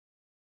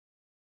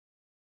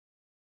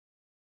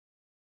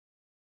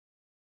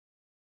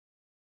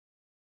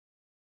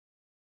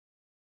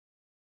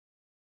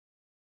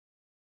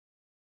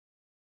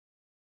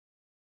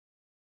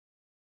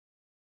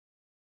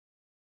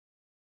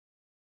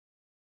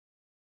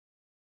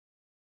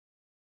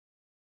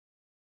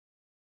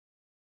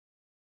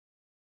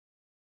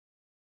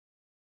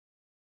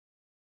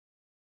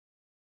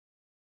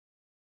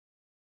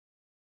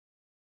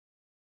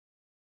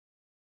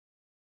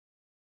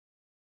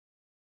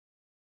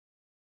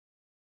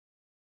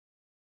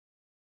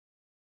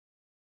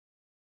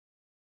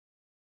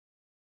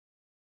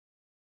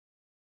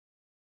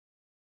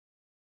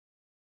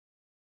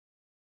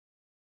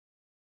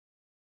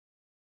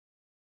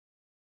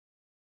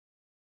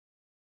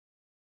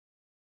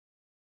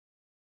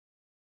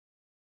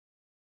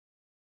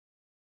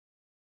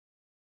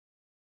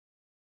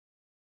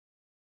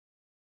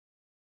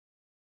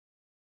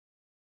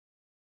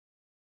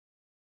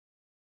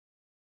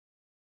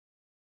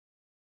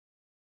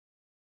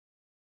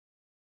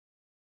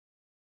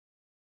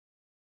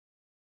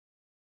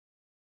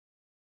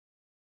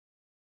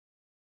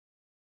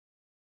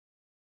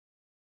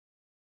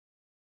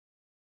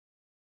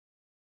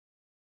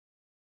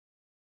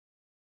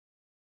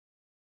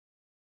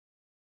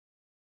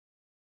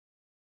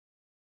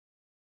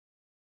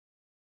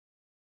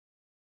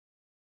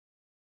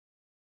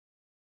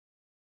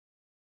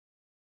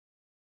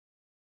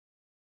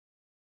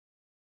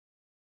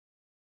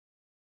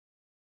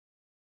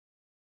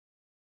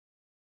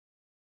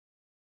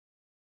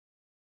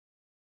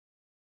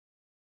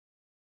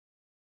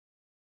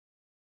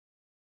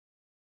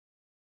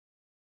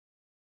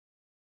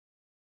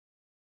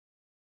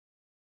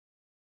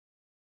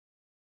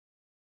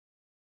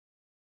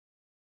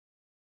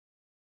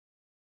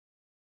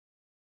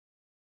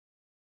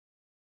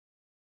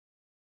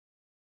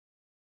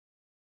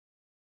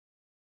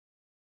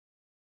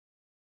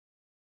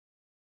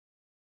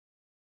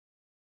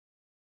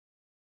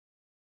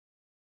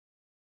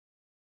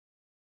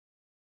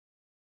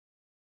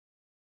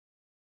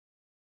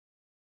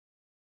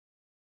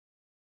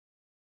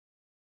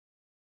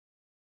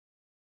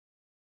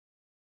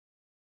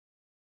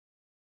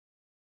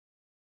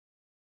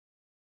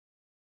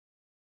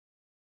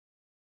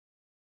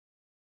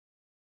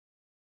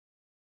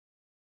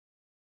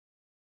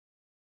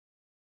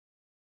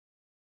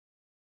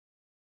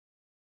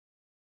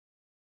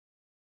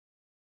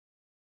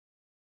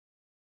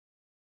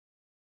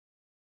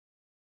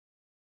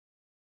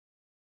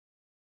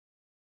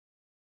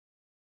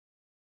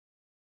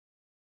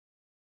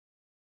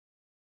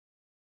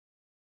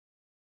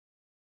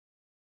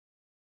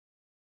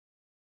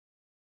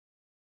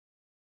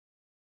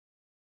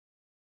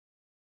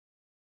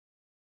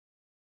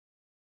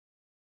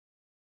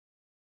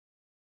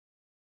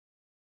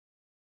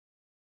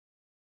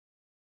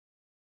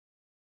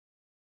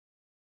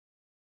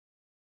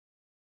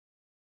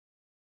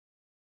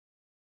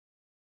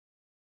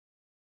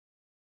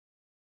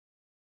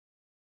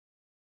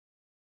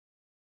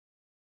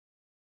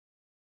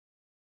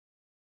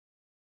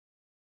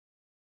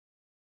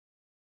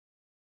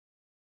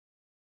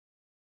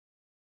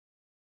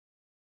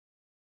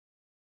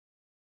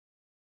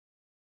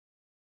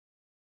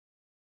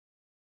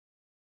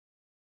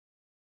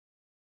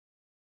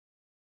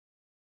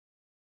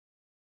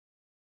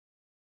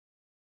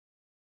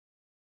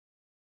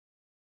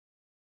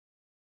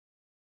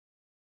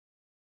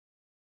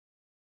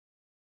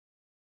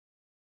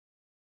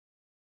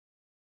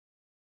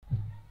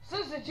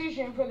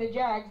Substitution for the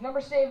Jags,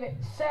 number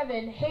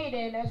 7,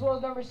 Hayden, as well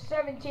as number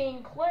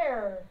 17,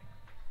 Claire.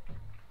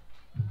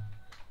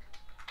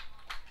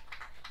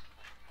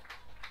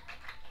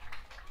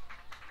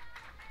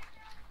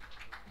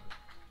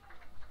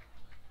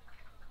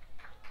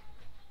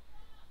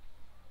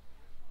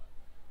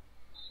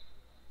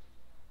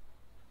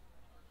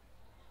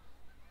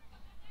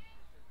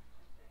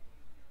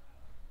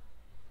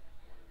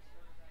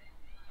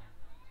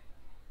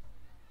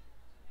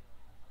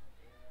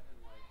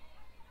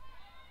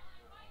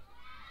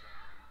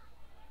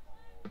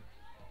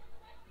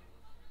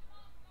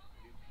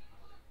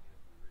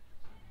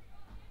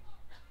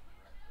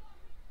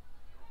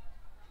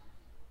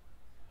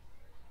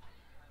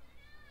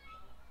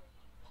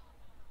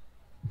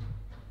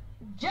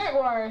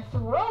 Jaguar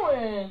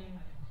throwing.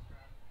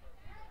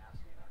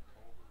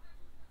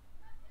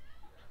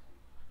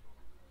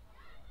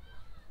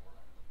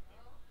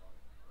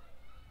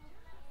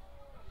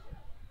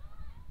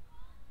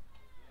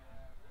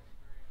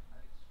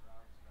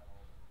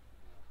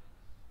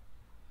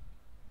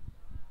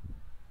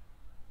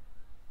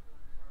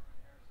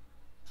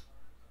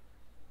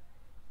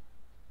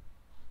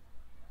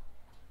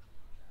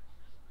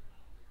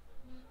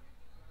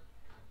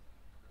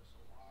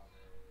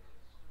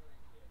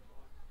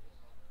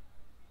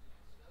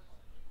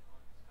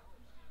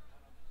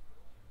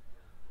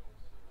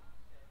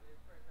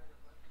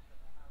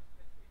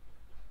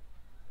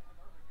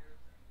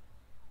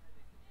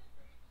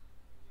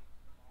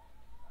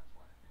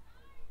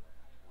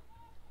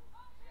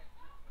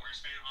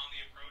 On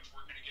the approach,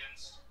 working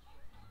against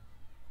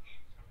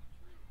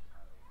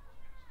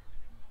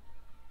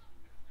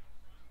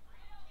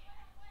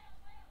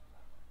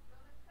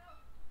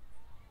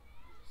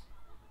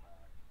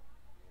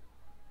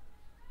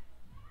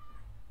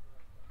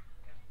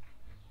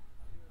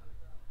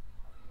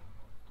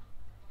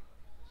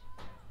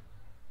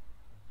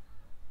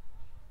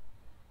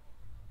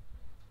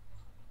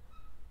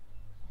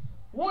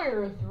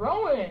Warrior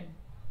throwing.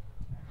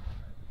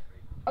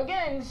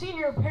 Again,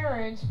 senior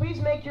parents, please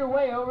make your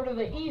way over to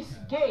the east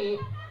gate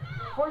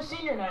for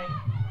senior night.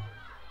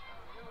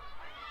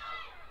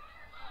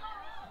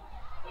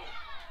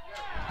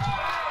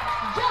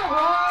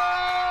 Jaguar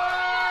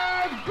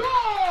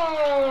goal!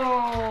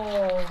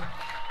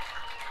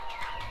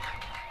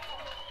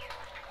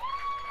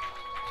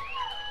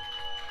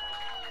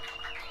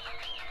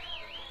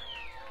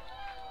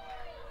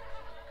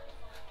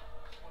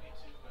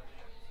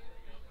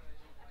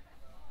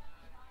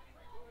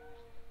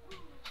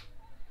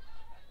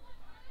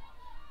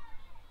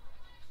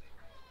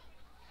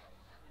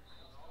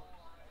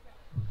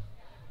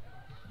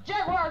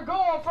 Jaguar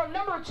goal from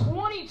number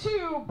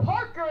 22,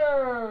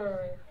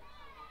 Parker.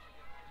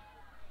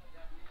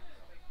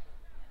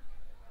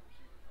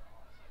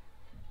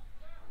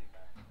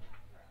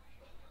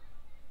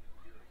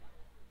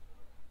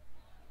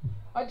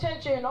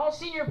 Attention, all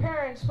senior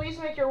parents, please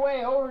make your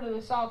way over to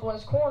the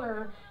southwest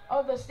corner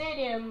of the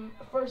stadium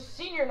for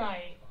senior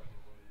night.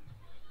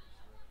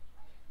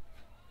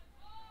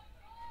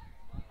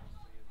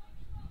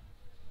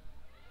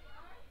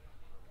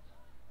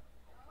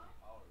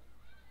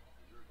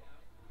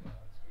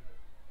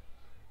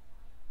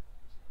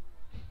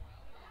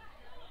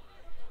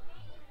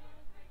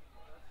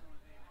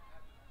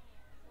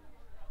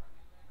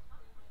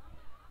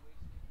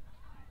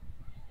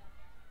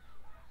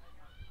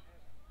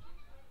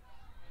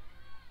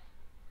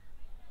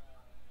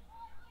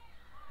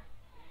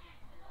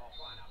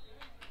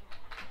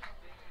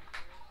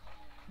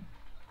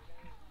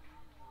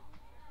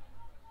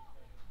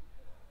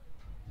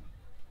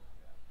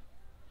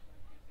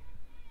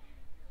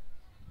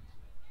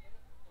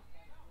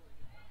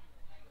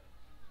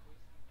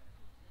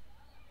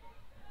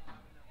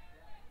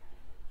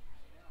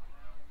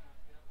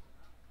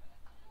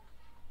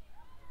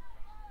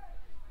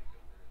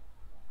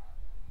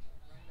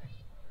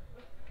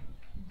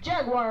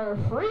 Jaguar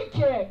free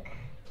kick.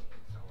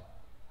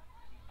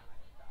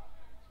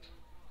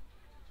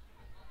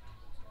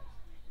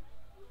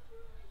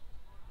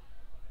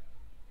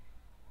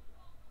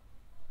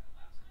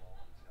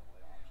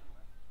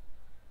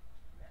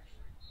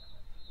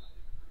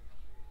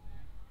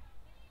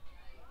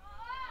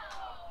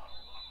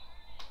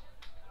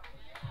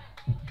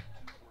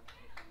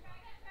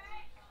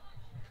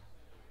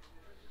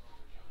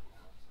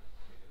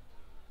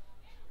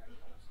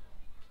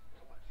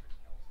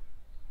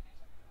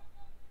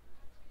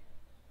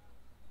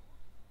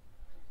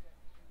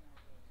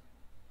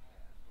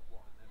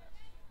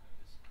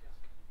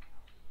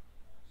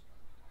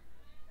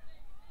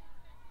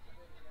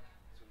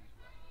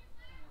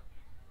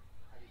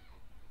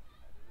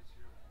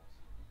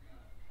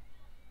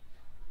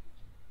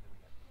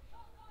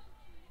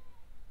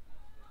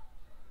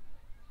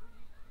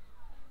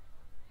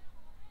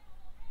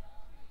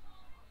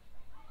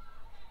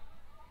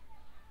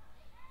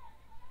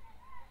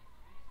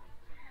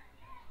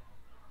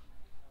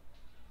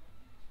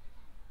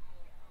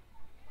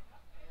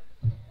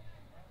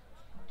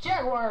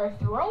 Jaguar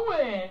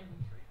throwing.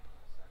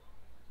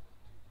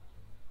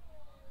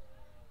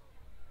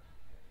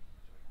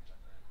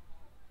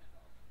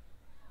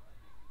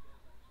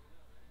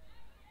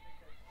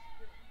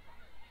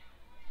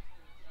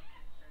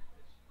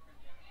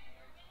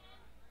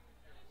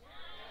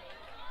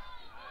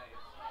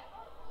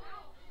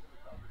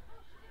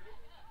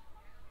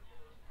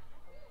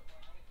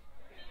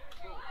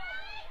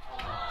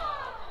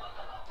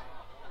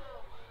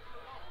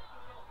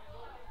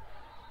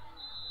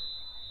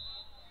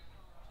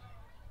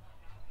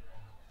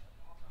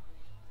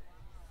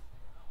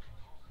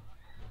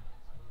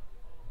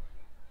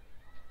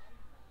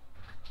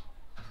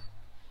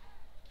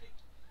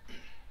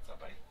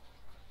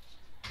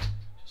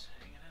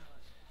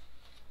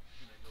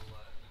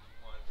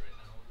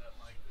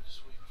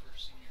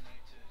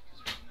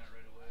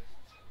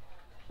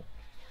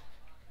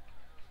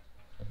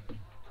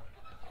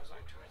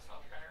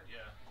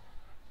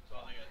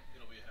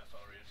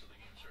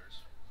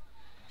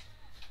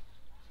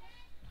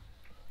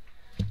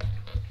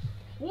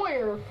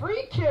 Warrior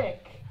free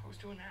kick. Who's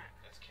doing that?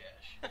 That's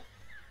cash.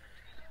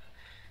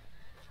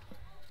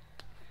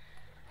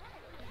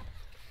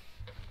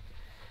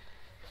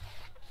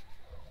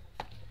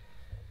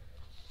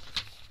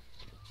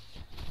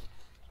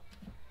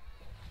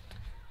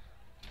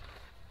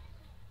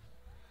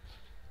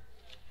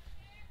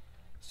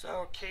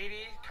 So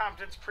Katie,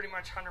 competence pretty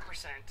much 100%. Okay,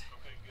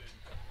 good.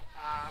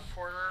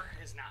 Porter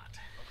is not.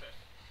 Okay.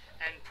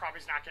 And probably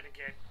is not going to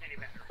get any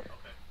better.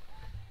 Okay.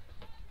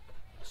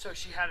 So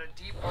she had a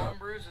deep bone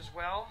bruise as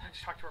well. I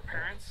just talked to her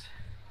parents,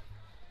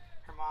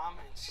 her mom,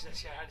 and she said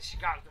she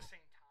got it at the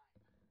same time.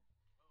 Those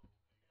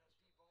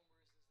deep bone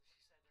bruises,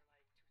 she said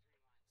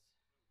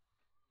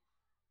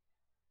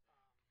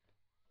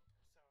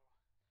they're like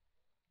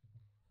 2-3 months.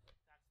 So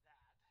that's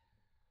that.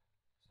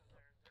 So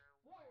they're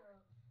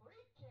Warrior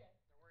free kick.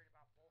 they're worried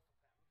about both of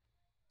them.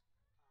 Nothing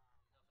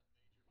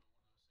major, but one of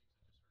those things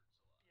that just hurts a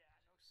lot. Yeah,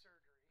 no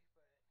surgery,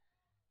 but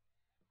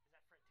is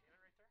that Fred Taylor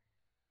right there?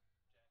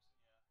 Jackson, yeah,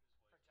 his wife.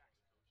 Fred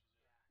Jackson. One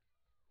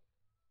of the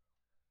coaches, yeah.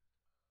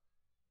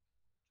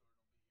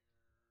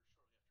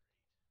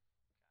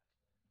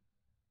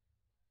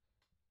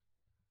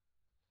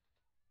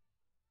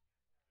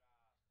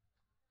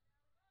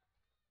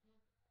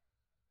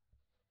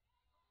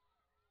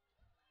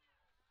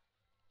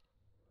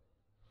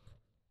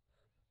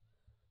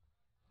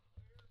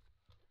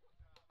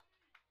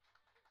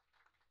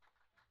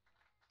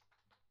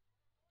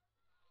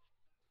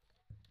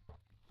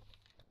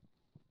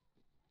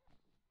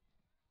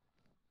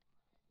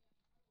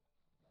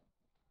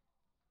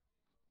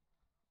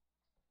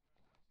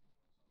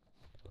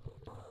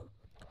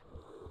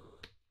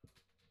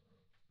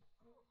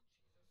 Jordan will be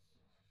here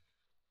shortly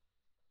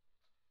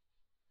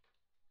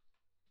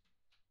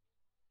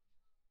after 8.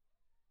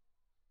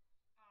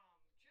 Got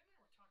it. Jen and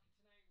I were talking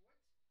tonight.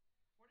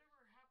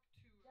 Whatever happened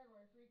to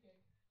Jaguar free kick.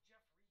 Jeff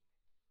Reed?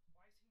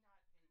 Why is he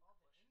not involved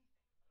in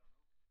anything? I don't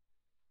know.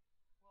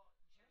 Well,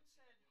 Jen said, In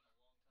a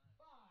long time.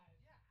 5,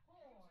 yeah, he 4,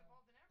 was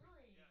involved in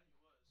everything. 3,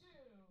 Yeah,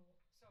 he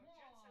was. 2, So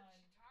Jen said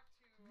she talked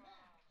to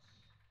match.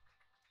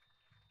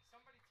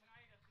 somebody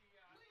tonight at the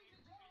Ladies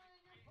and gentlemen,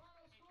 your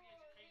final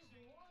score is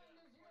education,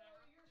 1-0.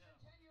 whatever. Your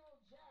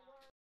Centennial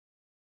Jaguar.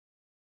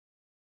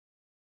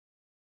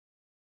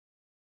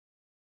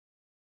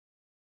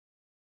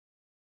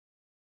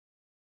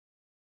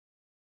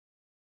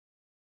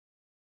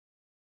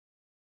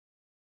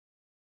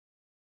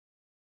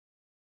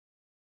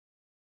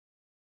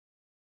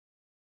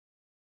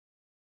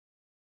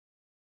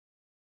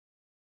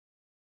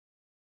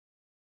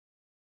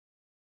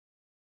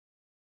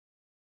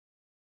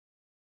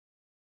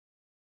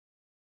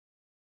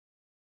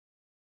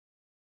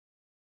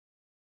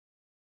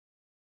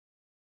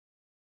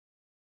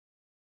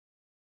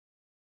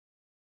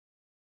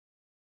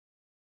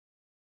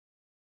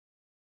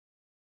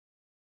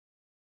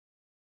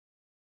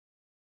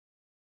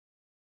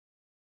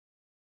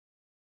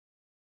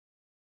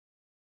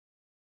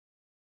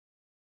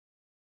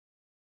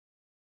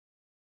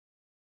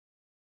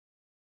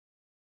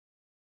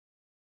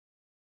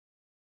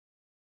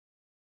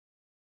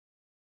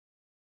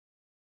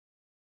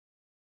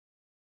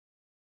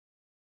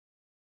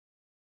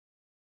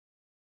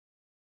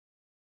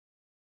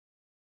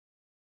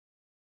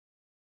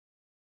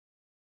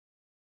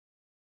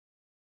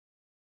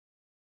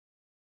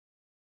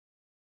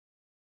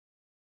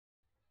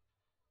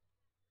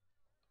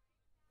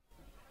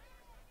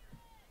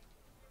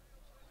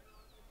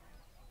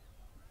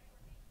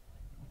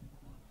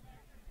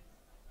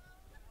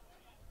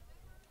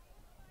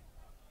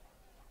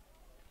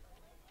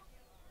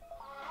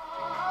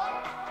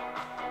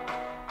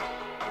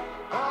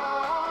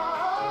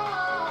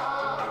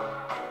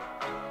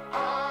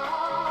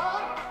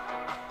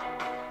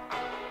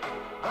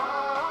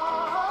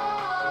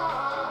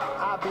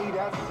 I be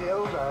that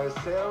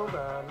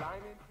silver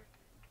lining.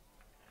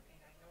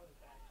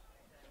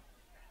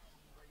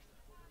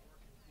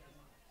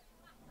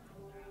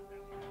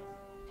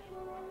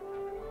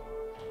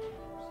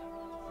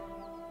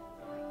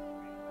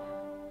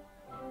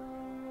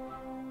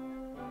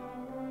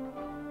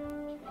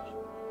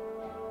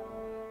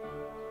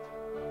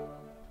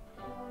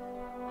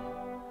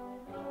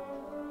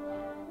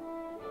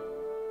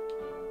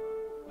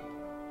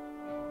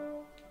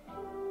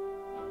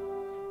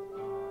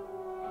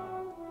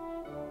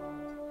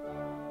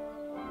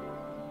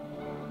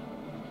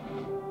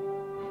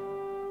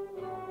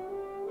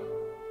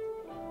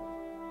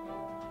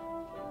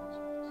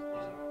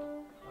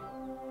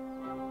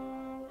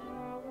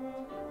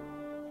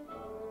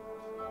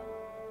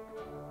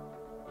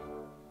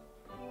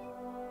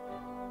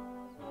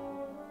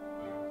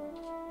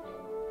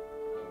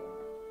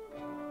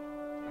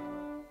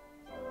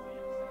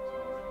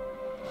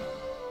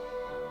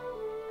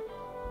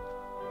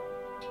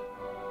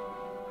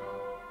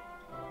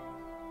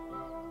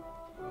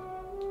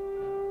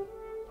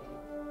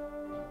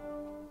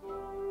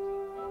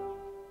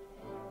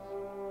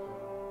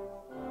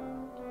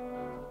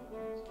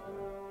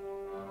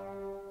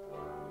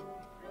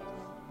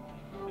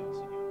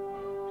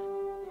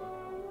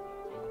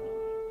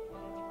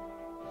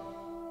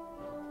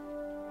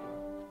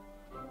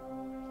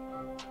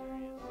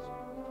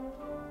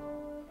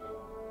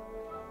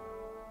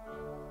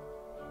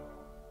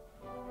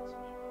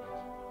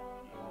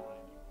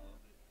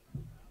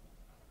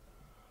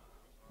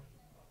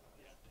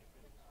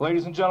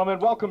 Ladies and gentlemen,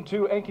 welcome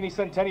to Ankeny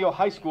Centennial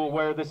High School,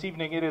 where this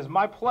evening it is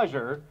my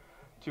pleasure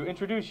to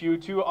introduce you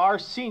to our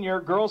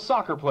senior girls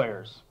soccer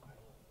players.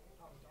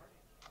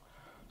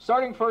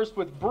 Starting first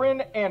with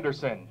Bryn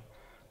Anderson.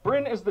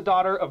 Bryn is the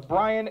daughter of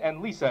Brian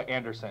and Lisa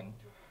Anderson.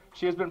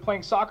 She has been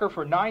playing soccer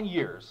for 9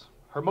 years.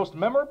 Her most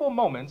memorable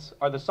moments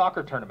are the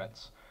soccer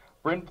tournaments.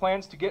 Bryn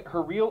plans to get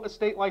her real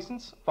estate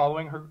license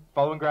following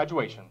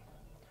graduation.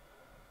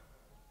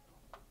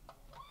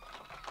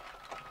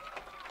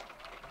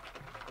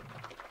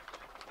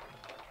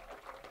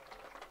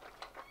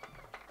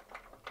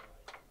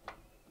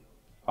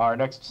 Our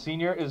next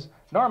senior is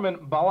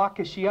Narman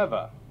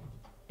Balakashieva.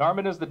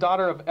 Narman is the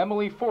daughter of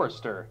Emily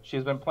Forrester. She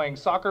has been playing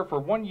soccer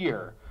for 1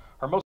 year.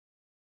 Her most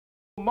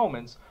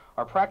moments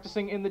are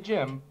practicing in the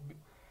gym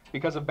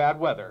because of bad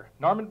weather.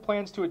 Narman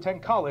plans to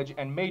attend college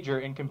and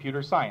major in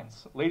computer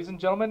science. Ladies and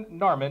gentlemen,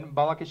 Narman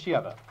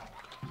Balakashieva.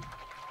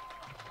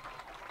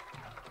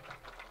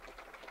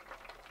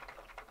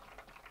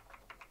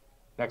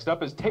 Next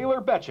up is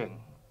Taylor Betchen.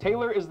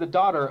 Taylor is the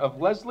daughter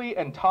of Leslie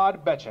and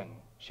Todd Betchen.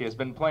 She has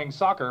been playing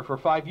soccer for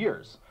 5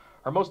 years.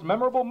 Her most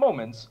memorable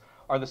moments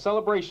are the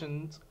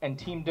celebrations and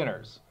team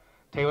dinners.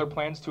 Taylor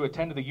plans to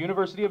attend the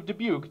University of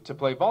Dubuque to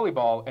play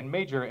volleyball and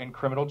major in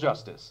criminal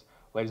justice.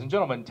 Ladies and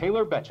gentlemen,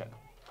 Taylor Betchen.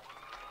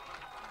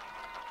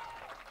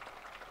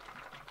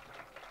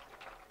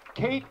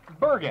 Kate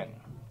Bergen.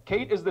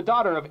 Kate is the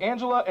daughter of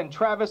Angela and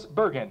Travis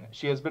Bergen.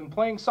 She has been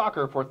playing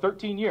soccer for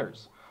 13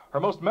 years. Her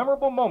most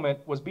memorable moment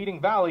was beating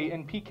Valley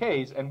in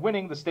PKs and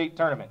winning the state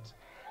tournament.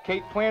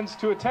 Kate plans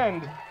to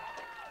attend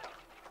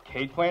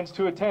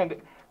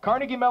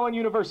Carnegie Mellon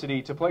University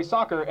to play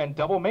soccer and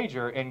double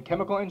major in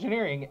chemical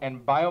engineering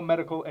and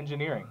biomedical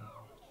engineering.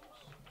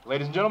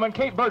 Ladies and gentlemen,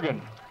 Kate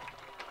Bergen.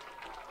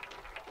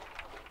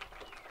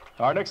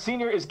 Our next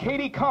senior is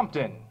Katie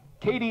Compton.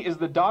 Katie is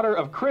the daughter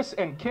of Chris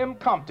and Kim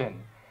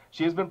Compton.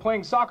 She has been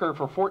playing soccer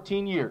for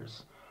 14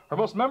 years. Her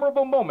most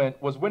memorable moment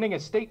was winning a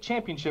state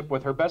championship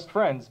with her best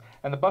friends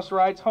and the bus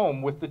rides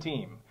home with the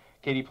team.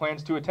 Katie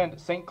plans to attend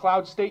St.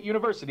 Cloud State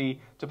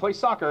University to play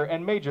soccer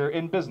and major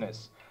in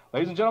business.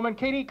 Ladies and gentlemen,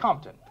 Katie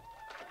Compton.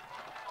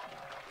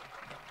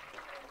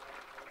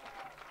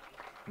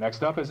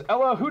 Next up is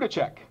Ella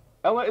Hudacek.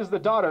 Ella is the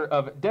daughter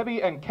of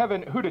Debbie and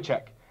Kevin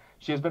Hudacek.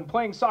 She has been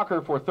playing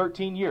soccer for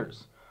 13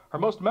 years. Her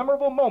most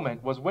memorable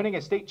moment was winning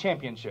a state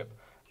championship.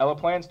 Ella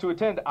plans to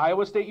attend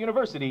Iowa State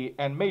University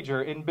and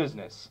major in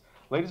business.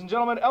 Ladies and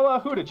gentlemen, Ella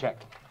Hudacek.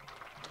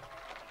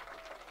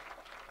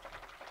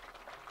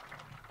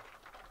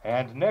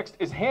 And next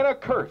is Hannah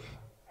Kurth.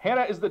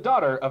 Hannah is the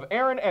daughter of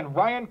Aaron and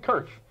Ryan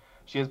Kurth.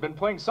 She has been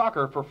playing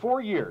soccer for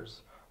 4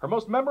 years. Her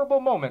most memorable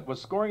moment was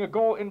scoring a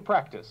goal in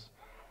practice.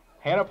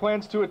 Hannah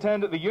plans to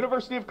attend the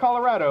University of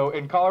Colorado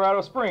in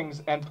Colorado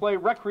Springs and play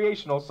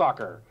recreational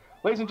soccer.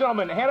 Ladies and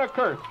gentlemen, Hannah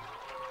Kurth.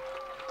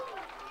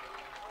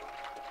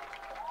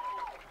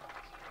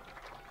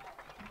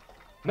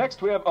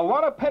 Next, we have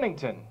Alana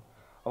Pennington.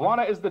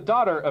 Alana is the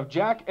daughter of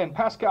Jack and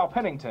Pascal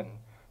Pennington.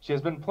 She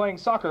has been playing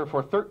soccer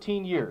for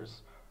 13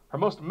 years. Her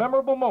most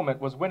memorable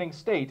moment was winning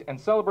state and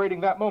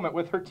celebrating that moment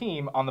with her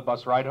team on the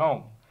bus ride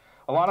home.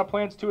 Alana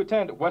plans to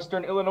attend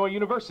Western Illinois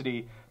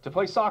University to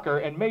play soccer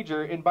and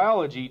major in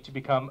biology to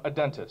become a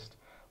dentist.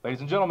 Ladies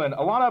and gentlemen,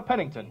 Alana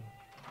Pennington.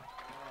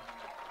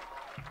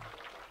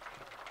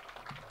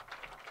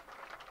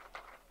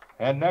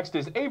 And next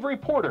is Avery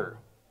Porter.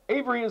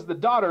 Avery is the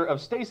daughter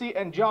of Stacy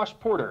and Josh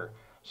Porter.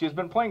 She has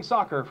been playing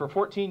soccer for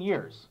 14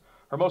 years.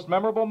 Her most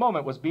memorable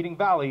moment was beating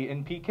Valley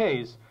in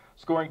PKs,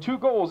 scoring 2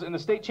 goals in the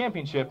state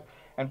championship,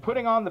 and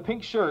putting on the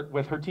pink shirt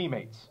with her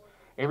teammates.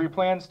 Avery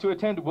plans to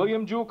attend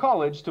William Jewell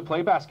College to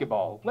play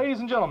basketball. Ladies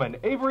and gentlemen,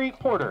 Avery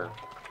Porter.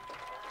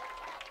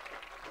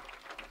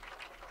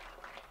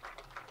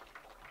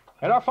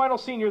 And our final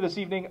senior this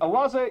evening,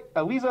 Eliza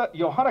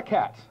Johanna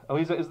Kat.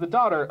 Eliza is the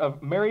daughter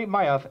of Mary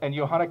Mayath and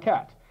Johanna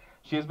Kat.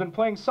 She has been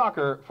playing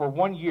soccer for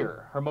 1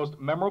 year. Her most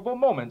memorable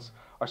moments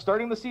are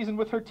starting the season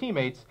with her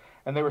teammates,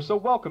 and they were so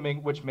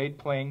welcoming, which made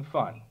playing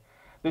fun.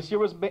 This year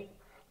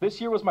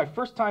was my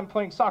first time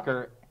playing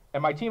soccer,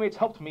 and my teammates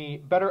helped me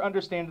better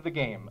understand the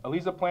game.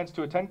 Eliza plans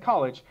to attend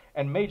college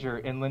and major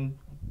in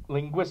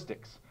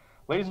linguistics.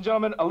 Ladies and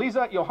gentlemen,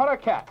 Eliza Johanna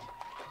Kat.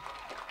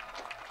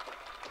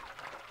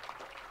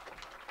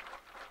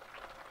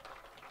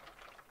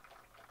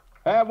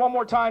 And one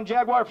more time,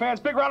 Jaguar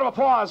fans, big round of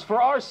applause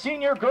for our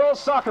senior girls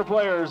soccer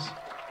players.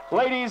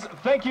 Ladies,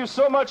 thank you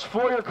so much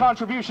for your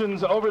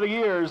contributions over the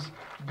years.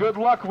 Good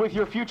luck with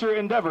your future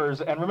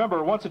endeavors. And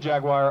remember, once a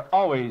Jaguar,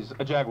 always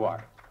a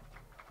Jaguar.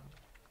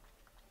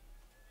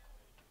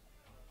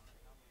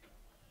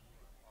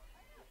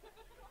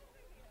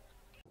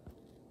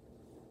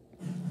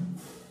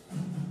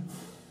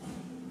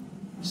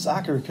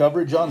 Soccer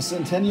coverage on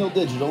Centennial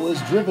Digital is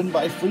driven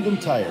by Freedom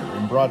Tire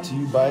and brought to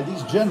you by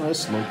these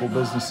generous local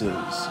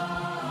businesses.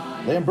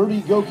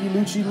 Lamberti Goki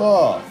Lucci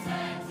Law,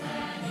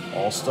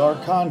 All-Star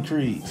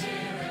Concrete,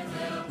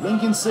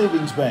 Lincoln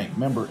Savings Bank,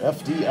 member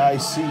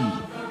FDIC,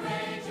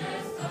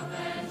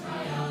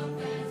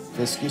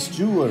 Fiscus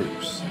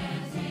Jewelers,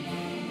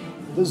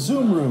 The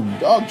Zoom Room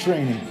Dog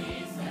Training,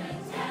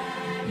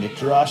 Nick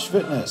Jarash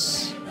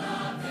Fitness,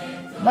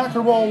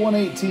 Mackerball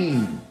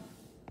 118,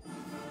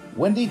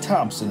 Wendy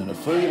Thompson, an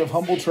affiliate of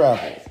Humble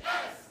Travel,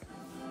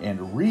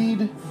 and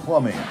Reed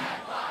Plumbing.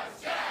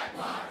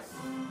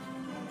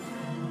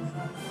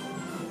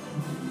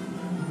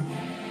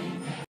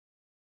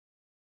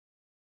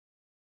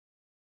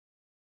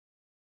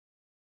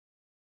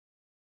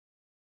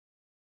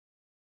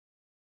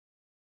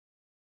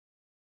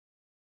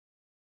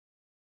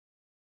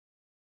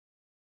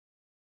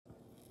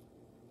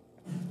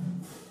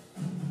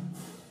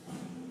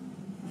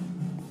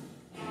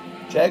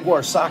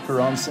 Jaguar Soccer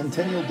on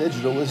Centennial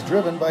Digital is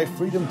driven by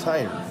Freedom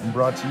Tire and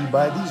brought to you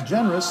by these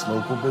generous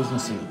local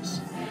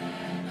businesses: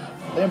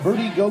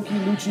 Lamberti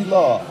Goki Lucci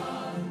Law,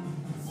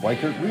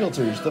 Weichert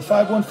Realtors, the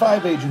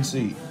 515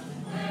 Agency,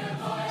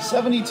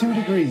 72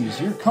 Degrees,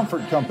 your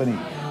comfort company,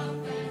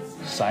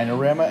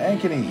 Sinorama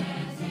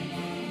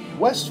Ankeny,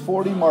 West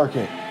 40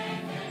 Market,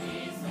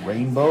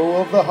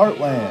 Rainbow of the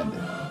Heartland,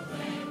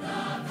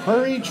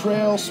 Prairie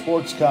Trail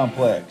Sports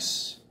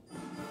Complex,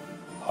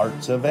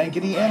 Hearts of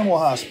Ankeny Animal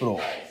Hospital,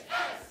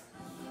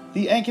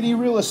 the Ankeny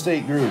Real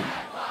Estate Group,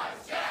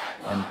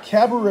 and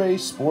Cabaret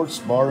Sports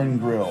Bar and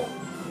Grill.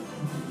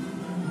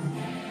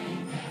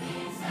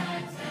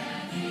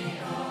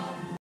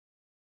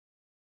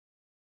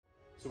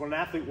 So when an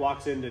athlete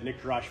walks into Nick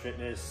Jarash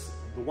Fitness,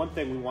 the one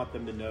thing we want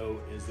them to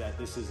know is that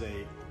this is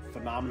a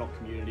phenomenal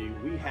community.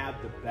 We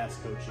have the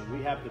best coaching,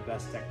 we have the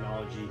best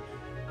technology,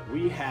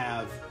 we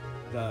have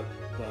the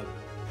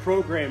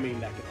programming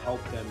that can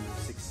help them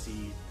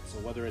succeed. So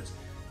whether it's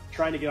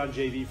trying to get on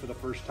JV for the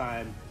first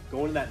time,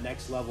 going to that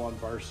next level on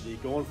varsity,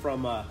 going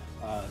from a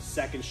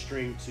second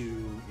string to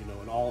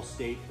an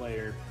all-state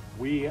player,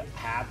 we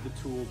have the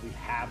tools, we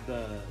have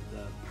the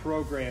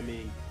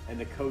programming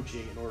and the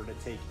coaching in order to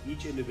take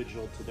each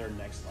individual to their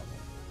next level.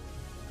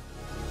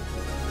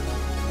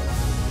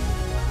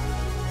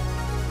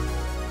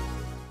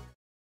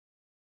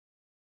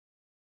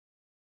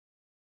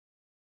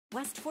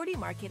 West 40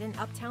 Market in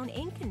Uptown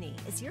Ankeny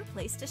is your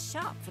place to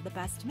shop for the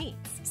best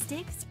meats,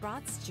 steaks,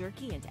 brats,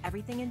 jerky, and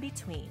everything in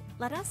between.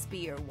 Let us be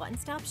your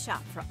one-stop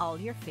shop for all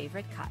your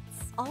favorite cuts,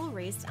 all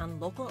raised on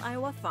local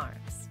Iowa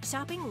farms.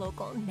 Shopping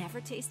local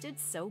never tasted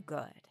so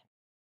good.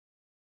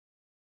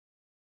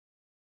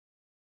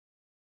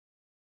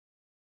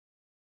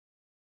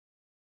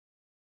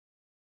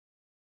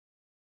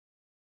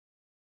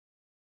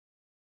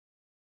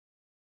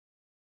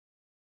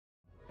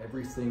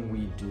 Everything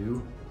we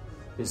do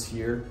is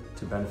here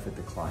to benefit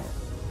the client.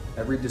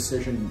 Every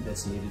decision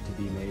that's needed to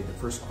be made, the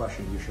first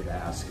question you should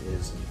ask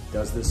is,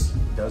 does this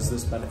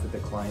benefit the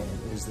client,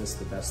 and is this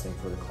the best thing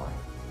for the client?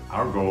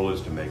 Our goal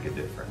is to make a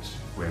difference.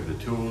 We have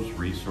the tools,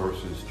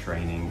 resources,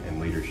 training,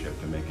 and leadership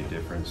to make a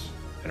difference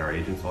in our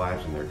agents'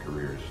 lives and their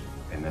careers.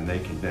 And then they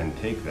can then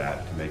take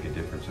that to make a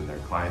difference in their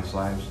clients'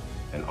 lives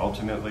and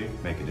ultimately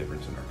make a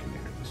difference in our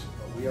communities.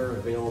 We are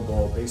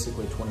available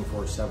basically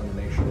 24/7 to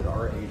make sure that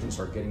our agents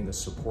are getting the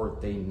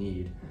support they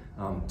need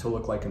to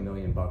look like $1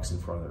 million in front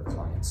of their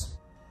clients.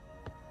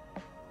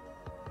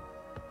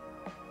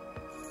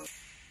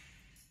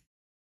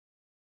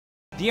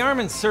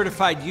 DeArmond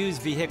certified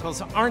used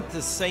vehicles aren't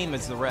the same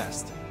as the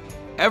rest.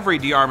 Every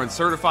DeArmond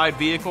certified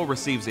vehicle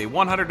receives a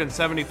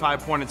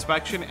 175-point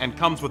inspection and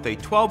comes with a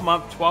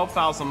 12-month,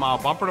 12,000-mile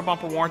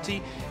bumper-to-bumper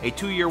warranty, a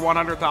 2-year,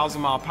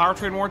 100,000-mile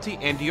powertrain warranty,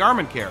 and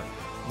DeArmond Care.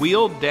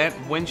 Wheel, dent,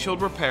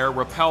 windshield repair,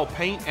 repel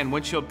paint and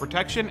windshield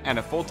protection, and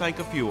a full tank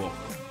of fuel.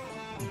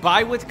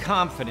 Buy with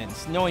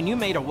confidence, knowing you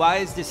made a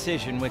wise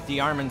decision with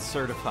DeArmond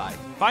Certified.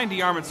 Find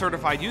DeArmond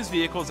Certified used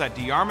vehicles at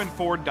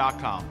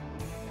DeArmondFord.com.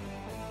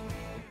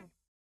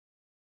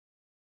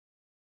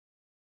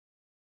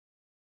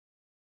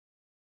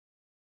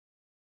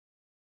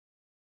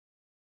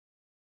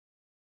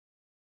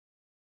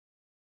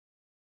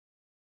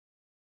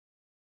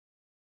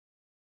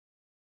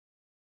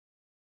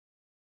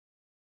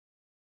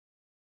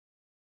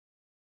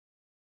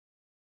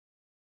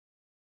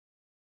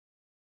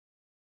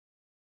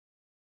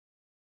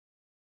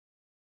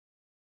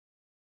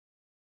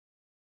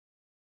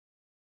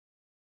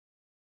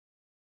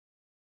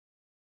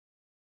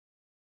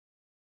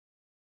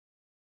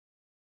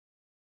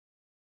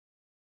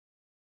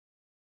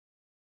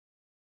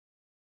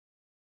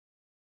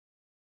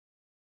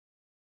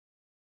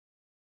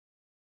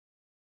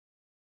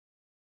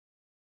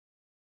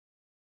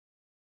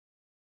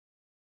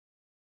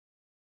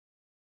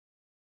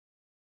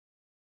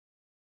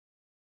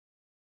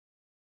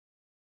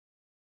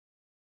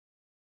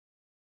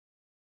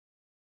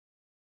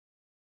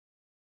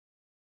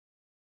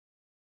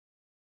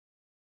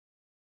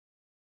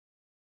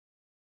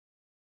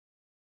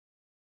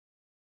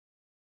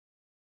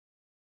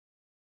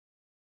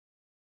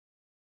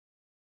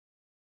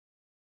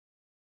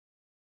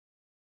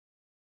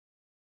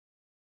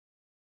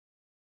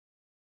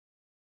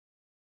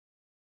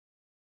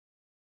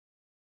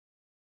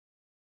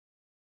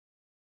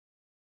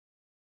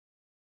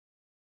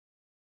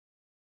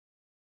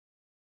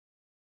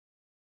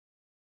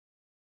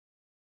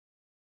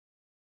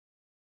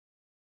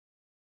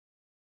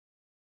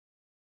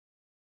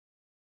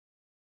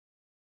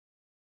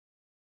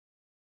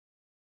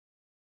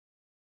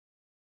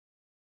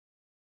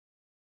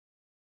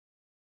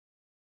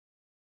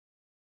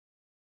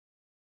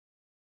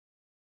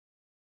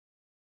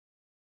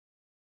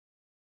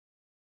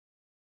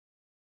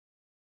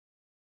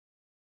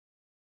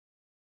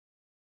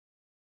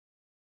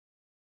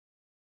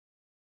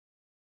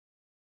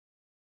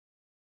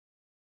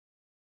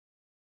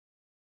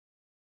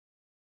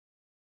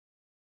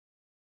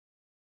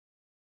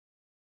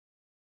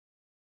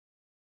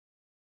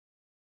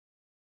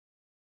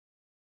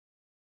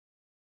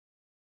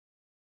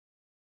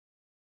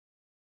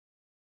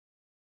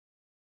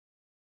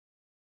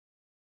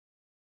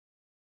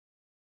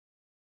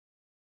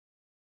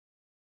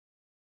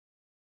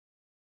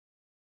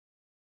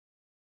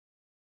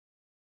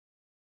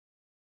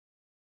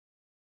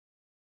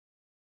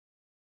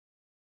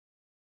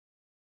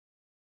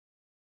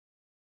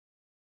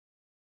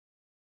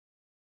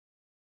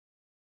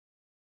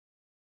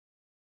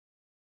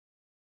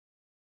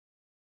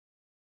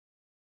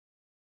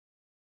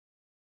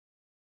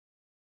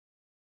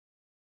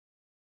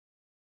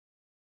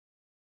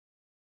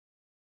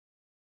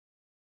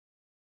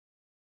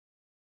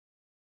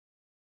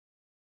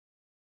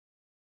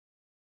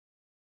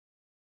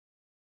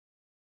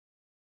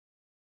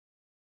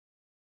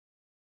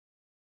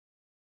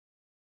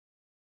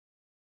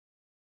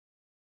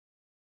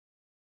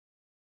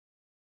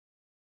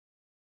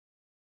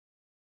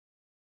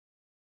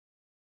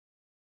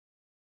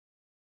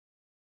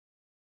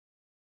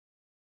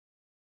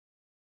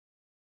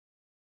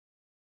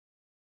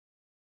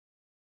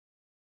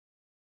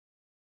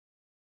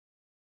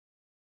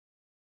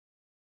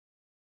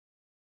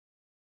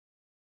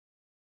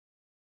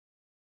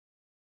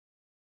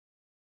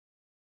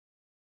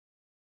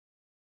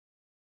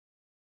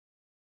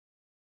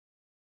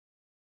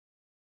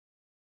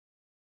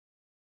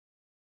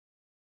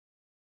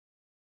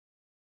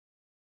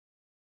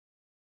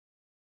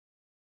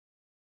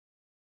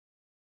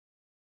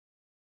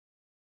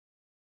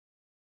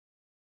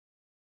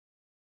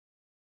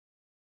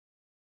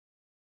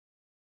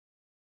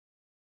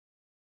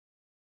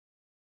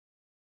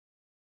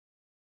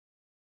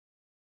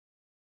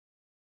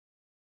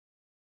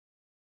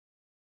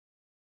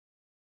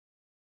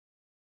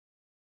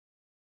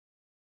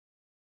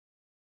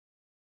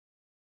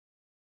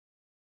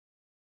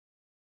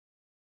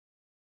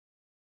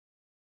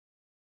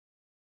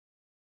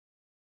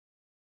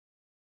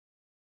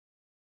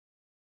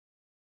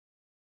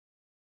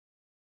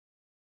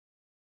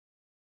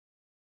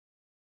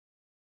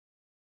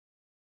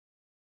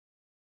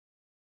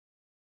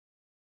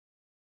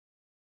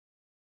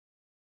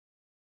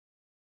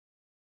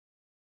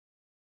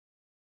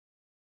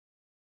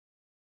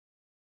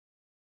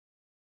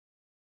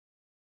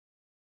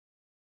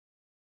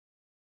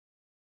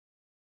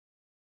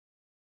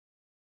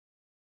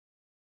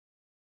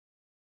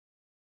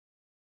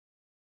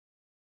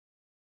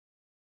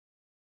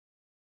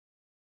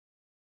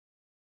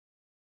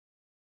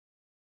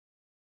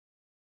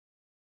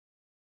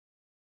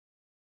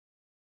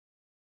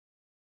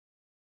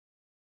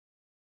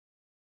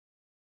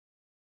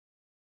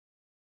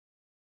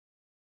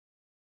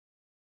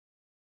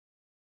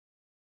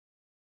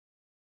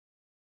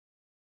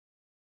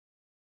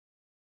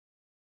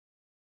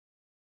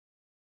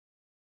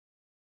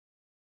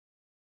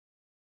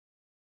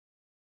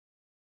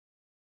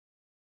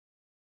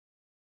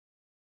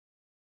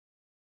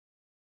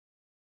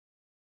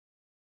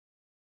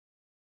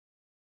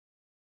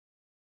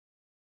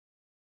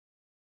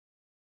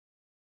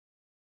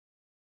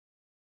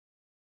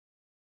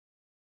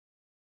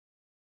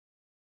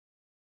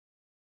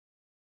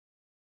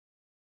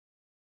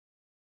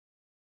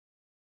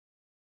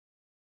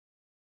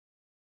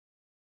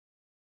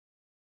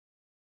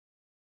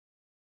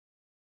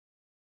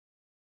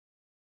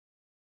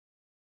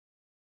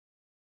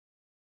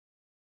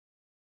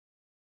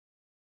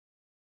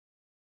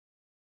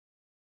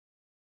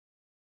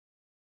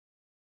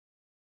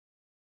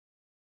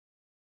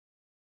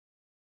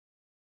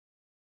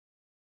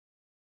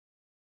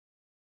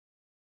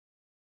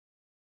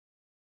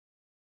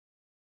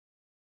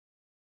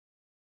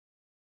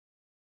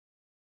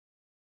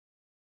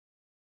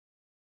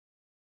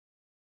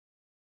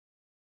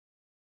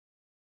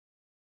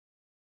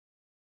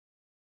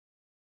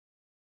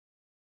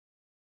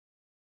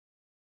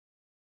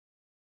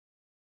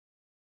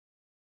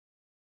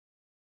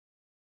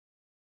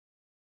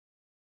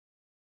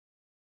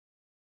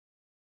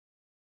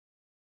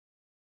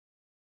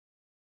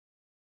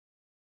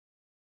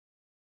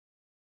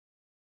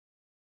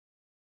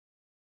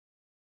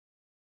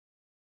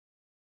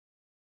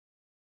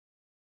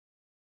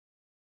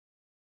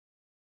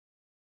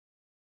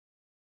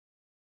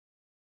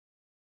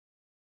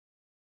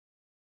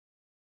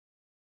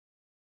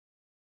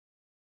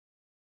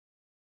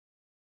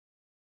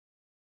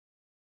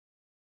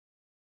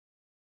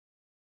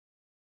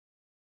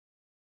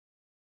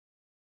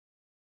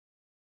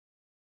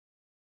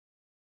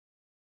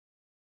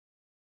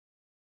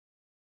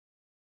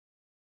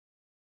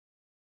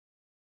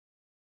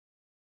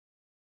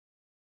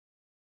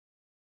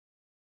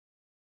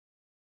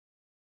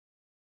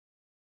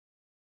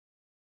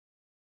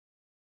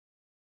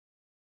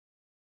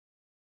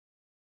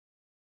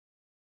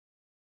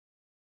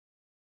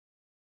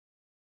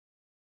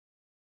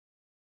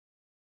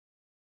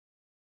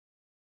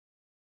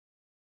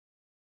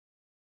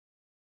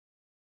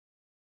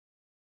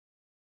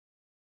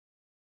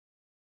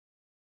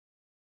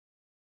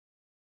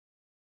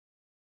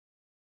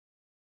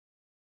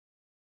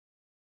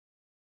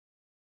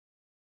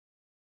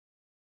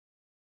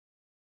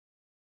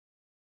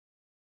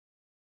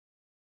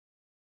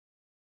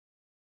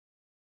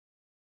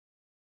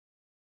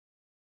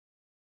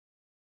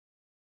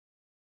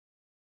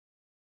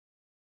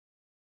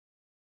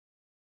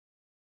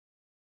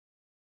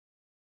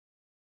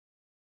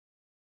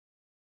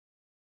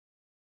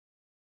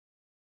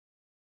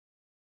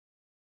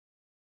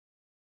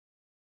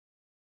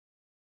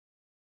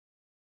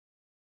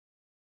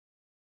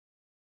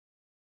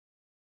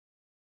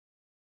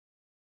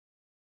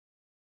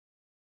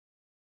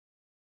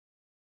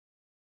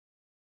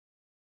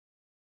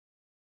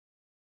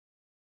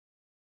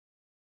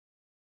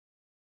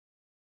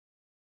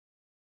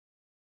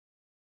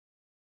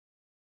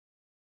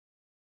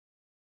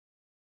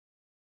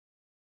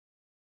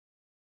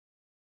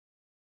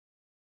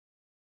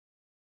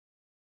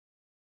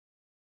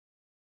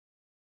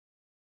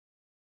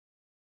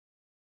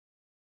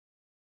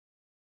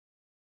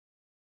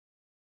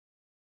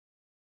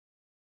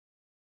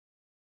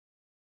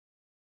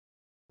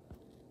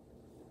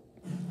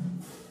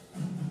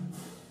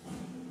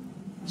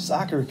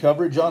 Soccer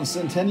coverage on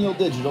Centennial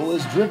Digital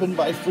is driven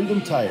by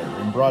Freedom Tire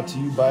and brought to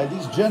you by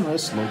these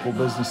generous local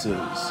businesses.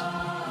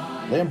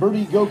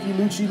 Lamberti Goki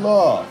Lucci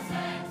Law,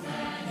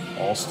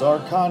 All-Star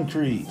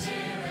Concrete,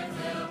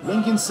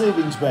 Lincoln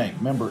Savings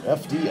Bank, member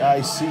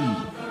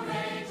FDIC,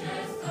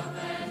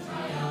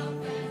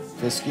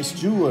 Fiscus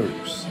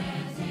Jewelers,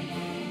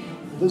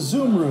 The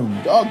Zoom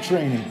Room Dog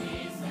Training,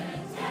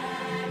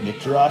 Nick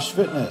Jarash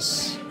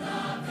Fitness,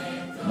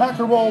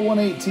 Knockerball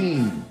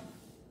 118,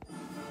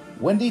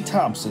 Wendy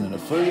Thompson, an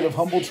affiliate of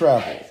Humble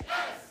Travel,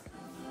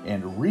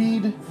 and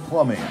Reed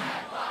Plumbing.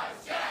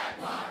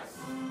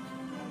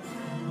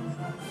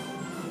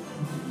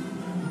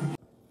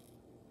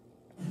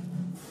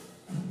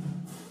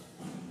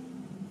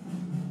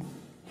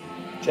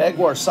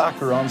 Jaguar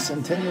Soccer on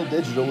Centennial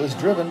Digital is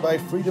driven by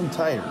Freedom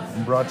Tire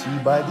and brought to you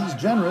by these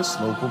generous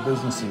local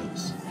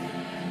businesses.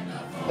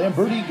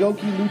 Lamberti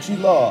Goki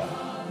Lucci Law,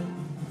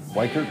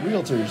 Wykert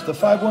Realtors, the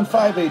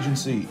 515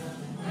 Agency,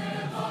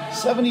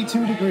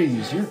 72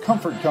 Degrees, your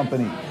comfort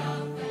company,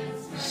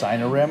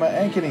 Cinerama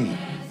Ankeny,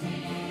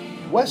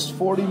 West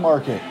 40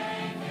 Market,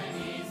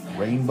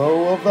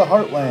 Rainbow of the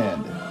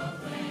Heartland,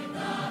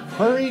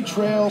 Prairie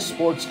Trail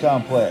Sports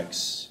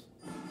Complex,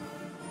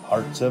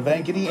 Hearts of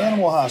Ankeny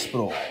Animal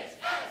Hospital,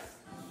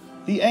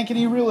 the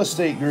Ankeny Real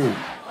Estate Group,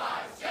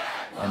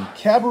 and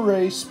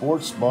Cabaret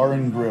Sports Bar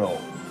and Grill.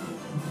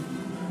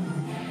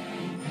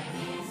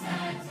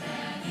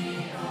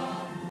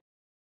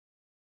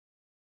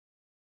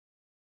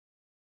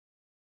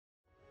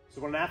 So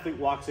when an athlete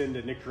walks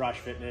into Nick Jarash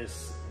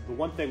Fitness, the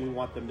one thing we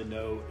want them to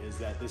know is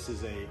that this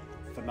is a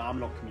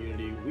phenomenal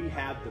community. We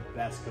have the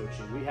best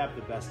coaching. We have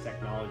the best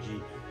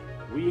technology.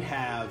 We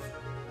have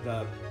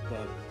the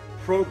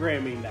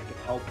programming that can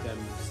help them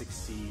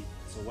succeed.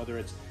 So whether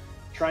it's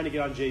trying to get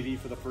on JV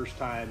for the first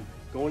time,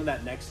 going to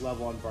that next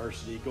level on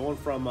varsity, going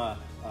from a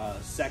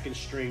second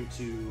string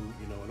to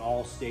an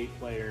all-state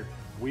player,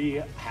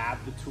 we have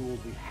the tools,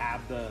 we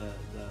have the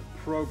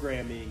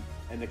programming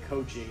and the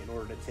coaching in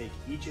order to take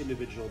each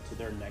individual to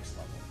their next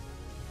level.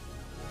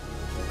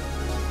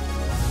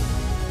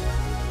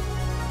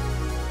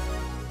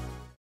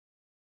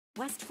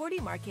 West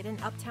 40 Market in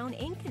Uptown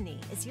Ankeny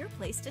is your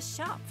place to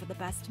shop for the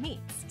best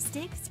meats,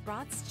 steaks,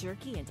 brats,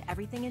 jerky, and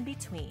everything in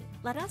between.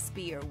 Let us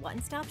be your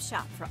one-stop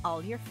shop for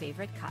all your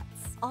favorite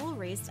cuts, all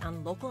raised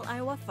on local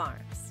Iowa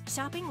farms.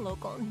 Shopping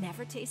local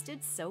never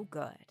tasted so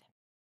good.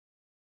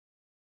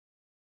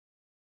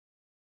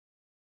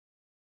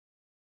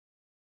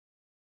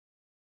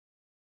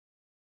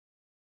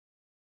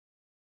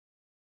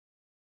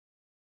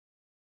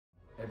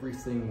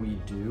 Everything we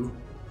do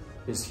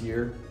is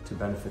here to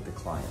benefit the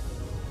client.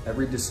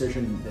 Every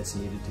decision that's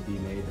needed to be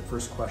made, the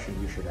first question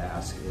you should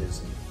ask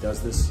is,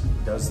 does this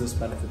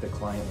benefit the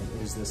client,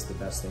 and is this the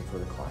best thing for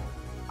the client?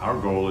 Our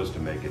goal is to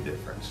make a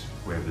difference.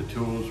 We have the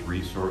tools,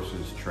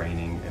 resources,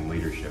 training, and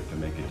leadership to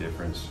make a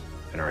difference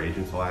in our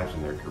agents' lives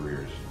and their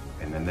careers.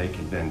 And then they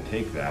can then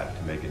take that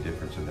to make a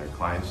difference in their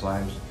clients'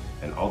 lives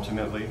and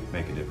ultimately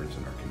make a difference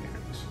in our communities.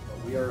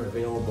 We are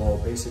available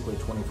basically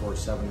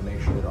 24/7 to make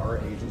sure that our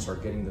agents are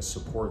getting the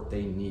support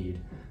they need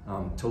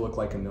to look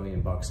like $1 million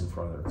in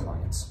front of their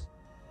clients.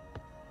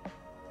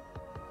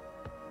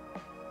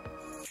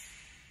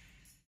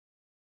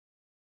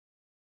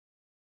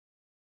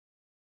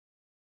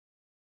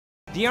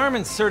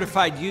 DeArmond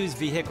certified used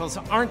vehicles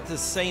aren't the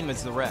same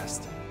as the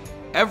rest.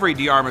 Every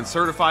DeArmond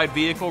certified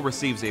vehicle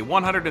receives a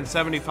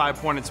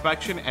 175-point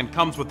inspection and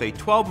comes with a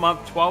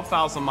 12-month,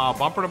 12,000-mile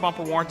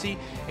bumper-to-bumper warranty,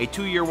 a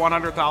 2-year,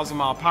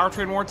 100,000-mile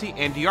powertrain warranty,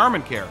 and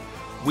DeArmond Care.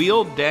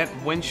 Wheel, dent,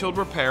 windshield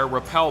repair,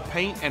 repel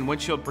paint and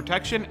windshield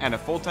protection, and a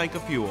full tank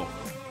of fuel.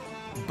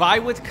 Buy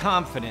with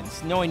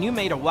confidence, knowing you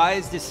made a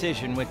wise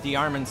decision with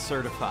DeArmond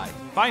Certified.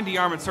 Find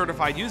DeArmond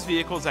certified used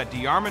vehicles at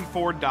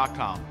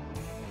DeArmondFord.com.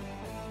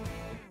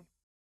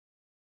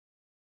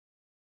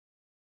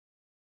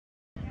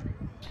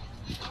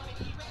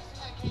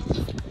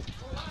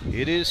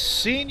 It is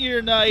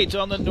senior night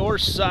on the north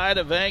side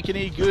of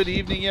Ankeny. Good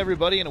evening,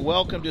 everybody, and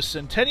welcome to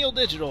Centennial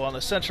Digital on the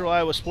Central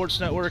Iowa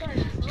Sports Network,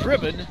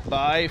 driven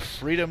by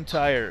Freedom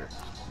Tire.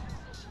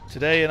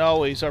 Today and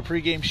always, our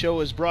pregame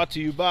show is brought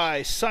to you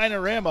by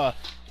Cinerama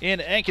in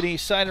Ankeny.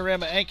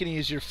 Cinerama Ankeny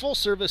is your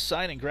full-service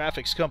sign and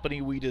graphics company.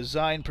 We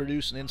design,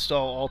 produce, and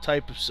install all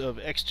types of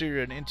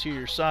exterior and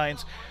interior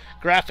signs,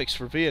 graphics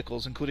for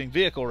vehicles, including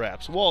vehicle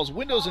wraps, walls,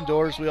 windows, and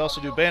doors. We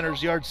also do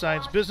banners, yard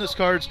signs, business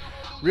cards,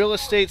 real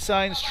estate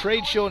signs,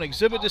 trade show and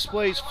exhibit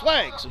displays,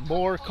 flags, and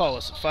more. Call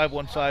us at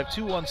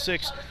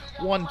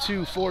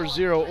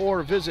 515-216-1240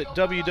 or visit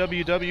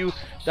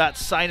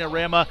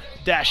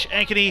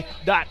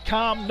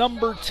www.cinerama-ankeny.com.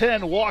 Number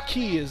 10,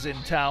 Waukee, is in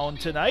town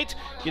tonight,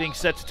 getting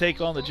set to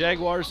take on the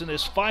Jaguars in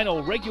this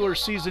final regular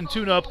season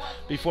tune-up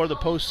before the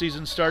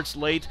postseason starts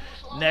late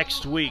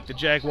next week. The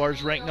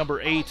Jaguars rank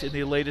number 8 in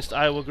the latest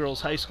Iowa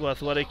Girls High School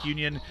Athletic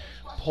Union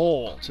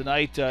poll.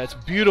 Tonight, it's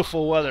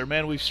beautiful weather.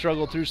 Man, we've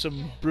struggled through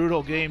some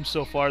brutal games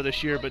so far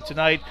this year, but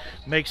tonight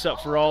makes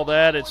up for all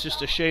that. It's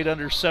just a shade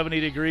under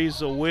 70 degrees.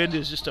 The wind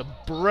is just a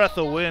breath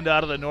of wind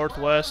out of the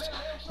northwest,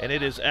 and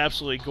it is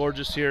absolutely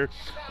gorgeous here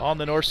on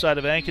the north side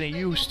of Ankeny.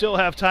 You still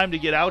have time to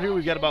get out here.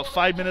 We've got about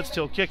 5 minutes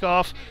till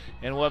kickoff,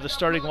 and we'll have the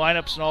starting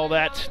lineups and all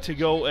that to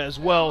go as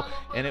well,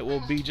 and it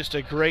will be just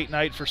a great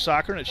night for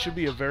soccer, and it should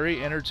be a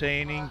very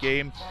entertaining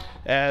game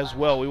as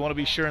well. We want to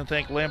be sure and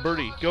thank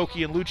Lamberti,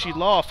 Waukee, and Lucci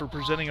Law for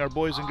presenting our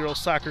boys and girls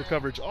soccer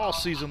coverage all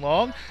season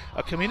long,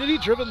 a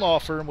community-driven law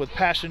firm with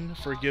passion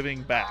for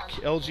giving back.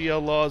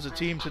 LGL Law is a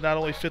team to not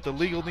only fit the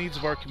legal needs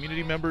of our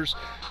community members,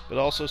 but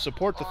also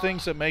support the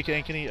things that make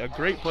Ankeny a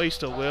great place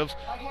to live,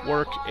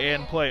 work,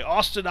 and play.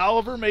 Austin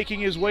Oliver making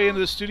his way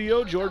into the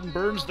studio. Jordan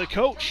Burns, the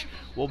coach,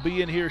 will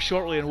be in here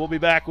shortly, and we'll be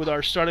back with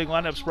our starting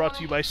lineups brought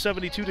to you by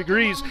 72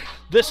 Degrees.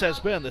 This has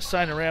been the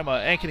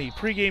Cinerama Ankeny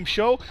pregame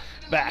show.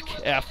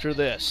 Back after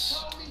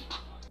this.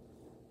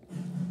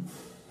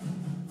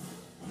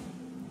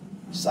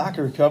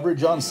 Soccer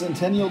coverage on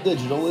Centennial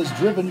Digital is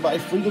driven by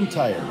Freedom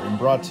Tire and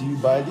brought to you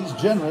by these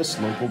generous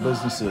local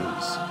businesses: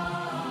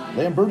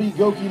 Lamberti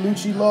Waukee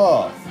Lucci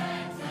Law,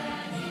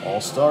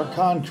 All-Star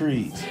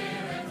Concrete,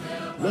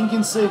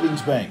 Lincoln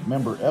Savings Bank,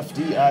 member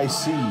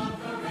FDIC,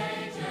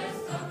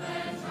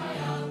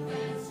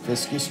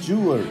 Fiscus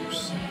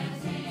Jewelers,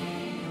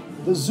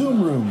 The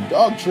Zoom Room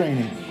Dog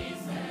Training,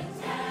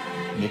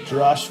 Nick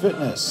Josh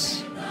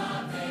Fitness,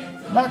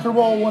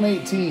 Mackerball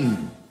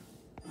 118,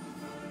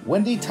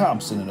 Wendy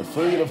Thompson, an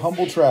affiliate of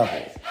Humble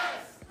Travel,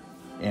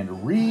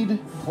 and Reed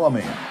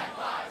Plumbing.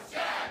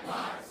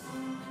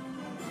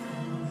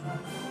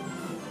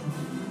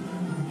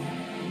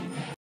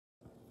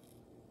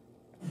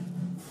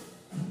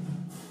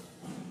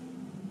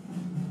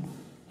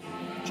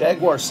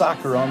 Jaguar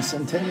Soccer on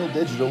Centennial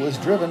Digital is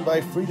driven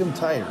by Freedom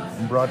Tire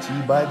and brought to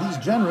you by these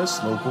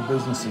generous local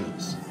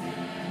businesses: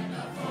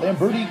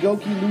 Lamberti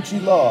Waukee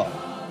Lucci Law,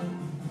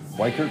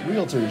 Weichert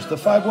Realtors, the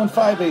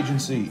 515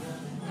 Agency,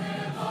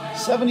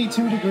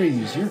 72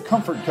 Degrees, your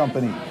comfort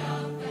company,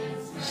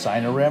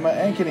 Cinerama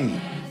Ankeny,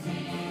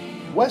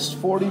 West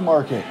 40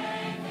 Market,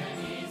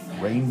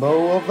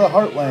 Rainbow of the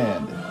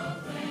Heartland,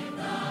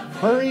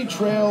 Prairie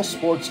Trail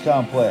Sports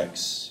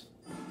Complex,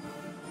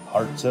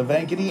 Hearts of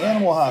Ankeny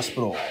Animal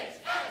Hospital,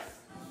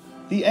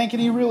 the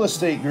Ankeny Real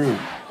Estate Group,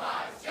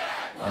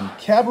 and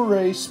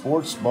Cabaret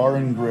Sports Bar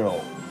and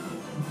Grill.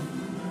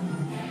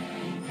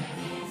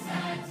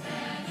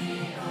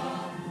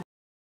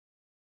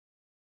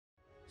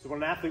 So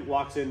when an athlete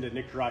walks into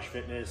Nick Josh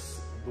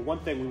Fitness, the one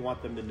thing we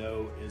want them to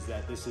know is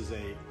that this is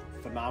a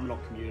phenomenal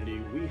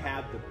community. We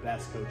have the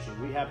best coaching,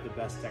 we have the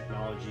best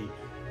technology,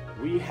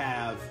 we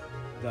have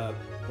the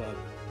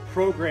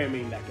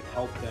programming that can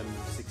help them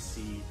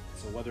succeed.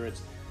 So whether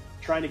it's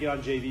trying to get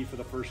on JV for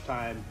the first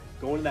time,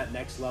 going to that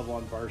next level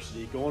on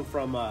varsity, going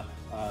from a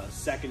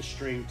second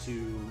string to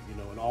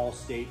an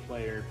all-state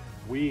player,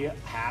 we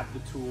have the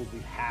tools, we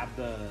have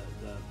the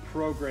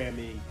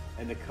programming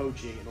and the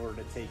coaching in order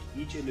to take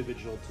each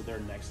individual to their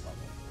next level.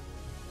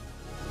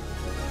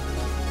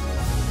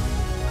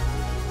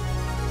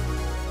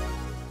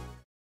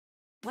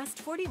 West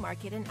 40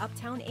 Market in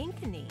Uptown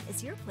Ankeny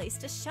is your place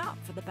to shop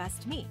for the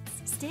best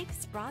meats,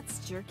 steaks, brats,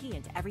 jerky,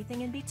 and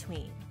everything in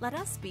between. Let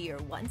us be your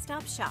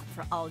one-stop shop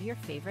for all your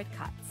favorite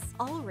cuts,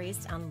 all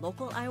raised on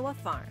local Iowa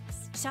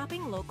farms.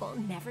 Shopping local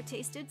never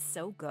tasted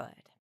so good.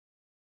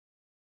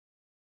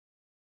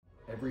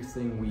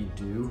 Everything we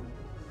do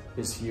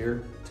is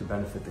here to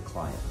benefit the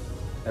client.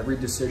 Every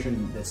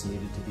decision that's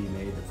needed to be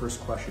made, the first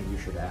question you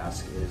should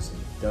ask is,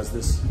 does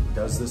this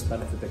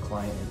benefit the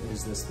client, and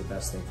is this the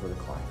best thing for the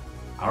client?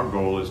 Our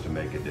goal is to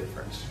make a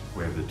difference.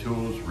 We have the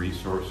tools,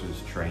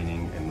 resources,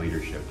 training, and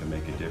leadership to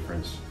make a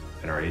difference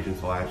in our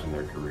agents' lives and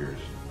their careers.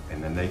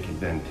 And then they can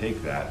then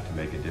take that to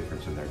make a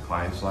difference in their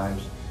clients'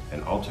 lives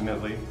and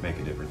ultimately make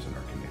a difference in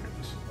our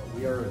communities.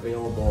 We are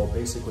available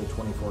basically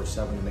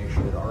 24/7 to make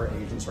sure that our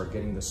agents are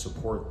getting the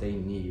support they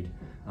need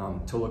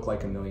to look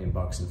like $1 million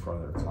in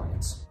front of their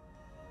clients.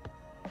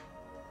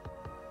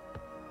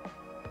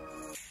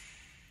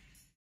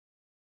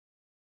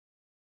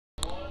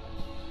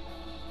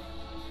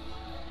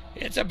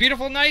 It's a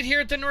beautiful night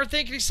here at the North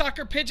Ankeny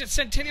soccer pitch at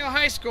Centennial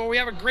High School. We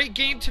have a great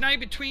game tonight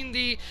between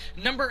the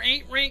number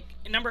 8 ranked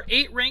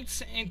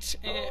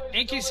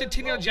Ankeny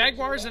Centennial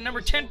Jaguars and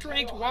number 10th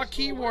ranked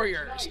Waukee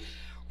Warriors.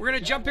 We're going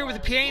to jump in with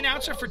the PA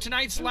announcer for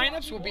tonight's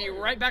lineups. We'll be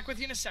right back with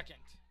you in a second.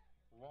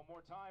 One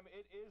more time,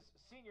 it is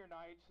senior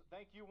night.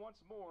 Thank you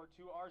once more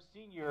to our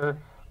senior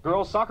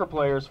girls soccer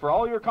players for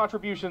all your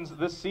contributions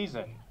this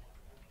season.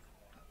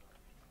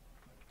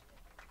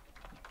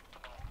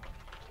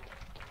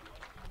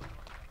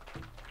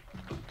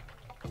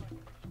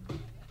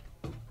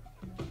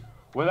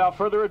 Without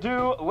further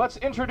ado, let's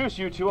introduce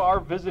you to our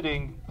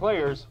visiting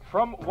players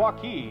from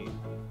Waukee.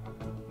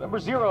 Number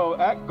 0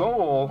 at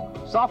goal,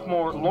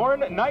 sophomore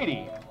Lauren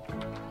Knighty.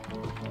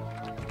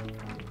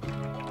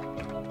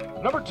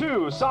 Number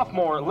 2,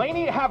 sophomore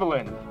Lainey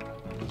Haviland.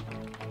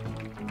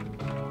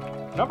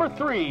 Number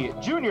 3,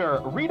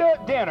 junior Rita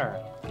Danner.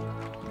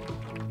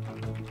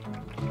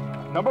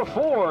 Number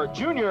 4,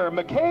 junior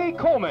McKay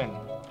Coleman.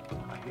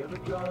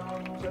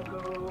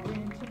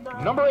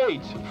 Number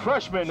 8,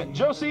 freshman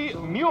Josie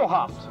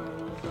Muehlhaupt.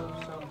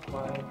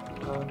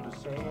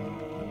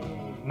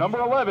 Number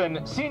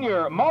 11,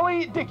 senior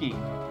Molly Dickey.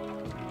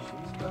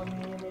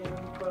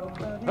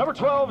 Number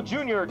 12,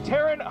 junior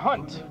Taryn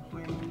Hunt.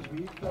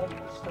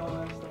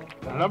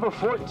 Number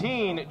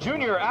 14,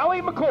 junior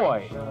Allie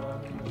McCoy.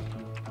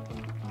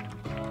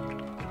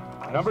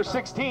 Number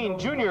 16,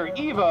 junior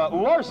Eva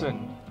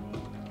Larson.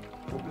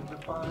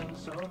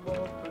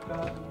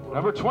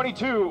 Number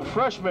 22,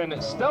 freshman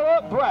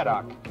Stella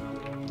Braddock.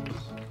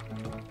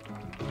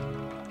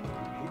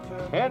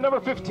 And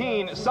number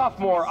 15,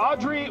 sophomore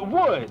Audrey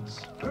Woods.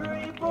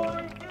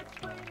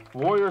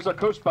 Warriors are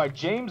coached by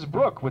James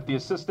Brook with the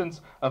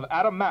assistance of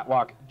Adam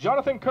Matlock,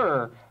 Jonathan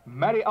Kerr,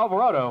 Maddie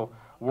Alvarado.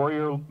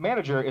 Warrior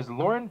manager is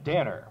Lauren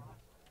Danner.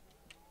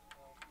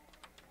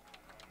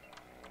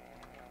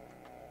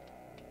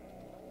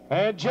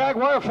 And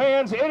Jaguar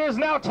fans, it is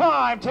now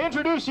time to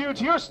introduce you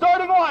to your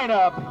starting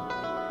lineup.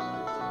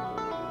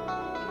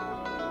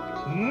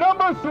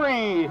 Number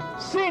 3,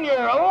 senior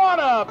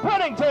Alana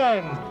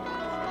Pennington.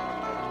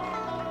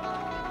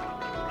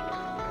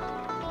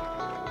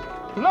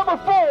 Number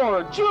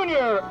 4,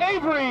 junior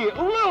Avery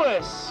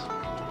Lewis.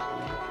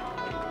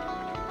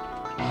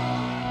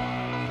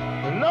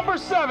 Number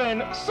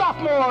 7,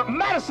 sophomore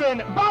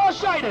Madison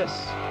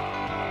Balashitis.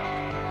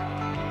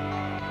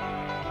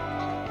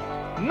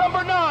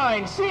 Number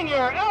 9,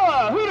 senior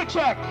Ella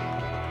Hudacek.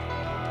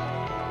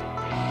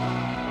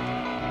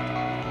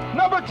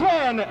 Number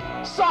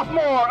 10,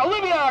 sophomore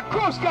Olivia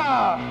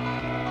Kroska.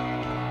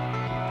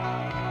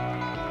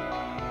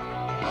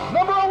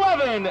 Number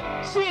 11,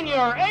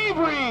 senior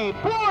Avery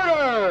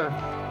Porter.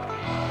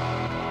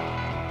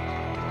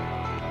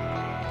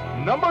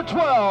 Number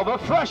 12, a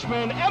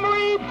freshman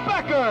Emery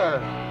Becker.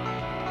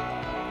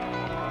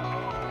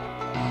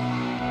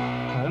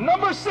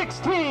 Number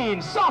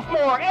 16,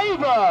 sophomore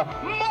Ava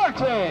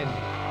Martin.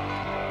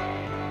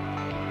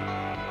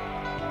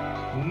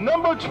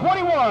 Number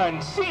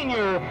 21,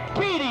 senior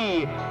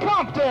Katie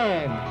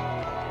Compton.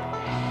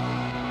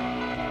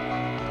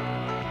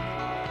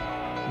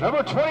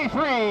 Number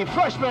 23,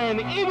 freshman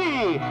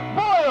Evie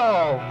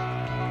Boyle.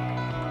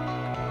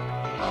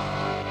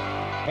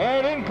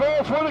 And in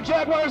goal for the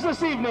Jaguars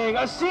this evening,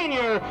 a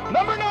senior,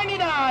 number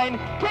 99,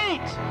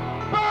 Kate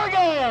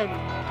Bergen.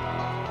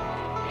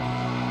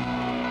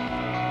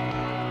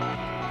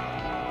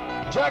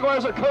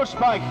 Jaguars are coached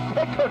by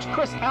head coach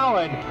Chris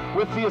Allen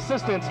with the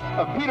assistance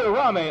of Peter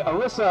Rame,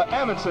 Alyssa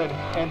Amundsen,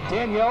 and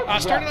Danielle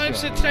Starting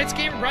Jackson. lineups of tonight's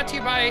game brought to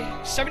you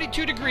by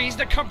 72 Degrees,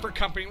 the Comfort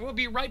Company. We'll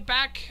be right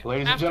back.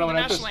 Ladies and after gentlemen,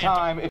 the at this national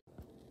time,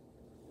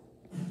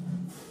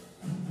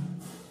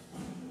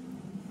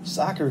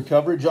 Soccer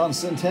coverage on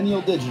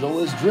Centennial Digital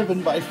is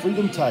driven by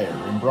Freedom Tire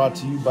and brought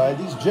to you by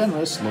these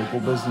generous local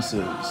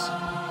businesses.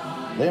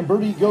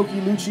 Lamberti Goki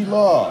Lucci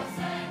Law,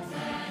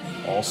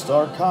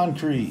 All-Star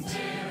Concrete,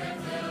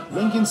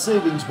 Lincoln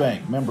Savings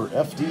Bank, member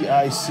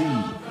FDIC,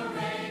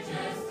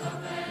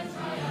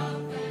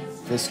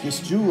 Fiscus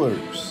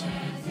Jewelers,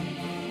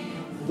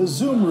 The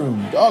Zoom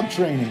Room Dog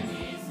Training,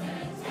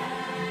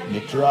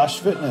 Nick Jarash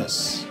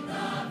Fitness,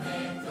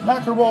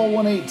 Knockerball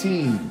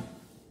 118,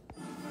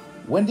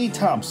 Wendy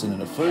Thompson,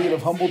 an affiliate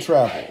of Humble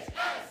Travel,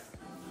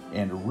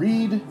 and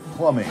Reed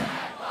Plumbing.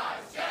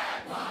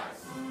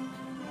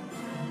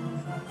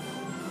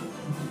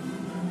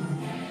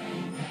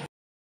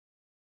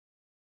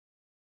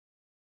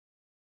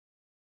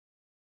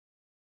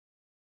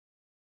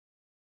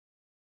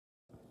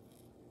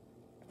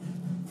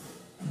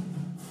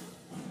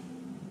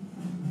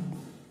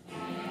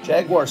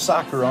 Jaguar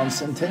Soccer on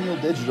Centennial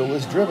Digital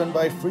is driven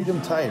by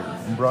Freedom Tire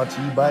and brought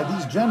to you by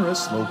these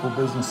generous local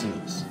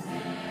businesses.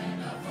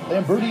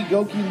 Lamberti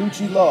Goki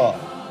Lucci Law,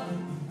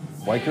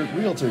 Weichert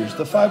Realtors,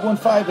 the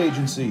 515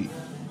 Agency,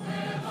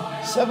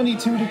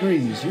 72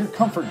 Degrees, your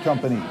comfort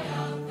company,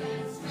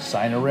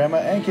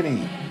 Sinorama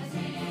Ankeny,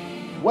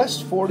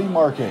 West 40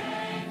 Market,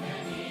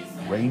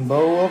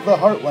 Rainbow of the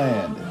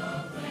Heartland,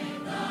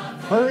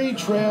 Prairie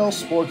Trail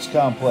Sports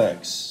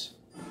Complex,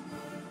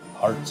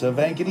 Hearts of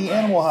Ankeny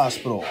Animal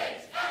Hospital,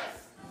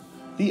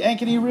 the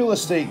Ankeny Real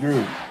Estate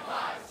Group,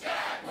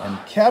 and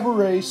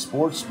Cabaret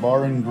Sports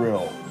Bar and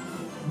Grill.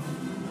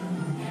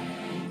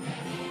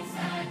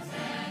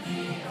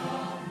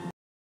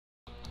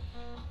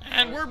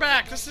 And we're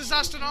back. This is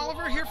Austin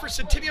Oliver here for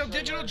Centennial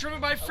Digital,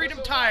 driven by Freedom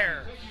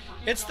Tire.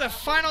 It's the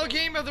final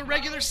game of the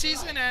regular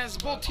season as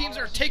both teams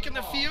are taking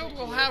the field.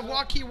 We'll have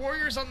Waukee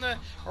Warriors on the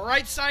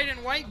right side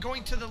in white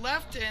going to the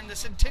left, and the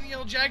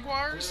Centennial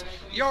Jaguars,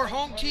 your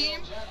home team,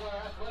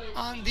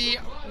 on the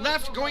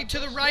left going to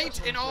the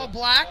right in all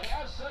black.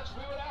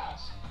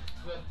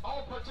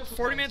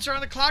 40 minutes are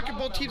on the clock and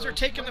both teams are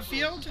taking the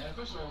field.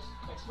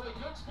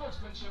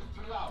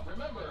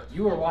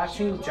 You are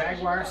watching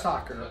Jaguar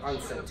Soccer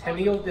on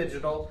Centennial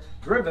Digital,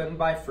 driven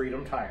by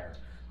Freedom Tire.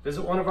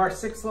 Visit one of our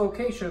 6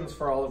 locations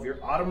for all of your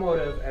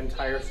automotive and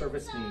tire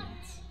service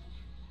needs.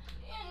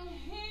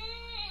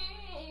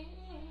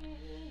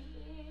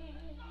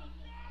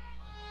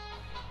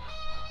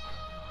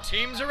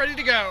 Teams are ready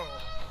to go.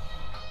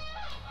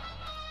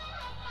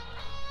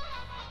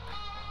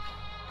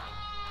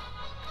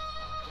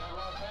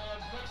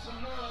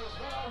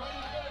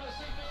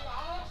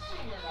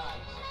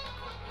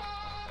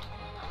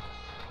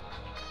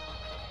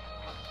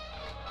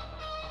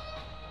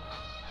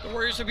 The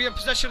Warriors will be in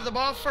possession of the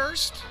ball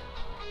first.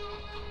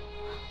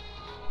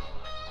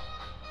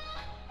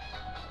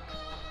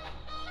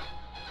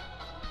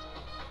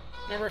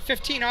 Number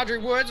 15, Audrey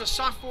Woods, a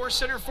sophomore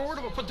center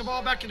forward, will put the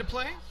ball back into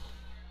play.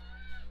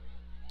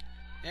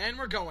 And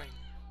we're going.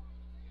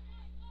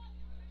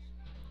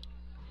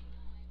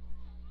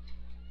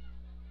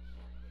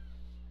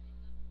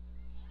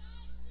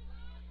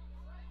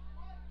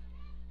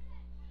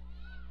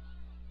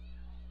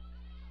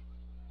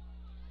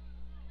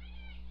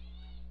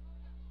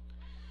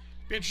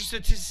 Be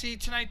interested to see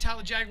tonight how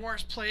the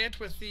Jaguars play it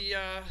with the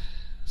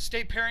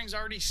state pairings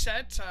already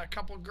set. A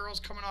couple of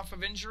girls coming off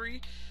of injury.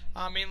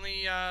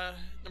 Mainly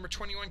number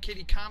 21,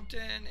 Katie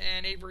Compton,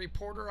 and Avery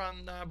Porter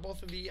on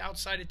both of the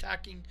outside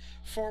attacking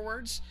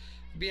forwards.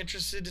 Be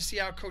interested to see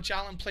how Coach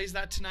Allen plays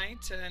that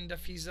tonight, and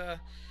if he's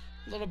a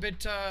little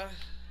bit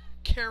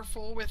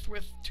careful with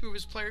two of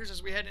his players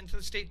as we head into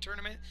the state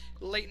tournament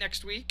late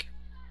next week.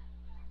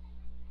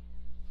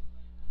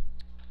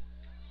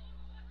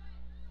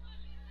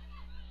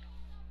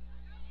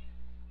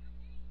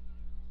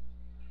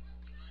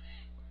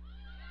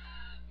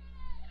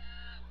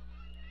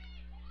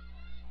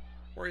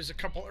 Warriors a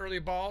couple early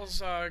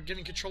balls,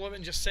 getting control of it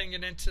and just sending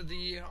it into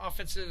the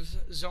offensive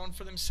zone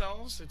for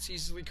themselves. It's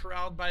easily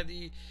corralled by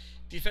the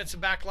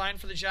defensive back line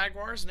for the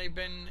Jaguars, and they've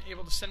been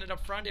able to send it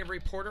up front. Avery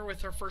Porter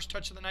with her first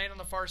touch of the night on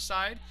the far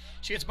side.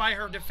 She gets by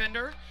her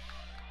defender.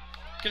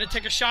 Going to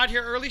take a shot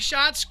here, early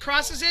shots,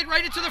 crosses it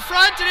right into the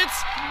front, and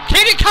it's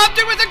Katie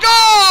Compton with a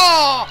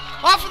goal!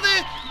 Off of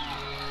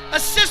the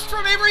assist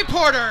from Avery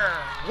Porter.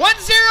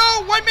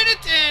 1-0, 1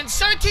 minute and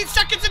 17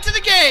 seconds into the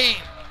game.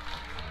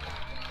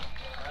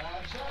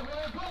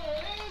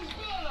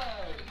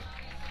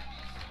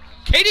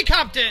 Katie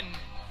Compton.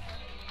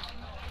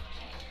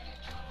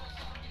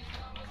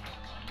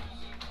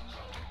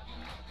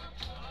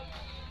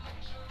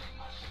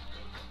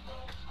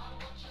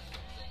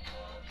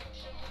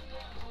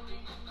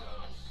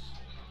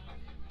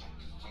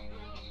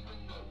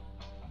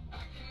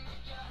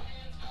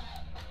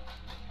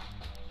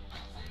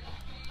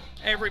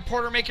 Avery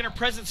Porter making her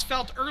presence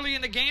felt early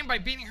in the game by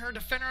beating her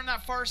defender on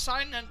that far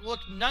side, and it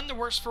looked none the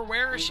worse for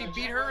wear as she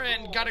beat her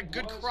and got a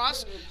good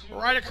cross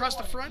right across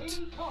the front.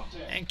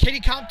 And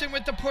Katie Compton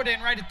with the put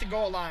in right at the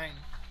goal line.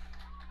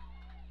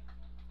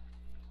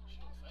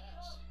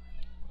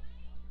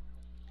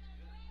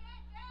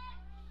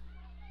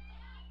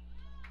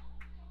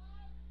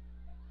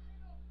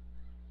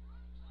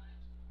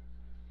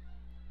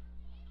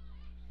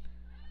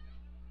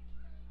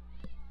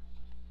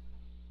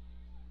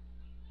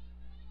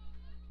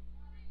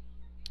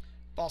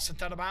 Ball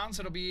sent out of bounds.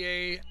 It'll be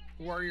a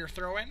Warrior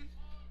throw-in.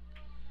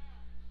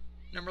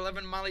 Number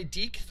 11, Molly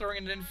Deek,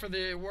 throwing it in for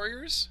the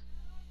Warriors.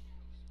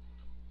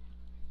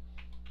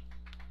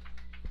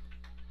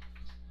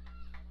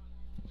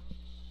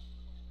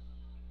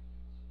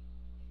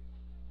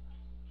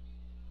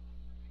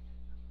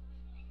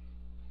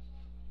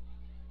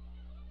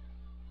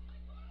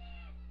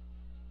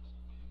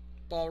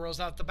 Ball rolls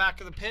out the back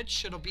of the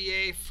pitch. It'll be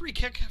a free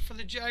kick for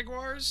the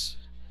Jaguars.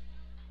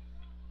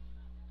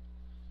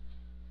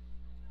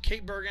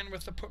 Kate Bergen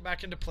with the put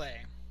back into play.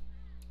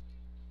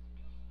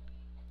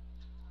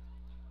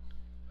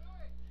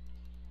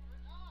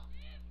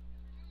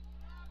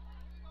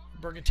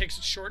 Bergen takes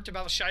it short to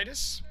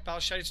Balashitis.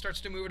 Balashitis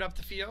starts to move it up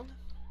the field.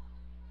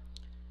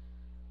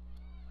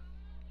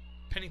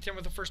 Pennington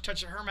with the first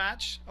touch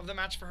of the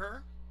match for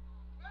her.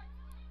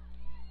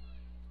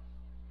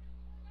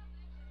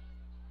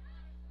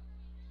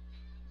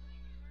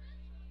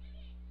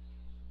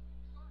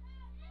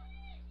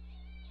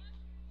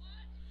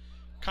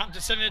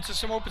 Compton sending it to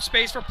some open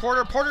space for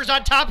Porter. Porter's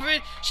on top of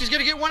it. She's going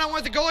to get one-on-one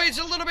with the goalie. It's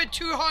a little bit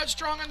too hard,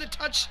 strong on the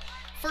touch.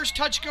 First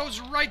touch goes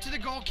right to the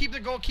goalkeeper.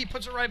 The goalkeeper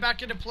puts it right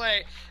back into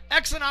play.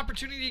 Excellent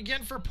opportunity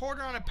again for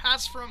Porter on a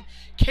pass from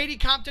Katie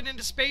Compton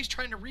into space,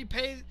 trying to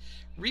repay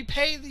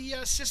the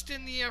assist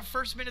in the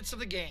first minutes of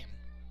the game.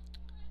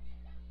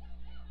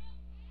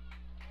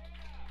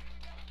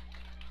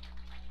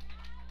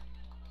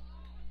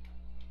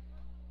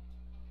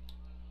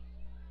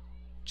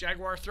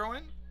 Jaguar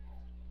throw-in.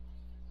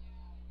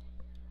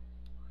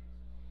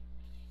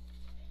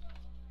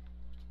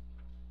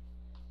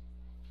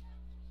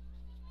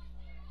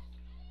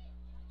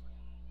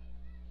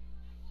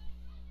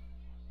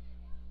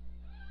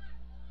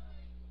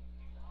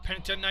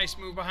 Pennington, nice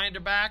move behind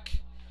her back.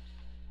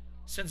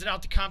 Sends it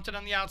out to Compton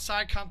on the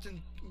outside.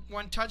 Compton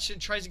one touch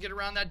and tries to get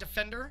around that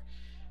defender.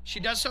 She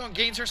does so and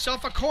gains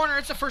herself a corner.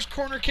 It's the first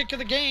corner kick of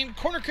the game.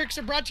 Corner kicks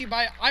are brought to you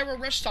by Iowa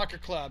Rush Soccer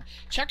Club.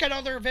 Check out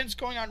other events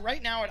going on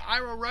right now at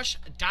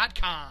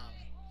iowarush.com.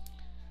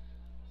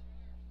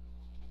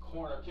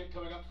 Corner kick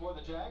coming up for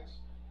the Jags.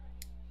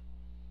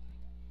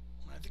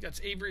 I think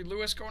that's Avery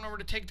Lewis going over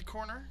to take the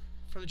corner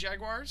for the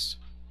Jaguars.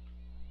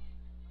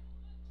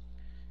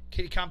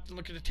 Katie Compton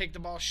looking to take the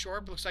ball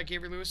short, but looks like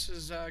Avery Lewis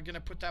is going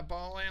to put that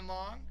ball in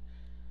long.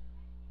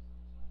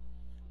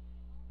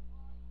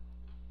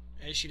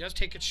 As she does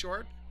take it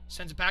short.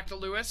 Sends it back to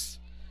Lewis.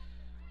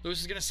 Lewis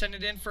is going to send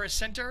it in for a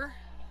center.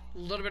 A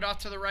little bit off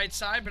to the right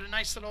side, but a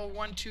nice little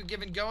 1-2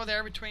 give and go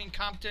there between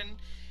Compton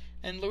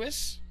and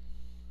Lewis.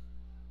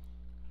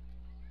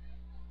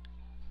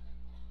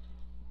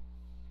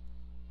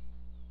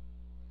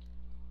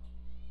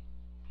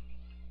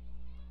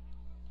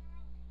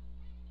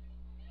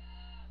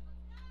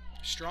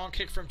 Strong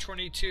kick from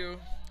 22.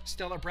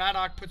 Stella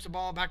Braddock puts the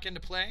ball back into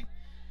play.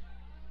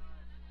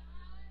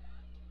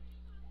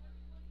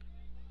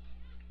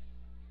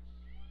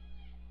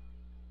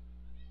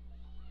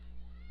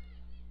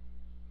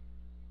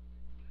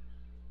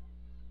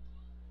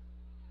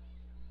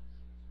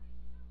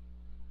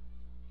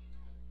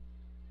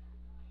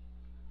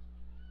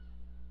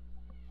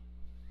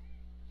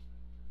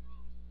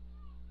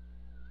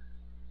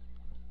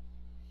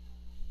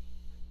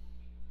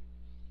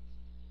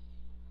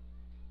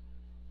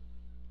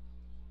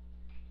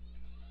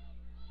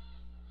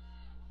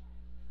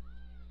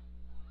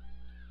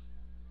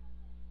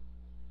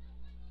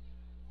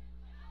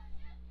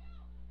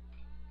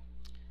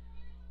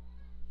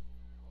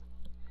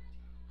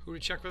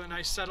 Hudacek with a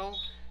nice settle.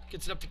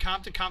 Gets it up to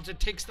Compton. Compton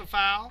takes the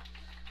foul.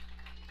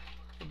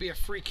 It'll be a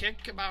free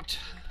kick about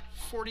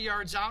 40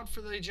 yards out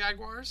for the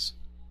Jaguars.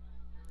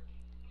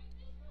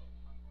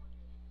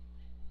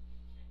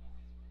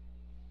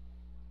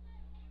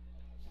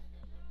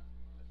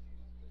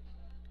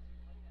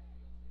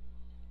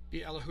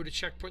 Be Ella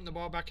Hudacek putting the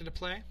ball back into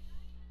play.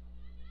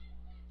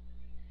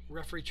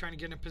 Referee trying to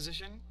get in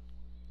position.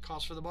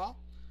 Calls for the ball.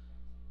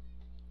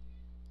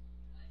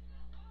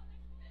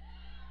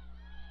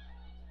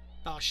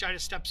 Balashida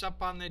steps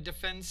up on the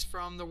defense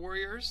from the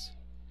Warriors.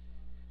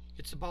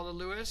 Gets the ball to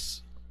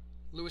Lewis.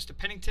 Lewis to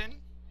Pennington.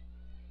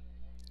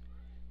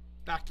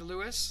 Back to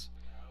Lewis.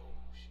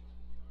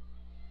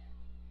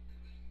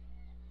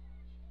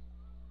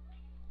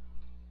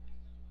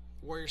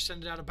 Warriors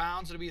send it out of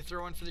bounds. It'll be a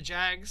throw in for the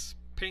Jags.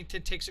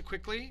 Pennington takes it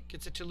quickly.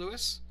 Gets it to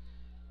Lewis.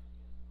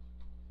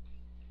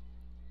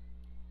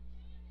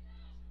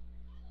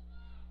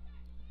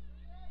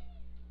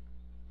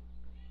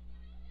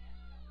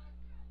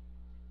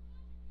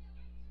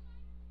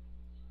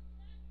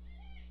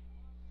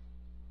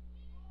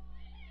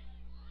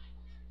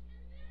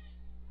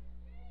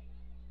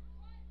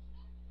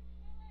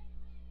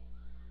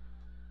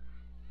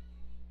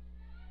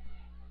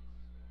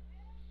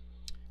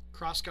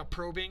 Kroska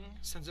probing,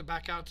 sends it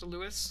back out to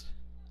Lewis.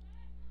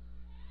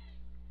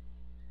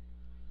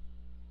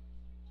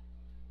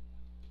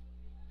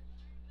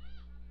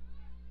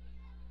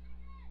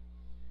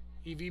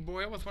 Evie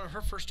Boyle with one of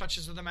her first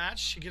touches of the match.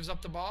 She gives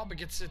up the ball, but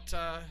gets it.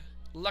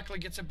 Luckily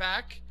gets it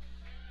back.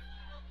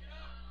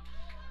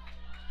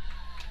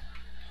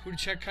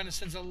 Hudacek kind of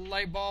sends a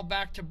light ball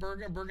back to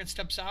Bergen. Bergen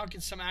steps out,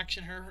 gets some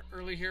action here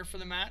early here for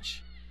the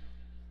match.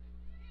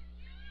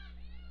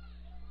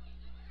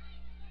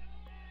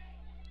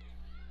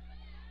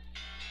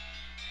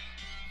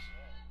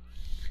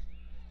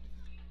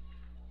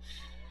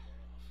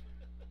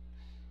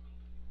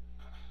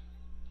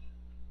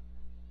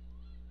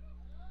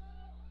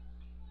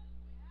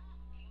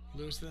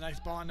 Lewis with a nice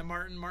ball into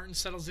Martin. Martin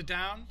settles it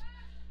down.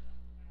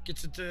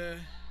 Gets it to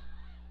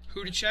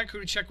Hudacek.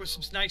 Hudacek with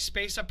some nice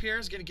space up here.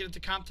 Is going to get it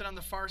to Compton on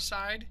the far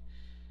side.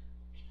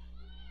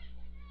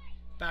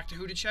 Back to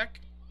Hudacek.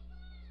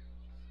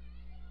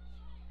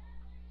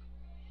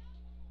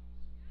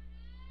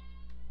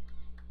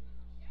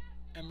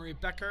 Emery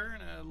Becker.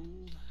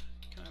 And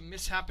a kind of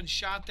mishappen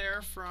shot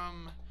there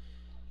from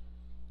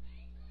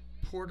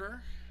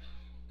Porter.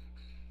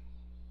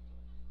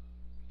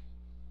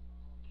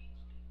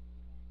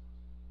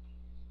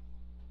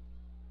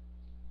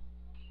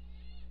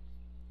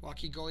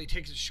 Waukee goalie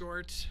takes it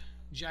short.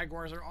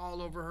 Jaguars are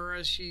all over her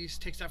as she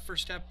takes that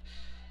first step.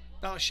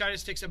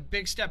 Balashidis takes a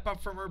big step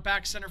up from her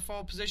back center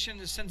forward position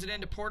and sends it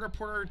into Porter.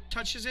 Porter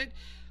touches it.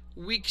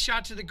 Weak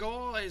shot to the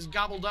goal is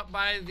gobbled up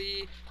by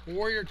the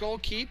Warrior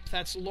goalkeep.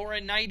 That's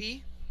Laura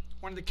Knighty,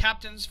 one of the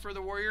captains for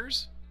the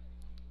Warriors.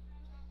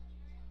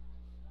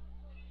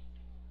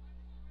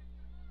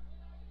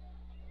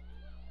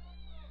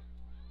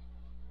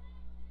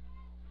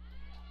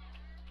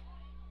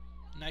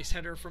 Nice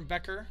header from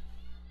Becker.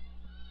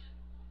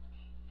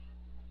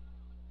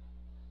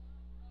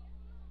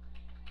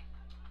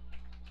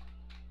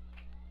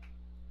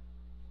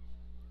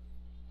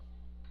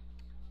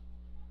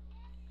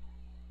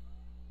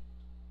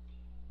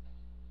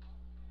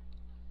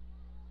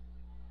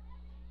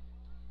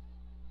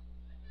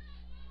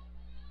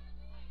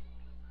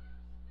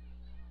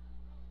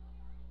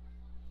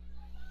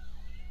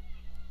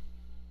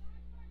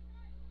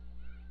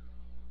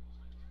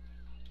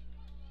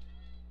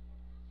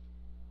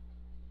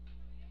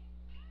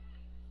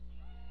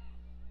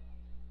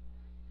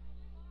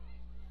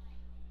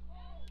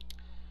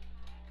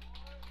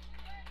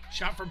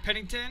 Shot from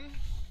Pennington,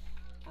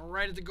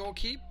 right at the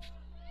goalkeep.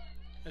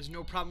 Has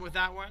no problem with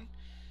that one.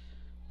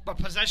 But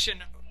possession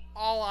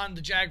all on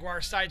the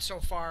Jaguar side so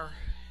far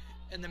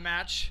in the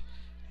match.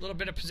 A little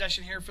bit of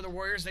possession here for the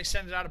Warriors. They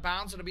send it out of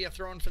bounds. It'll be a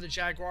throw-in for the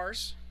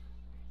Jaguars.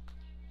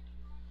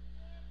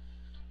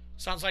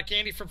 Sounds like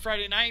Andy from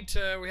Friday night.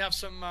 We have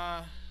some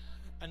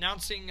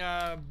announcing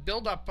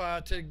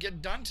build-up to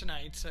get done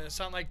tonight.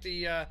 Sound like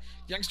the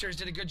youngsters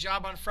did a good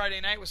job on Friday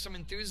night with some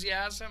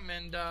enthusiasm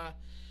and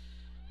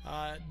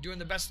doing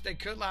the best they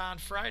could on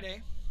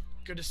Friday.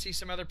 Good to see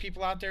some other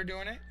people out there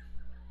doing it.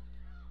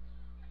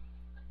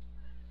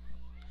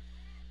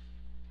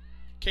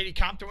 Katie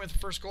Compton with the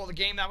first goal of the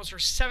game. That was her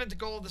 7th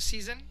goal of the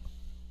season.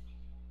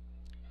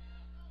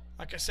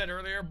 Like I said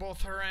earlier,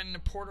 both her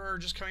and Porter are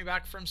just coming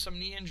back from some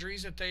knee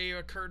injuries that they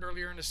occurred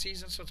earlier in the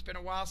season, so it's been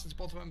a while since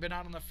both of them have been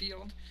out on the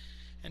field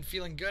and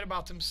feeling good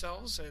about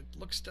themselves. It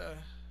looks to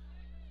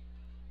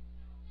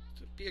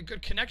be a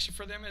good connection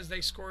for them as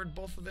they scored,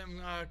 both of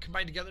them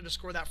combined together to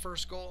score that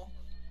first goal.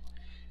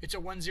 It's a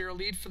 1-0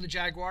 lead for the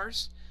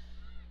Jaguars.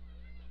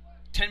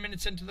 10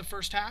 minutes into the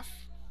first half.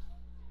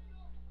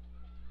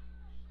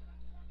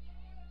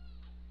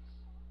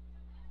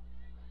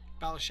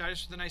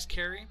 Balashitis with a nice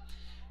carry.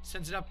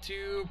 Sends it up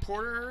to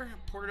Porter.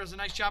 Porter does a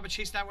nice job of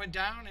chasing that one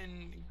down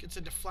and gets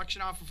a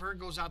deflection off of her.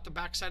 Goes out the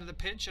backside of the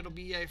pitch. It'll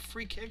be a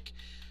free kick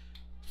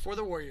for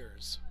the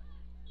Warriors.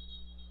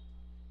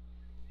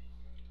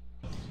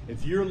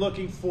 If you're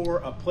looking for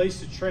a place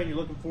to train, you're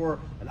looking for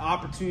an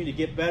opportunity to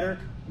get better,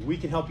 we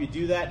can help you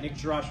do that. Nick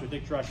Jarash with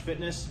Nick Jarash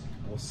Fitness.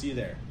 We'll see you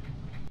there.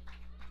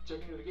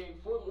 Checking into the game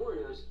for the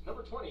Warriors,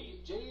 number 20,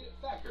 Jade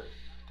Thacker.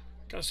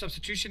 Got a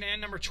substitution in,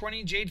 number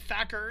 20, Jade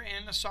Thacker,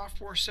 and a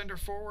sophomore center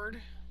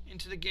forward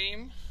into the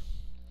game.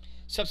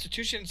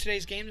 Substitution in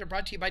today's games are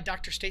brought to you by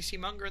Dr. Stacy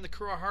Munger and the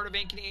crew at Heart of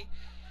Ankeny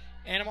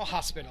Animal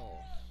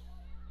Hospital.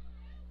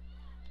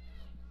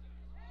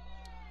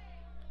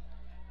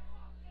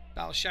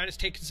 Balashitis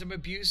taking some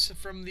abuse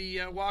from the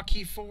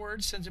Waukee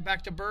forward, sends it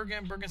back to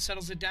Bergen. Bergen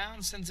settles it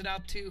down, sends it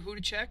out to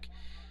Hudacek.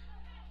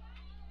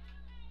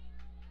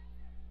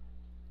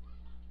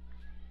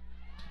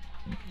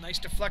 Nice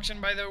deflection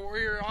by the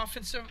Warrior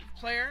offensive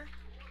player.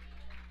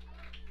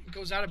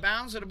 Goes out of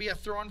bounds. It'll be a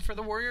throw-in for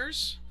the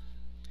Warriors.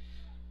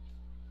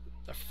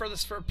 The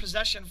furthest for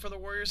possession for the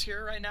Warriors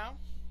here right now.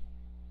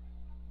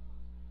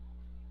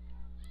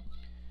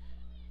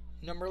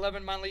 Number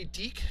 11, Monley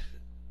Deek.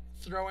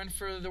 Throw-in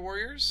for the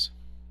Warriors.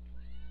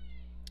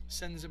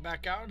 Sends it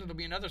back out. It'll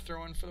be another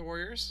throw-in for the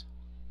Warriors.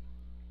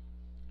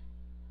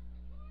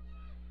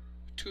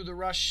 To the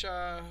rush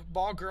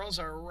ball girls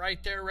are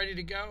right there ready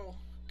to go.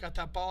 Got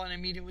that ball in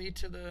immediately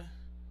to the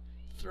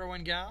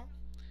throw-in gal.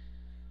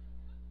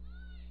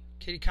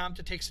 Katie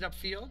Compton takes it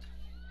upfield.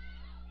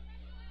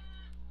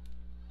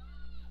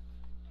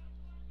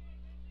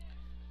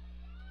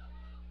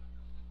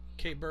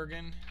 Kate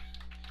Bergen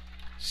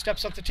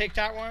steps up to take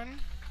that one.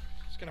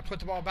 He's going to put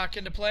the ball back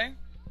into play.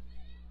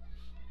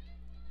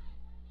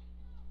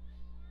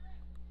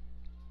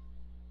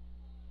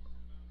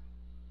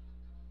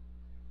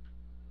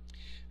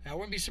 I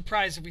wouldn't be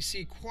surprised if we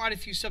see quite a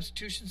few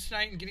substitutions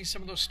tonight and getting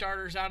some of those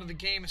starters out of the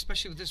game,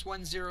 especially with this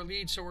 1-0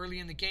 lead so early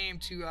in the game,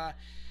 to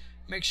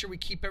make sure we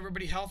keep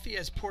everybody healthy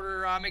as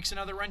Porter makes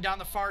another run down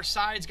the far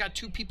side. He's got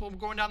two people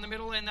going down the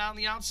middle and on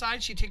the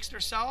outside. She takes it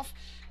herself,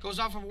 goes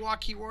off of a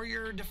Waukee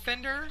Warrior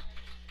defender,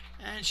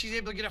 and she's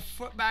able to get a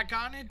foot back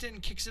on it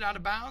and kicks it out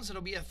of bounds.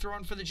 It'll be a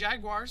throw-in for the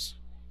Jaguars.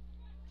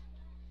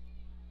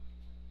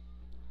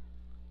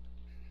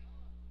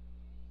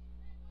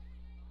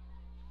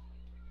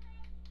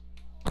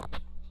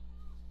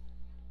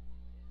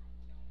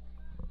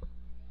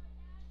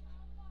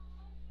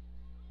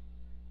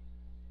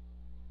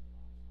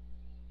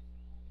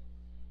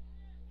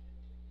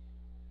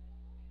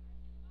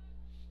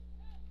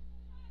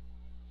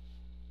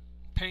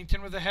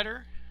 Pennington with a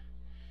header.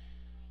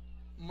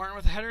 Martin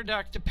with a header,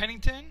 back to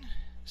Pennington.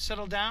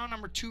 Settle down.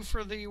 Number 2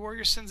 for the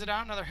Warriors sends it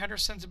out. Another header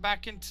sends it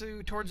back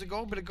towards the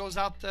goal, but it goes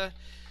out the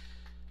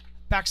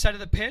backside of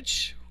the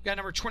pitch. We got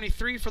number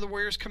 23 for the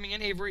Warriors coming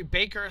in, Avery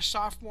Baker, a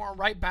sophomore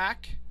right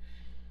back.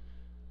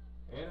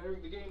 And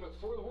entering the game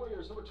for the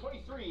Warriors, number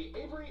 23,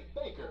 Avery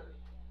Baker.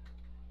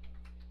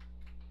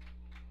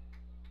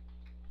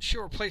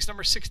 She'll replace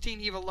number 16,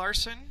 Eva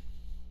Larson.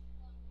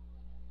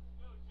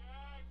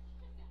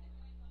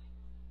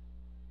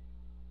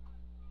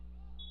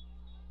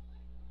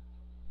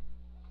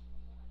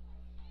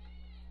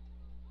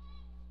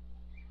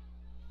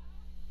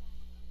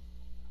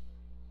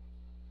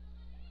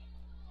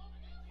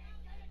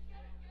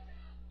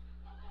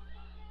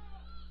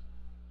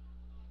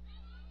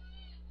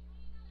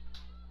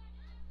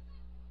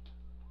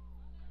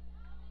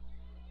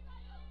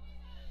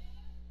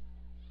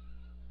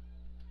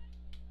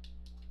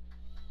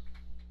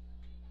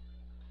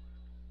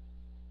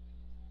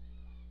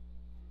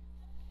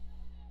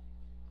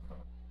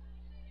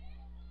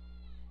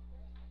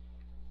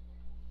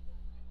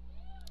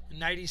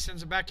 Knighty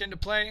sends it back into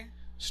play.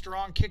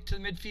 Strong kick to the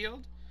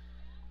midfield.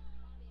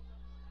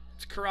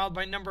 It's corralled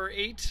by number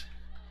 8.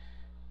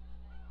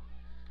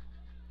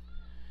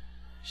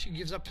 She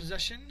gives up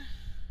possession.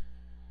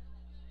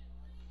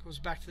 Goes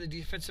back to the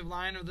defensive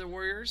line of the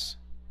Warriors.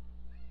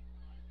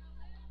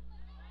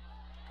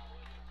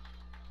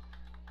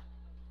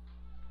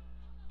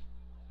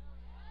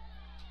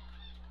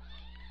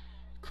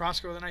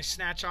 Cross with a nice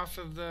snatch off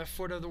of the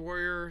foot of the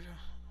Warrior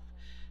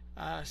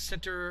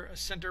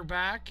center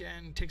back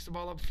and takes the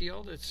ball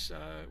upfield. It's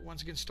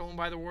once again stolen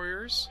by the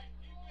Warriors.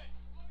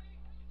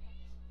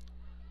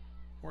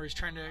 Warriors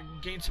trying to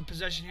gain some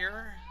possession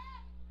here.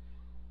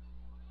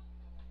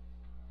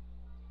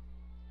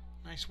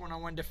 Nice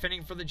one-on-one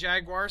defending for the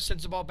Jaguars.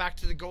 Sends the ball back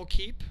to the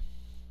goalkeep.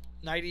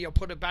 Knighty will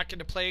put it back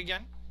into play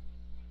again.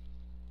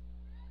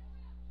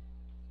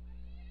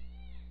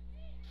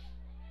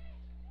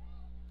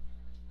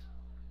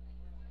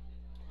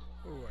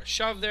 Ooh, a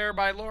shove there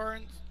by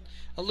Lawrence.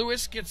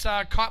 Lewis gets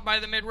caught by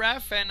the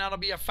mid-ref, and that'll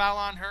be a foul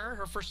on her,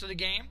 her first of the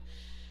game.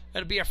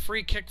 It'll be a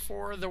free kick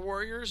for the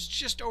Warriors,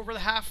 just over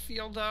the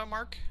half-field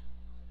mark.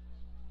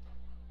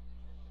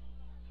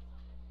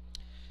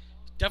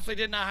 Definitely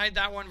did not hide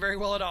that one very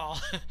well at all.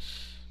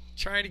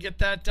 Trying to get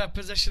that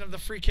position of the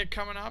free kick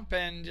coming up,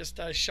 and just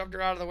shoved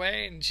her out of the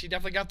way, and she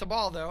definitely got the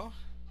ball, though.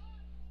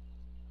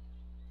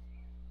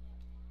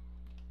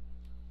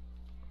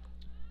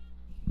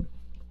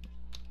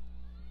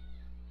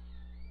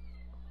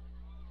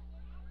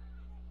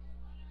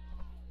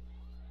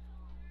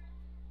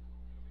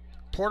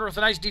 Porter with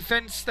a nice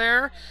defense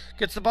there.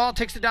 Gets the ball,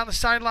 takes it down the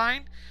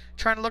sideline.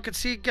 Trying to look and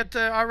see, get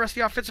the rest of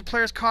the offensive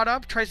players caught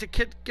up. Tries to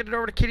get it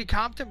over to Kitty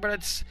Compton, but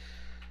it's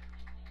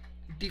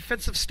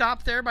defensive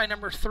stop there by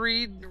number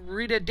 3,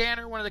 Rita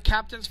Danner, one of the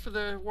captains for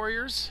the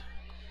Warriors.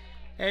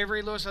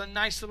 Avery Lewis with a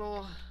nice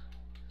little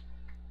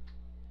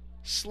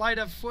slide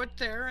of foot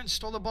there and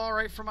stole the ball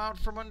right from out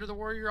from under the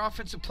Warrior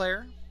offensive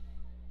player.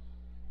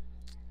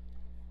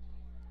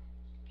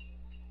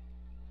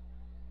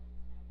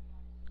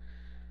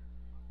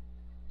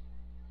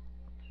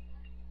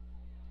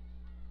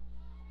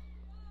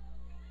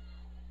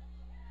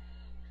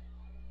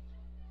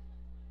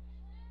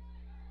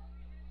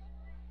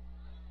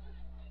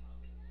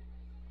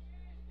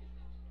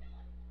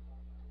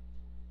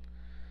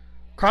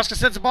 Kroska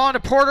sends the ball into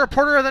Porter.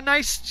 Porter with a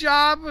nice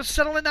job of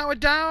settling that one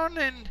down.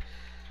 And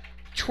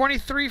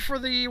 23 for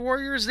the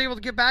Warriors. Able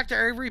to get back to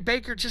Avery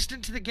Baker just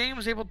into the game.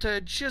 Was able to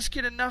just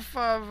get enough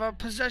of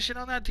possession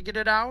on that to get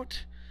it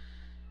out.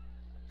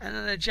 And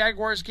then the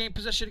Jaguars gain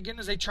possession again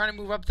as they try to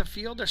move up the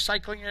field. They're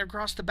cycling it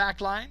across the back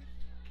line.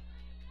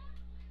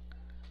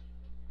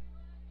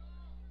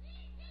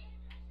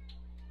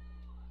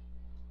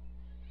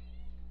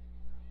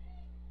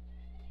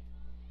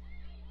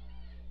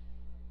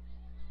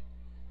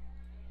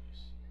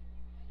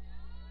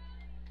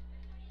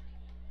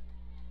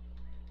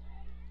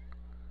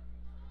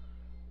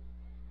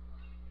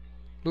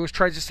 Lewis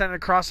tries to send it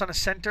across on a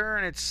center,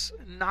 and it's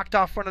knocked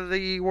off one of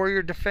the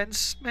Warrior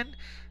defensemen,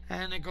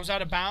 and it goes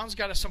out of bounds.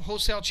 Got some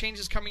wholesale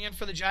changes coming in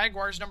for the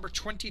Jaguars. Number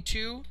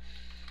 22,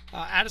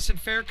 Addison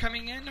Fair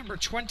coming in. Number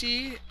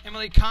 20,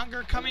 Emily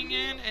Conger coming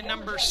in. And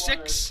number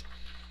 6,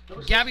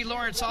 Gabby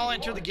Lawrence all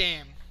enter the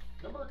game.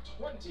 Number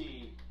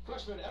 20,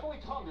 freshman Emily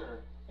Conger.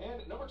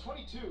 And number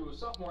 22,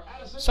 sophomore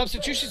Addison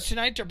Substitutions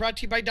tonight are brought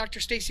to you by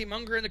Dr. Stacy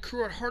Munger and the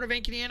crew at Heart of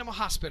Ankeny Animal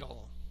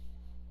Hospital.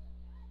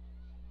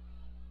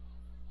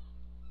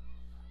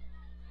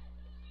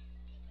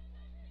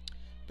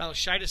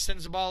 Balashaitis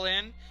sends the ball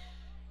in.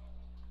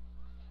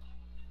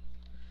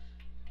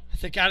 I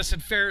think Addison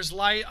Fair's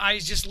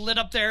eyes just lit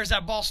up there as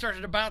that ball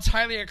started to bounce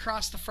highly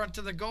across the front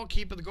of the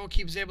goalkeeper. The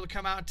goalkeeper was able to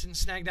come out and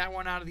snag that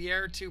one out of the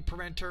air to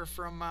prevent her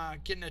from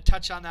getting a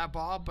touch on that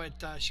ball,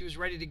 but she was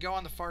ready to go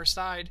on the far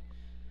side.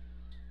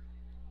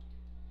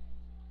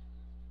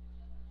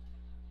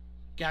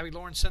 Gabby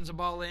Lawrence sends the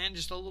ball in,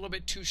 just a little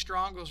bit too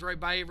strong, goes right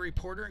by Avery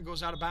Porter and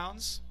goes out of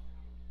bounds.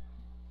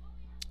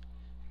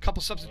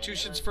 Couple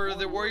substitutions for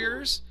the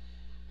Warriors.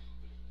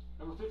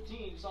 Number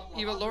 15,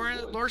 Eva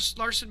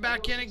Larson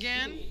back in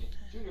again.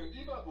 Junior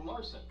Eva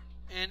Larson.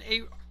 And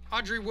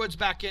Audrey Woods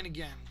back in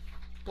again.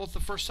 Both the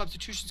first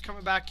substitutions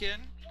coming back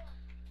in.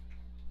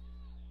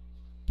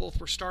 Both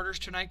were starters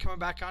tonight coming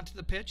back onto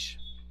the pitch.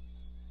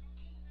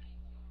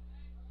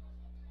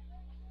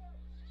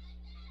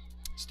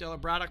 Stella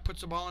Braddock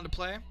puts the ball into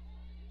play.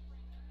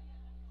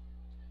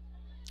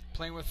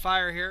 Playing with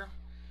fire here.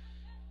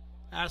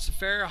 Addison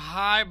Fair,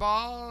 high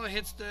ball,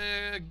 hits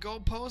the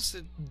goalpost.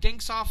 It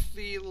dinks off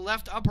the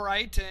left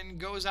upright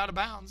and goes out of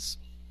bounds.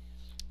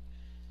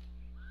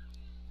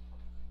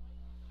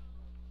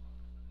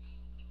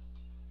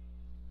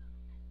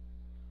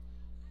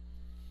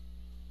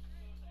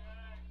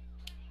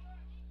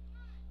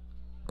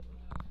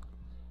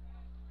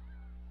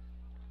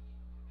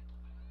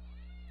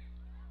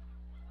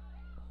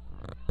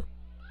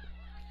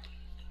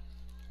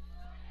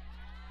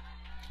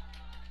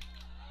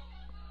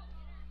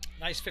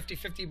 Nice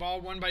 50-50 ball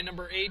won by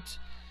number 8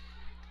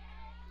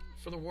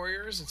 for the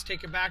Warriors. It's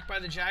taken back by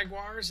the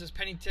Jaguars as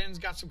Pennington's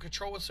got some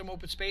control with some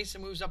open space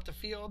and moves up the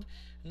field.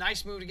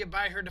 Nice move to get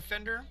by her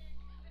defender.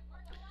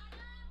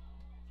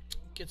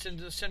 Gets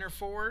into the center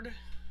forward.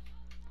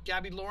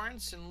 Gabby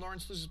Lawrence, and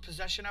Lawrence loses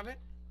possession of it.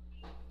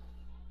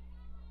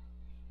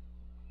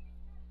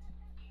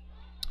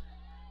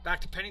 Back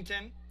to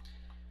Pennington.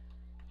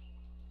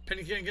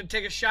 Pennington can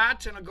take a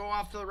shot and it'll go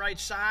off to the right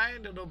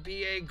side. It'll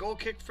be a goal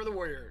kick for the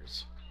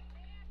Warriors.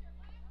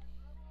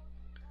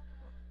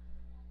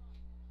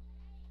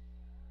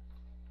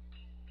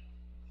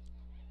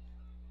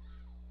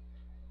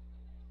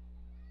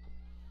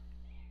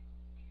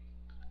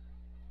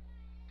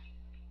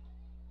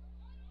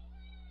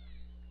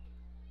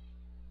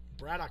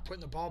 Braddock putting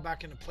the ball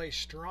back into play.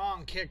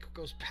 Strong kick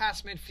goes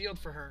past midfield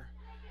for her.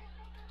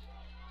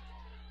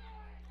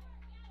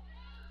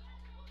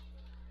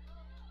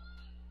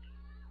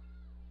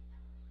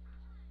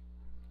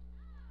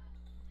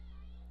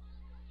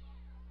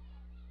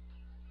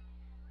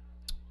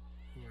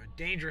 A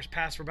dangerous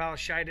pass for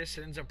Balashitis.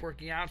 It ends up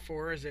working out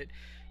for her as it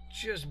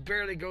just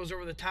barely goes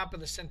over the top of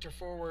the center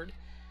forward.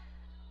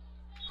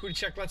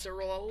 Hudacek lets it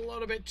roll a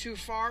little bit too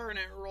far, and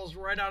it rolls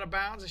right out of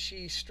bounds as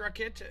she struck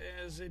it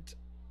as it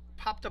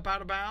popped up out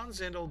of bounds,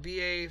 and it'll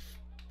be a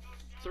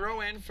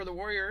throw-in for the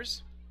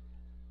Warriors.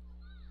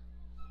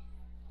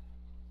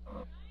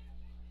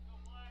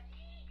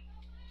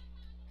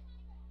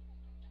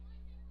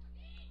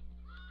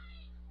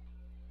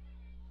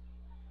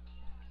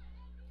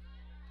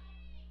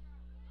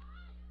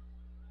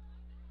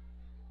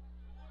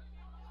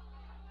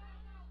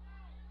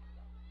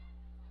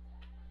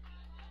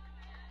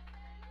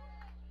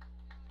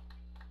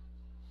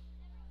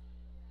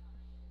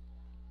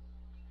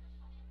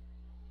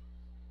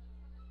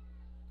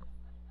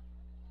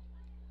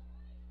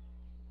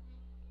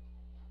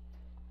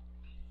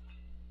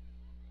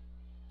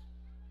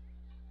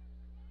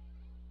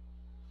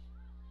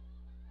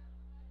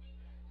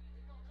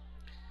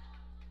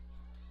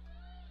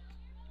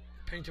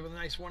 Pennington with a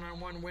nice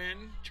one-on-one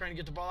win, trying to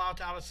get the ball out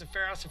to Allison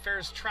Fair. Allison Fair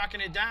is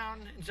tracking it down,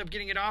 ends up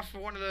getting it off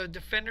of one of the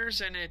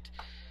defenders, and it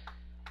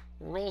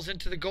rolls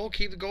into the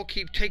goalkeeper. The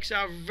goalkeeper takes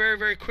out very,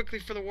 very quickly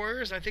for the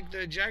Warriors. I think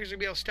the Jaguars are going to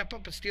be able to step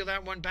up and steal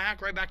that one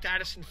back, right back to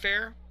Addison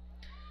Fair.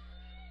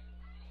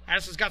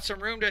 Addison's got some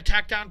room to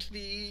attack down to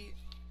the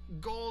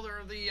goal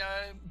or the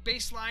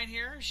baseline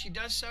here. She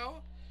does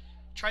so.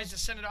 Tries to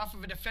send it off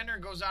of a defender,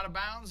 goes out of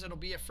bounds. It'll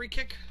be a free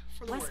kick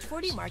for the West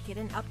Warriors. 40 Market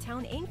in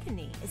Uptown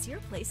Ankeny is your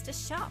place to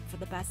shop for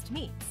the best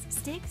meats,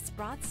 steaks,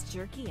 brats,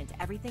 jerky, and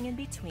everything in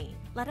between.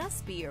 Let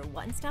us be your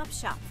one-stop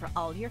shop for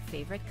all your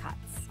favorite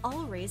cuts,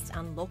 all raised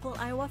on local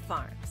Iowa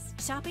farms.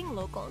 Shopping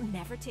local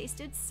never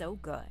tasted so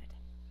good.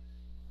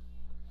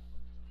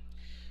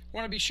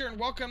 Want to be sure and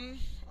welcome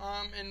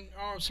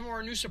some of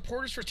our new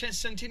supporters for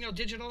Centennial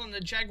Digital and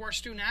the Jaguar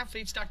student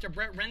athletes, Dr.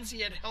 Brett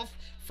Renzi at Health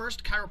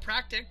First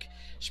Chiropractic,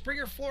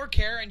 Springer Floor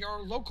Care, and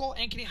your local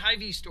Ankeny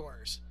Hy-Vee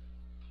stores.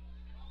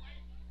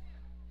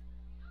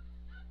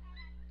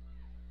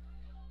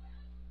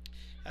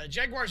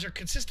 Jaguars are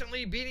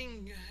consistently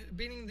beating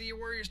the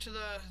Warriors to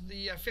the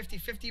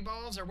 50-50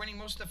 balls. They're winning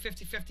most of the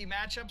 50-50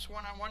 matchups,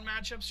 one-on-one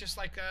matchups, just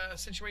like a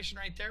situation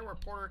right there where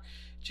Porter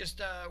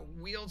just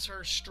wields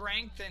her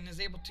strength and is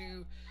able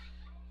to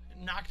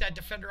knock that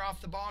defender off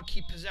the ball and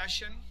keep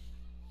possession.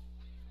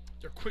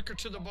 They're quicker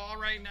to the ball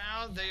right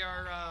now. They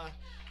are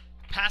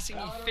passing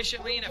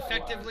efficiently and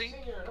effectively.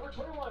 Number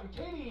 21,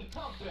 Katie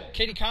Compton.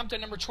 Katie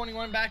Compton, number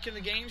 21, back in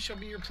the game. She'll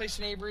be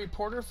replacing Avery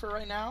Porter for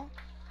right now.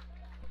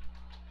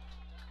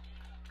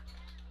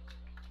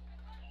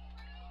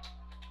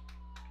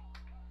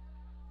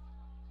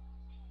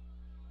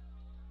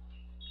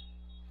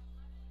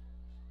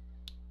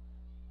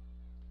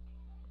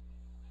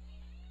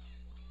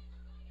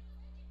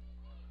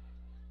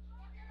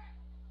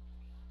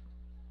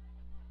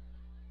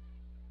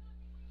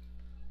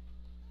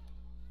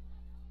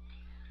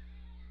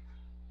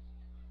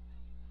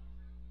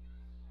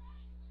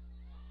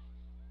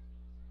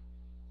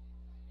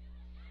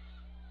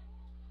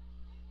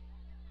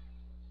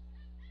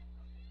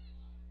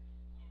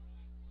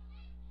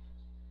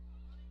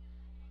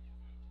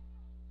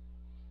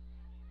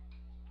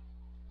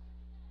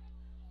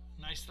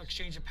 Nice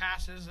exchange of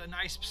passes, a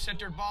nice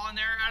centered ball in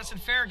there. Addison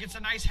Fair gets a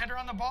nice header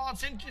on the ball.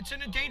 It's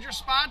in a dangerous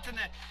spot, and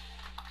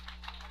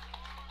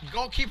the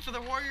goalkeeper for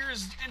the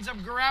Warriors ends up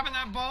grabbing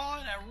that ball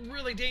in a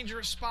really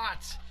dangerous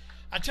spot.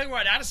 I tell you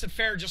what, Addison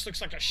Fair just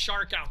looks like a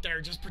shark out there,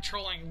 just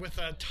patrolling with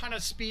a ton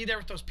of speed there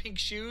with those pink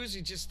shoes.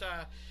 He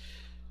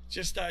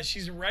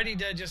she's ready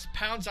to just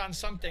pounce on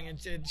something,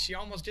 and she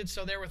almost did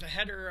so there with a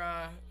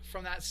header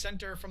from that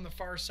center from the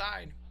far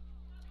side.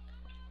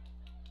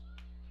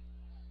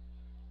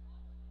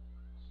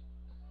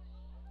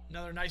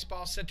 Another nice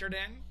ball centered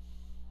in.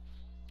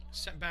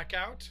 Sent back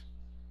out.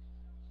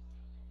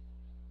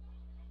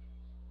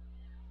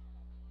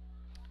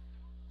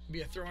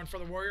 Be a throw-in for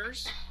the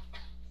Warriors.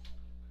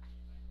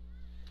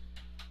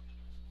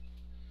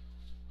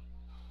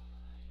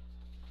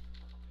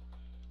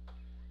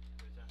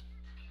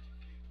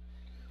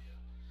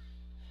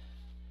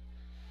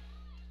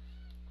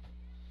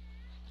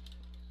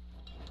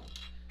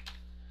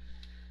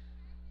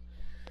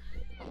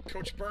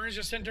 Coach Burns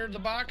just entered the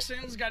box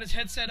and got his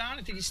headset on.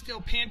 I think he's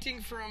still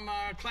panting from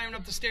climbing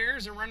up the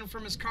stairs and running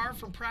from his car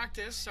from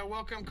practice. So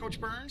welcome,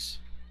 Coach Burns.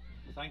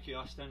 Thank you,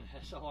 Austin.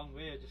 It's a long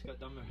way. I just got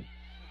done with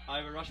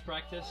Iowa rush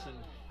practice, and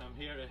I'm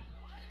here to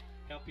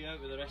help you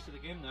out with the rest of the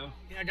game now.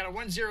 Yeah, I got a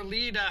 1-0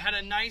 lead. Had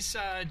a nice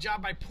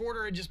job by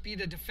Porter. Just beat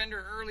a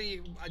defender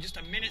early, just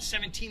a minute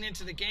 17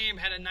 into the game.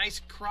 Had a nice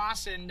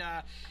cross, and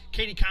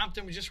Katie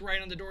Compton was just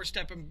right on the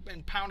doorstep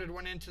and pounded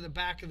one into the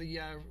back of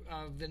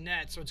the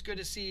net. So it's good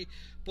to see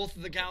both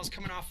of the gals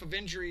coming off of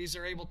injuries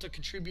are able to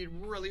contribute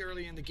really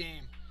early in the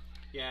game.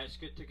 yeah, it's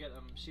good to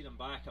see them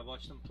back. I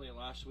watched them play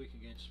last week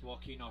against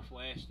Waukee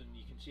Northwest, and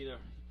you can see they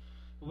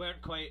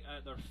weren't quite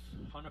at their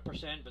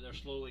 100%, but they're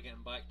slowly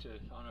getting back to 100%.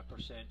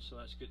 So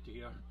that's good to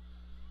hear.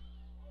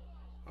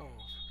 Oh,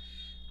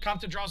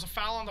 Compton draws a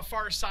foul on the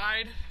far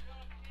side.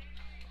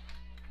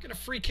 Get a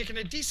free kick in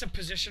a decent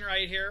position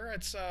right here.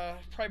 It's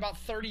probably about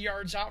 30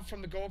 yards out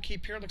from the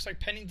goalkeeper. Looks like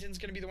Pennington's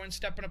going to be the one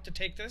stepping up to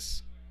take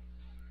this.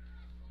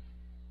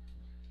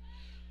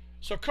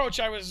 So,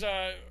 Coach, I was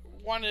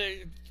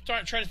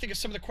trying to think of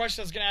some of the questions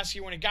I was going to ask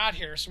you when I got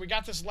here. So we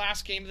got this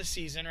last game of the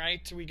season,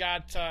 right? We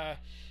got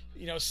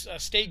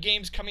state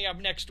games coming up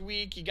next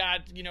week. You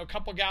got a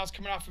couple gals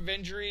coming off of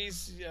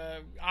injuries.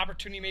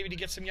 Opportunity maybe to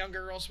get some young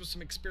girls with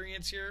some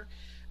experience here.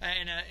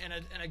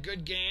 In a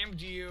good game.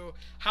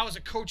 How as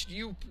a coach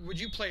would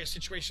you play a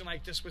situation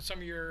like this with some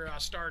of your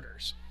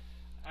starters?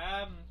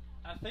 I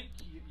think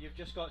you've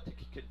just got to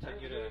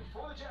continue to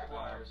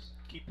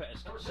keep it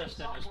as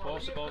consistent as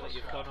possible that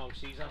you've done all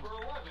season.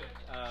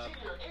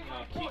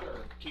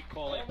 Keep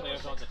quality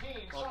players on the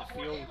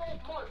field,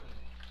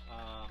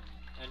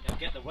 and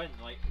get the win.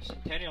 Like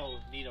Centennial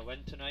need a win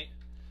tonight.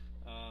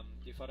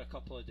 They've had a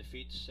couple of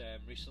defeats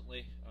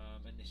recently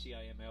in the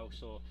CIML,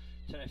 so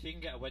if they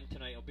can get a win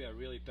tonight, it'll be a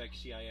really big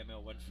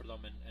CIML win for them,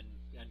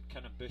 and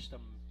kind of boost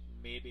them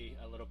maybe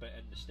a little bit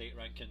in the state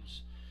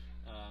rankings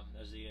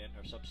as they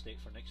enter sub-state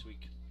for next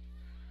week.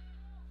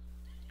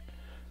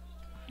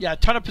 Yeah, a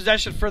ton of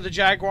possession for the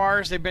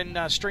Jaguars. They've been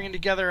stringing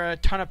together a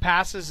ton of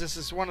passes. This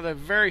is one of the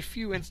very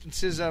few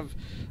instances of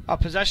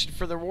possession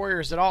for the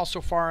Warriors at all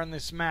so far in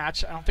this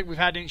match. I don't think we've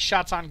had any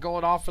shots on goal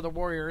at all for the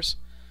Warriors.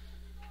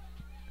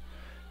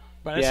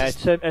 But yeah,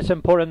 it's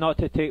important not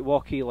to take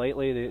Waukee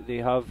lightly. They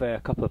have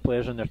a couple of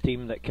players on their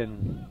team that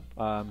can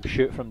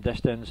shoot from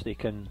distance. They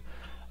can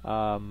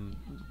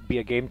be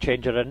a game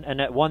changer.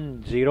 And at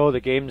 1-0, the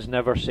game's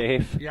never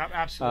safe. Yeah,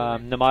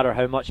 absolutely. No matter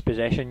how much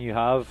possession you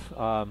have,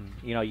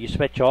 you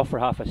switch off for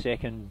half a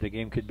second, the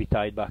game could be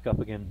tied back up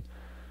again.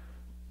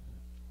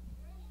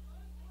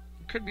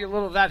 Could be a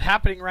little of that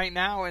happening right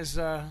now, as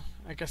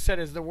like I said,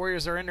 as the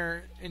Warriors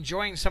are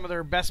enjoying some of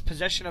their best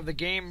possession of the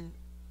game.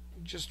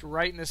 Just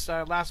right in this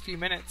last few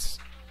minutes.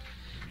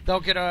 They'll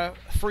get a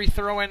free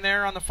throw in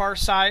there on the far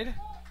side.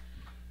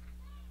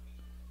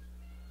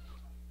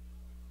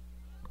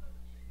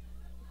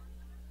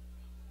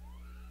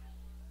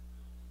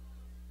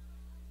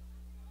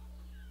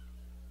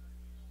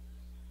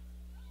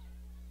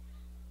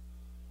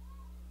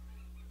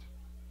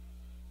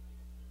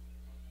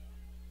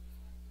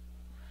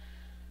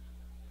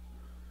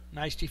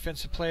 Nice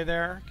defensive play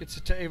there. Gets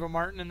it to Ava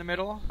Martin in the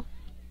middle.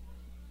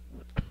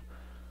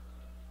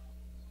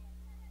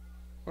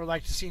 Would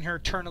like to see her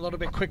turn a little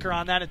bit quicker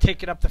on that and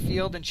take it up the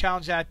field and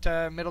challenge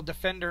that middle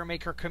defender,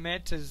 make her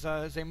commit as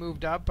they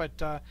moved up.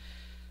 But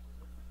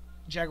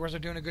Jaguars are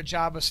doing a good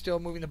job of still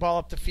moving the ball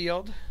up the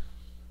field.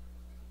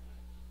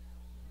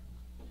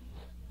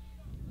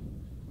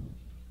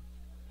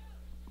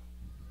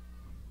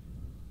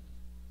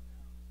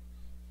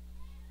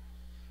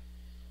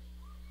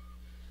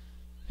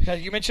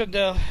 You mentioned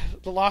the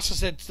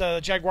losses that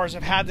the Jaguars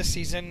have had this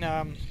season.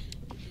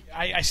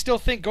 I still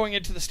think going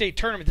into the state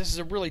tournament, this is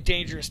a really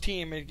dangerous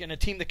team and a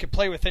team that could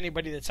play with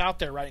anybody that's out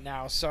there right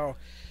now. So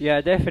yeah,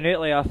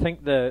 definitely. I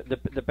think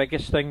the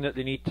biggest thing that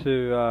they need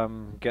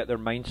to get their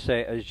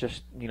mindset is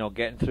just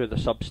getting through the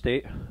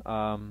sub-state.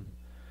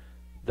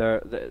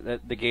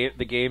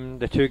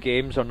 The two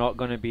games are not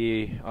going to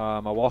be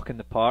a walk in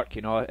the park.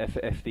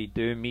 If they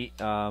do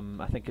meet,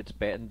 I think it's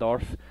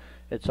Bettendorf.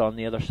 It's on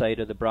the other side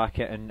of the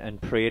bracket in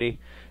Prairie.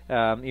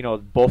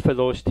 Both of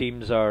those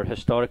teams are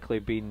historically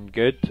been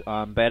good.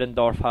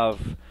 Bettendorf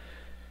have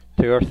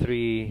 2 or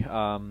 3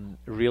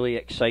 really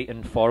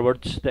exciting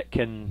forwards that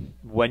can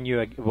win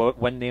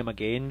them a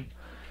game.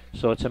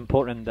 So it's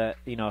important that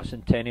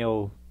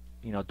Centennial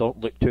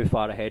don't look too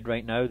far ahead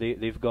right now.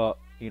 They've got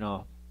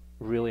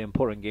really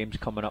important games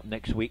coming up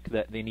next week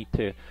that they need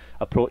to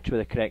approach with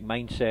the correct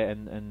mindset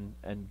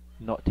and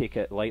not take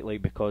it lightly,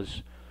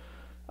 because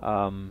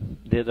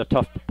they're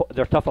tough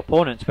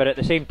opponents, but at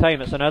the same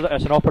time it's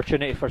an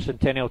opportunity for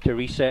Centennial to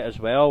reset as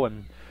well,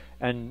 and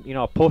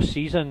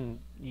post-season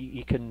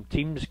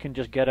teams can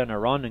just get on a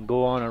run and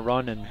go on a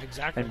run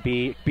and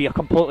be a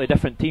completely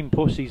different team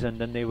post-season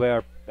than they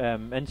were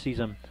in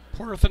season.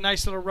 Porter with a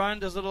nice little run,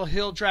 does a little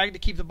heel drag to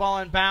keep the ball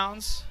in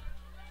bounds.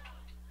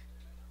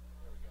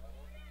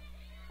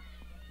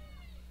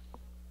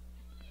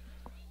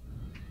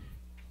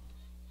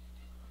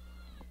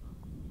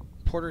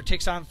 Porter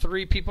takes on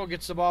 3 people,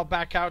 gets the ball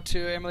back out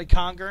to Emily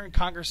Conger, and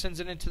Conger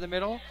sends it into the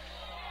middle.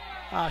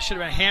 Should have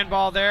been a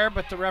handball there,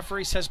 but the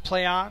referee says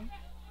play on.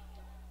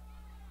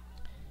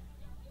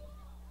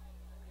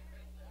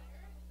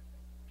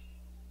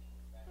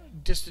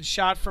 Distant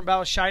shot from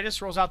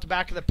Balashaitis, rolls out the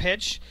back of the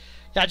pitch.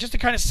 Yeah, just to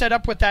kind of set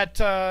up what that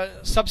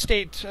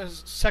sub-state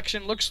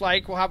section looks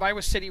like, we'll have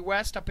Iowa City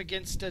West up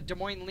against Des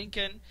Moines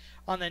Lincoln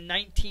on the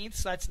 19th,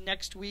 so that's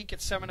next week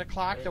at 7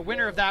 o'clock. The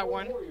winner of that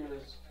one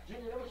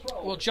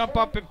will jump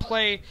up and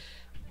play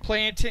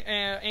play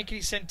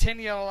Ankeny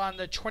Centennial on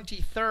the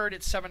 23rd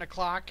at 7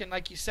 o'clock. And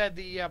like you said,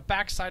 the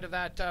backside of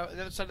that, the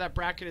other side of that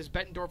bracket is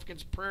Bettendorf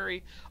against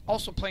Prairie,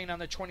 also playing on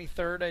the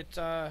 23rd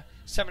at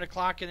 7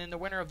 o'clock. And then the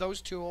winner of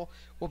those two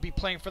will be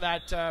playing for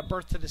that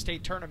berth to the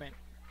state tournament.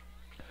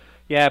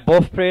 Yeah,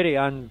 both Prairie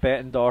and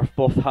Bettendorf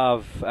both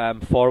have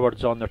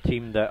forwards on their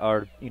team that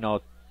are,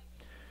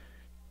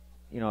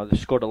 they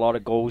scored a lot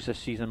of goals this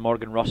season.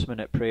 Morgan Russman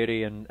at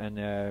Prairie and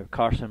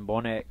Carson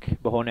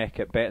Bohonek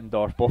at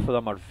Bettendorf. Both of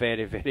them are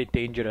very, very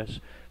dangerous,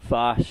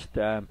 fast,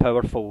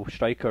 powerful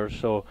strikers.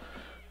 So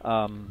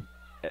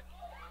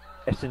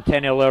if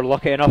Centennial are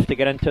lucky enough to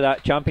get into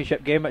that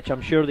championship game, which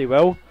I'm sure they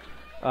will,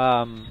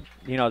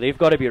 they've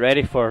got to be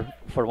ready for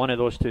one of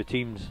those two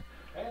teams.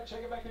 And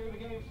checking back into the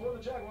game for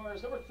the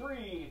Jaguars, number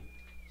 3,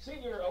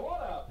 senior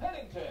Alana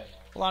Pennington.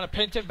 Alana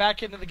Pennington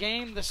back into the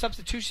game. The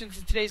substitutions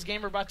in today's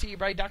game are brought to you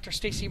by Dr.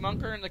 Stacy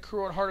Munker and the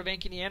crew at Heart of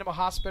Ankeny Animal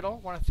Hospital.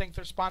 Want to thank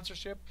their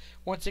sponsorship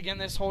once again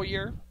this whole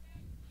year.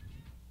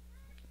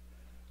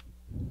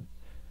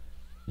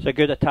 It's a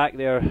good attack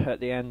there at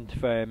the end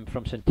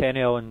from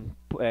Centennial, and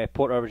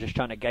Porter was just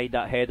trying to guide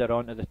that header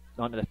onto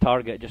the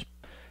target, just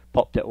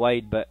popped it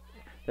wide. But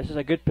this is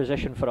a good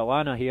position for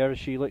Alana here.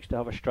 She looks to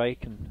have a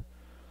strike. And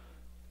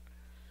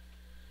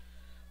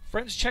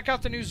friends, check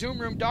out the new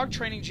Zoom Room Dog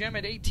Training Gym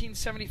at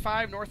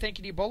 1875 North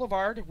Ankeny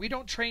Boulevard. We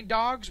don't train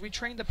dogs, we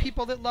train the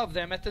people that love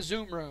them at the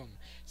Zoom Room.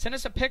 Send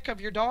us a pic of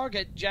your dog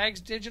at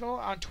Jags Digital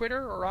on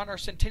Twitter or on our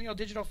Centennial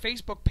Digital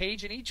Facebook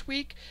page, and each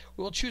week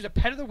we will choose a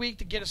pet of the week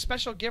to get a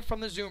special gift from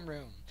the Zoom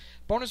Room.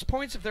 Bonus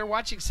points if they're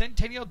watching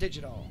Centennial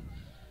Digital.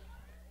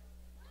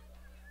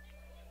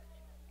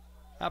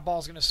 That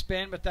ball's going to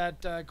spin, but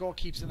that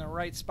goalkeeper's in the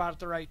right spot at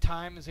the right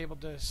time, is able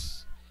to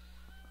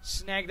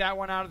snag that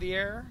one out of the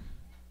air.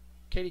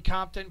 Katie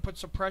Compton puts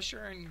some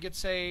pressure and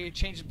gets a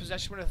change of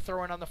possession with a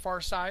throw-in on the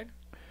far side.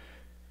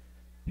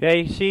 Yeah,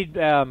 you see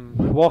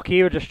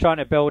Waukee are just trying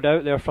to build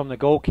out there from the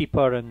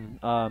goalkeeper,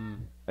 and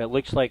it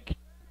looks like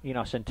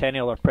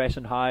Centennial are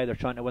pressing high. They're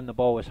trying to win the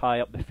ball as high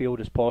up the field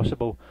as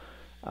possible,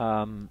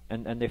 and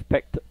they've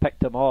picked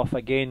them off.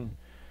 Again,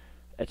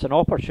 it's an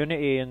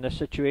opportunity in this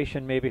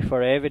situation maybe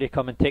for Evie to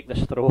come and take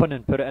this throw-in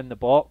and put it in the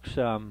box.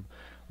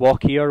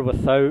 Waukee are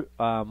without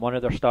one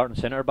of their starting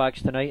centre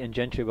backs tonight in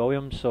Gentry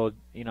Williams, so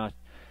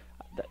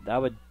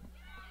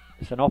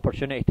it's an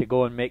opportunity to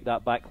go and make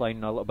that back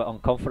line a little bit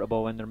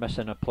uncomfortable when they're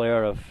missing a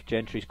player of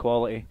Gentry's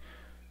quality.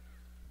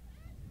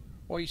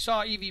 Well, you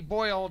saw Evie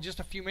Boyle just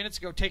a few minutes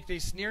ago take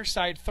this near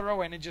side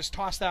throw in and just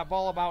toss that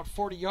ball about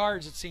 40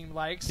 yards, it seemed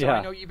like. So yeah.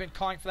 I know you've been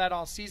calling for that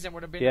all season.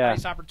 Would have been a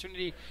nice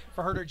opportunity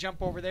for her to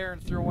jump over there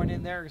and throw one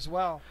in there as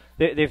well.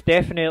 They've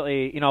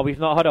definitely, we've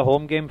not had a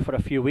home game for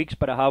a few weeks,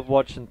 but I have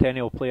watched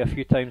Centennial play a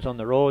few times on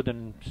the road,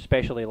 and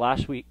especially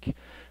last week.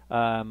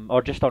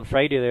 Or just on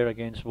Friday there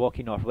against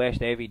Waukee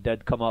Northwest, Evie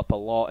did come up a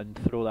lot and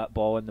throw that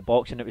ball in the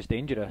box, and it was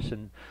dangerous,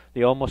 and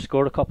they almost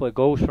scored a couple of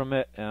goals from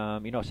it.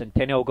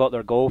 Centennial got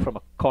their goal from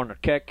a corner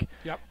kick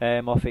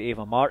off of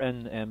Ava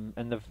Martin,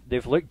 and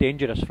they've looked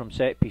dangerous from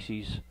set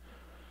pieces.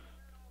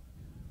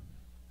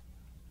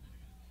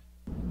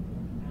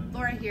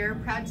 Laura here,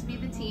 proud to be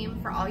the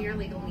team for all your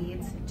legal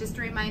needs. Just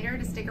a reminder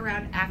to stick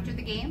around after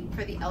the game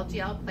for the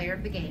LGL Player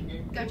of the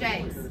Game. Go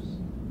Jags!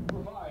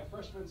 Number 5,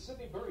 freshman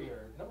Sydney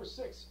Burrier. Number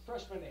 6,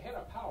 freshman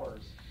Hannah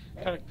Powers.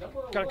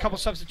 Got a couple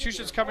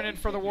substitutions coming in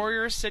for the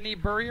Warriors. Sydney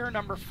Burrier,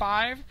 number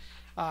 5.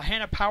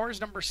 Hannah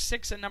Powers, number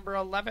 6, and number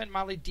 11,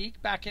 Molly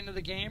Deek, back into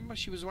the game.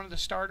 She was one of the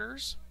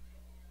starters.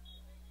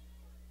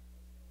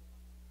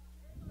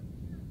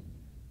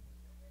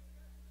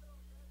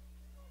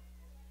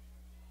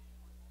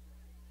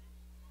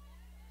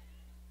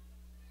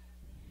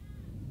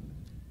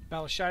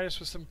 Balashitis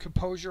with some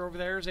composure over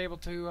there is able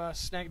to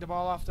snag the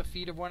ball off the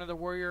feet of one of the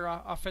Warrior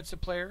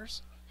offensive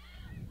players.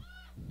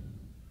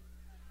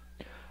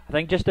 I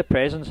think just the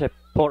presence of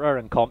Porter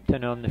and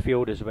Compton on the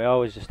field as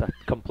well is just a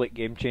complete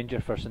game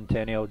changer for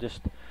Centennial. Just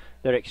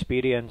their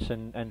experience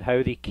and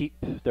how they keep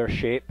their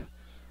shape.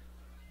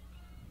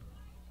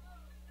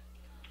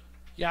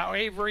 Yeah,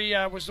 Avery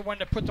was the one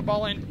that put the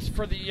ball in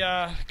for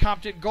the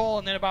Compton goal,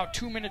 and then about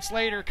 2 minutes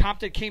later,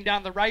 Compton came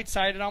down the right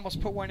side and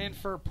almost put one in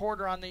for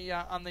Porter on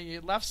the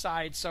left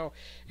side. So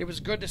it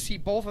was good to see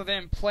both of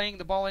them playing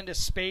the ball into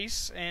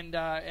space and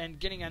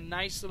getting a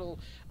nice little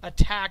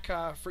attack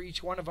for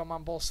each one of them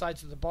on both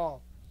sides of the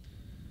ball.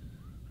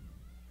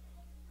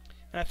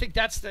 And I think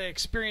that's the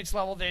experience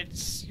level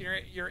that's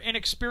your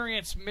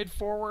inexperienced mid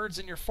forwards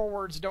and your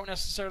forwards don't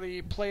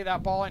necessarily play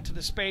that ball into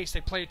the space.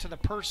 They play it to the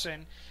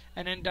person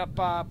and end up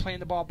playing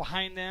the ball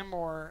behind them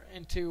or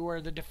into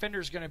where the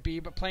defender's going to be,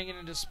 but playing it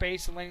into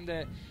space and letting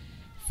the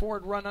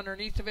forward run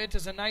underneath of it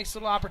is a nice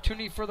little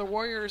opportunity for the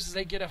Warriors as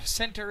they get a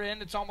center in.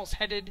 It's almost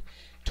headed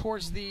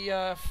towards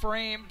the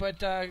frame,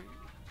 but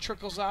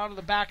trickles out of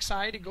the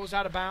backside. It goes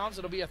out of bounds.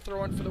 It'll be a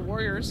throw-in for the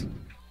Warriors.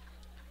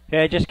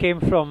 Yeah, it just came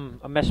from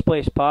a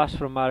misplaced pass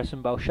from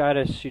Madison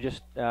Balsharis. She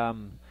just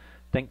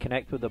didn't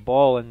connect with the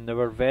ball, and they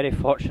were very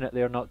fortunate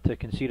there not to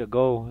concede a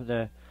goal.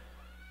 The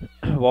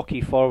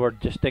Waukee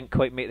forward just didn't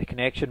quite make the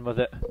connection with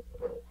it.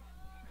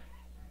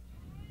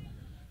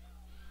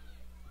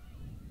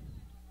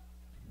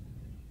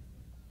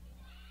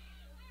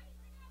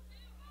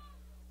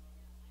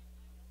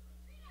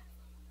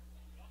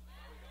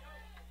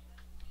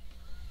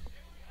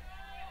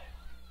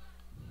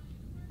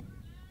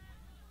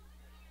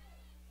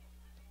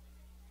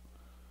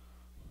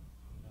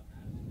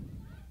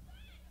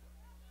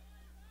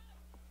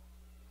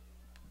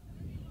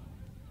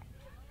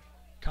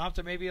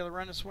 Compton may be able to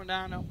run this one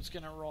down. No, it's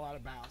going to roll out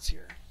of bounds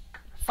here.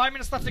 5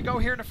 minutes left to go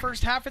here in the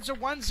first half. It's a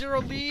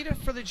 1-0 lead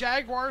for the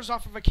Jaguars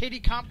off of a Katie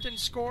Compton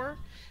score.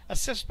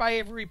 Assist by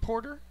Avery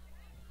Porter.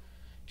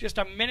 Just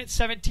a minute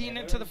 17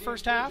 into the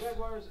first half.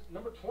 Jaguars,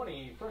 number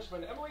 20,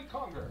 freshman Emily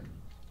Conger.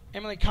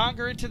 Emily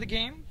Conger into the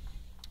game.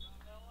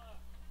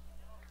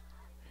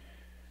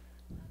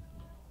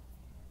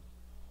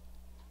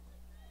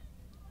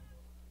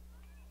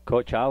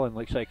 Coach Allen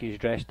looks like he's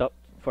dressed up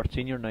for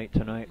senior night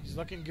tonight. He's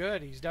looking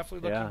good. He's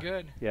definitely looking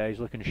good. Yeah, he's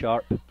looking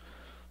sharp.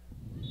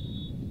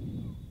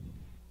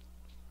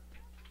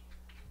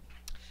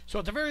 So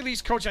at the very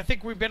least, Coach, I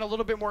think we've been a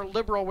little bit more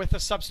liberal with the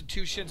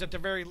substitutions at the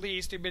very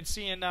least. We've been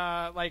seeing,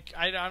 like,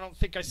 I don't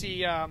think I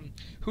see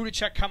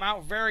Hudacek come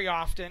out very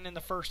often in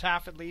the first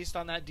half at least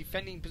on that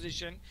defending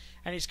position,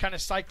 and he's kind of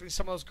cycling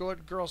some of those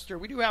good girls through.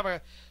 We do have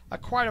a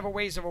quite of a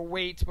ways of a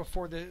wait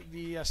before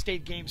the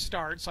state game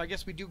starts, so I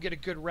guess we do get a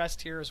good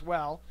rest here as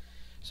well.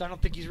 So I don't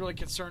think he's really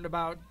concerned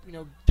about, you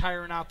know,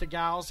 tiring out the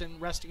gals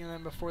and resting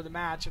them before the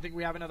match. I think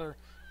we have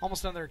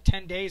almost another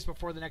 10 days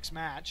before the next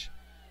match.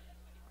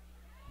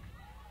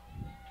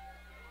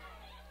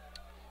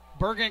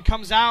 Bergen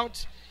comes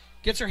out,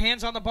 gets her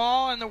hands on the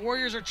ball, and the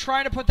Warriors are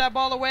trying to put that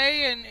ball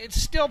away, and it's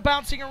still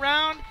bouncing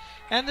around.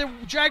 And the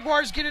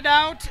Jaguars get it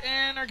out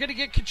and are going to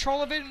get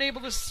control of it and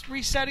able to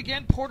reset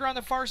again. Porter on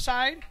the far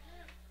side.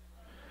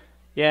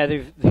 Yeah,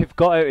 they've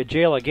got out of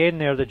jail again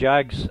there, the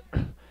Jags.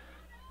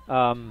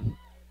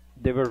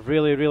 They were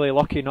really, really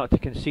lucky not to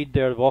concede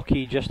there.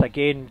 Waukee just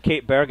again,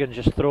 Kate Bergen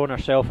just throwing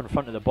herself in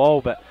front of the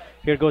ball, but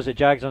here goes the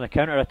Jags on the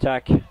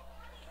counter-attack.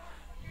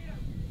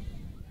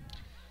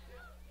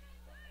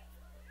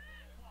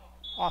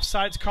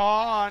 Offsides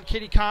call on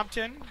Kitty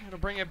Compton. It'll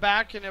bring it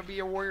back, and it'll be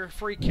a Warrior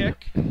free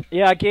kick.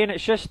 Yeah, again,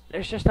 it's just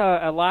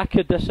a lack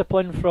of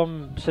discipline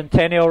from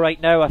Centennial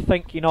right now. I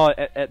think, you know,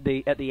 at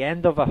the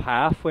end of a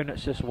half when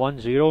it's just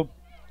 1-0,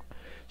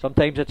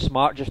 sometimes it's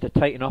smart just to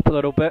tighten up a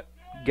little bit,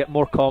 get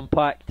more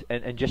compact,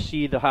 and just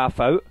see the half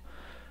out.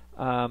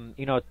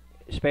 You know,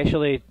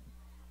 especially,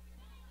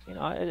 you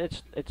know,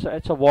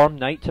 it's a warm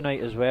night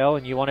tonight as well,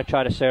 and you want to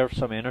try to serve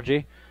some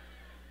energy.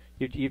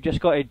 You've just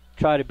got to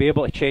try to be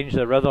able to change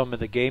the rhythm of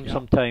the game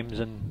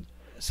sometimes, and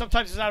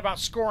sometimes it's not about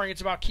scoring;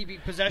 it's about keeping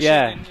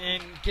possession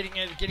and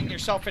getting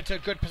yourself into a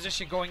good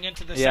position going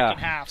into the second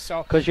half.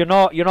 So because you're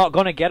not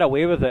going to get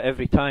away with it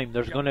every time.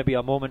 There's going to be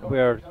a moment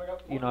where,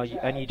 you know,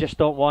 and you just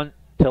don't want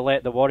to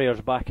let the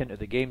Warriors back into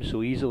the game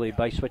so easily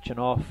by switching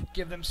off.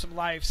 Give them some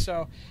life.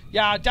 So,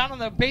 yeah, down on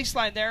the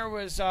baseline there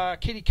was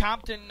Katie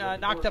Compton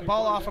knocked the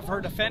ball off of her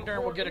defender,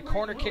 and we'll get a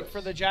corner kick for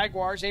the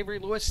Jaguars. Avery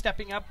Lewis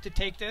stepping up to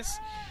take this.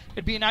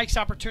 It'd be a nice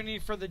opportunity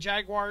for the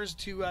Jaguars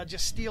to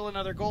just steal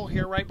another goal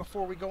here right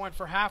before we go in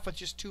for half with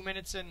just 2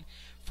 minutes and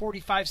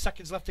 45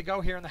 seconds left to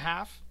go here in the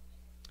half.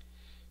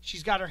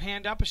 She's got her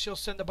hand up, and she'll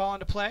send the ball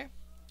into play.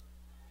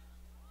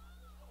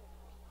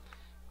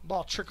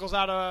 Ball trickles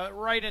out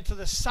right into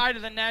the side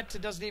of the net.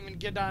 It doesn't even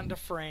get onto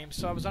frame,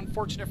 so it was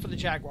unfortunate for the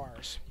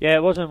Jaguars. Yeah,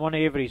 it wasn't one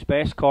of Avery's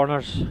best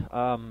corners.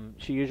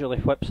 She usually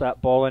whips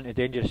that ball into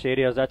dangerous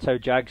areas. That's how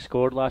Jag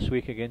scored last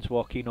week against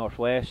Waukee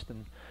Northwest,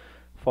 and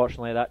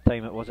fortunately that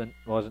time it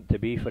wasn't to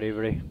be for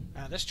Avery.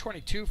 This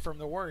 22 from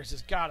the Warriors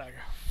has got a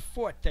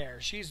foot there.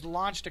 She's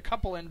launched a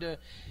couple into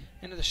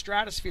the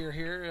stratosphere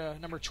here.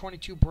 Number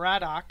 22,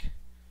 Braddock.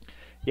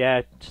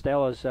 Yeah,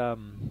 Stella's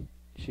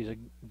she's a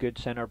good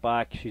centre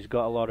back. She's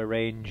got a lot of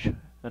range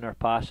in her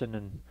passing,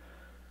 and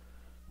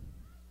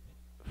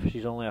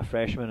she's only a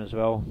freshman as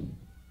well.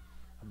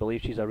 I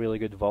believe she's a really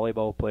good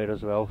volleyball player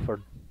as well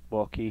for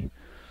Waukee.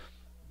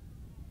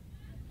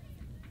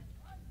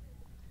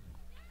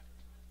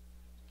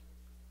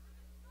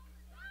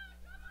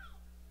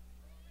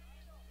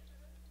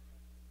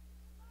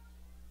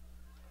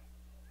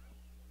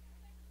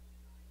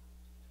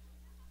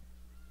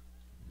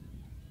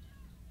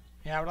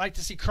 Yeah, I would like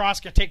to see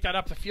Kroska take that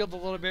up the field a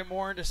little bit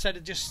more instead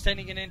of just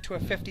sending it into a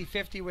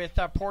 50-50 with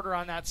Porter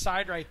on that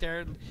side right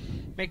there.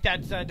 Make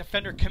that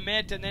defender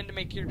commit, and then to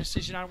make your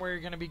decision on where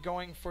you're going to be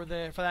going for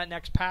that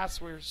next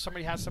pass where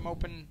somebody has some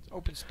open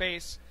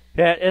space.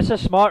 Yeah, it's a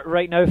smart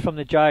right now from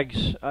the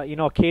Jags. You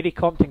know, Katie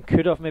Compton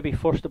could have maybe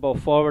forced the ball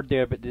forward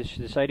there, but they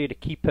decided to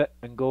keep it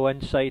and go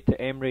inside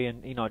to Emery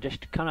and, you know,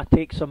 just kind of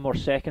take some more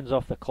seconds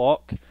off the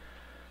clock.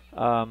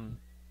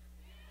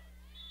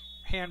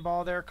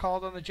 Handball there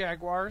called on the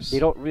Jaguars. They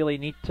don't really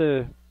need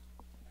to,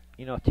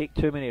 you know, take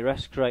too many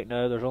risks right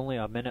now. There's only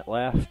a minute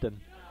left, and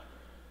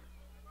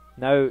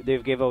now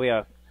they've gave away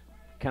a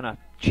kind of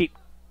cheap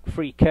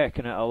free kick,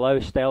 and it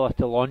allows Stella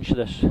to launch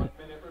this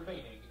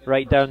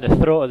right down the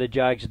throat of the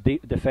Jags'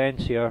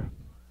 defence here.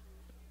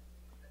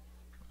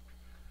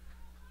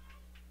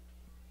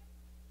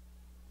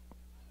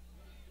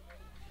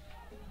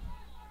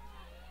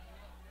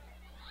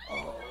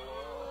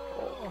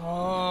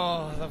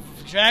 Oh, the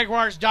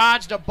Jaguars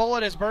dodged a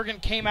bullet as Bergen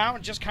came out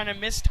and just kind of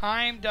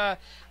mistimed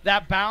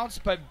that bounce,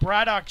 but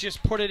Braddock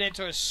just put it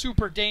into a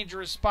super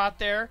dangerous spot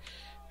there.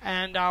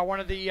 And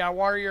one of the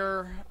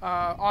Warrior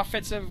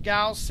offensive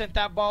gals sent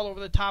that ball over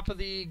the top of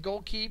the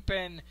goalkeeper,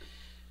 and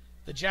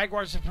The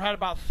Jaguars have had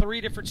about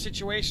 3 different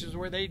situations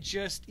where they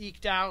just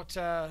eked out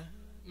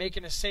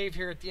making a save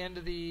here at the end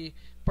of the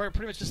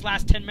pretty much this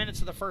last 10 minutes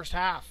of the first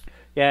half.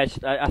 Yeah,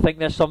 I think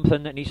there's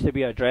something that needs to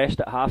be addressed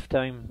at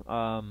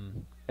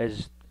halftime.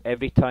 Is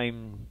every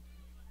time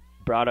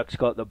Braddock's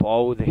got the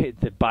ball,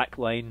 the back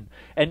line,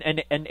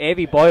 and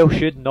Evie Boyle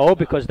should know,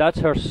 because that's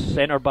her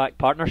centre back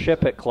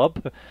partnership at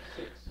club,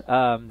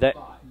 that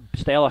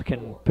Stella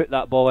can put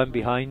that ball in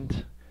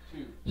behind.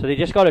 So they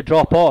just got to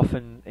drop off,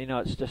 and it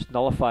just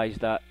nullifies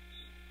that.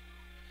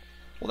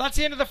 Well, that's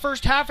the end of the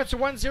first half. It's a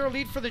 1-0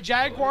 lead for the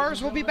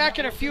Jaguars. We'll be back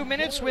in a few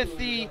minutes with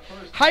the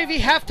Hy-Vee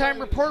halftime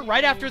report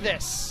right after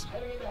this.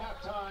 Heading into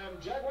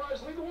halftime,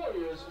 Jaguars lead the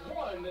Warriors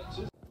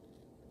 1-0.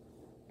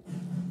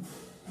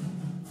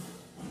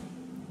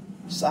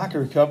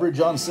 Soccer coverage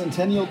on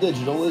Centennial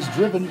Digital is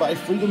driven by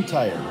Freedom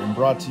Tire and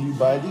brought to you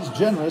by these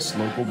generous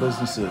local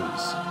businesses: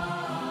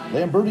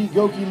 Lamberti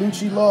Goki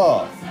Lucci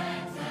Law,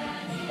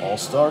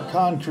 All-Star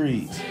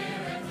Concrete,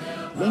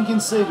 Lincoln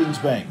Savings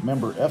Bank,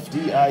 member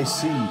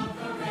FDIC,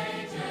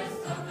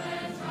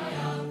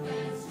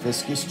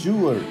 Fiscus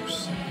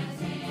Jewelers,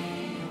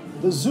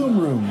 The Zoom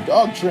Room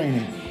Dog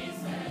Training,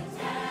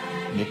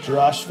 Nick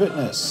Jarash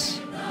Fitness,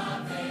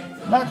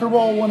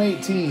 Knockerball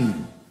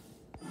 118,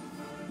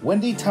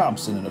 Wendy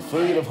Thompson, an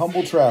affiliate of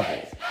Humble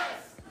Travel,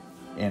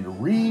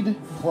 and Reed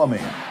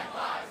Plumbing.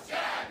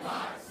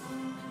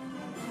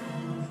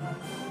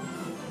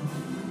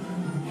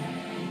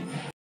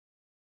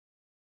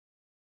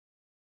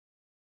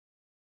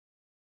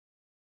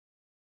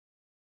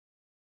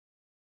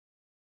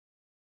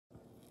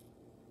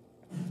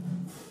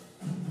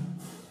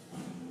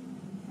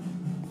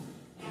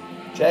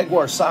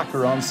 Jaguar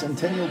Soccer on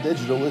Centennial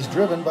Digital is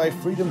driven by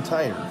Freedom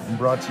Tire and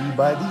brought to you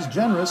by these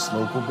generous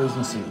local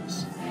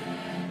businesses: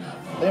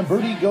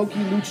 Lamberti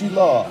Goki Lucci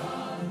Law,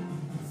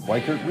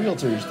 Weichert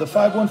Realtors, the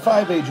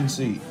 515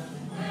 Agency,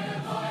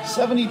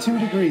 72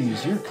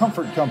 Degrees, your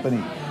comfort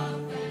company,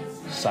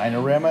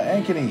 Cinerama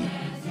Ankeny,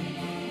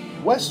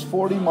 West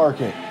 40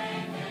 Market,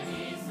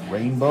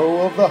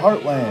 Rainbow of the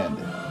Heartland,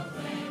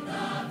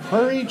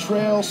 Prairie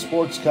Trail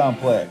Sports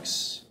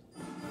Complex,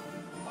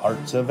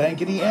 Hearts of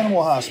Ankeny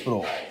Animal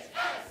Hospital,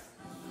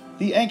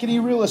 the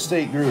Ankeny Real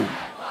Estate Group,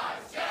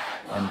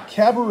 and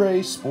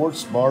Cabaret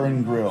Sports Bar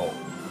and Grill.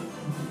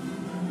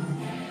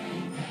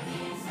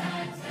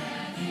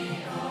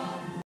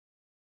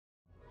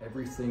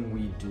 Everything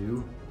we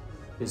do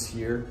is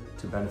here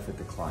to benefit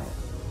the client.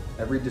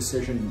 Every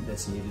decision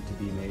that's needed to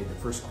be made, the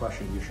first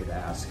question you should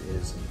ask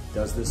is,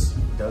 does this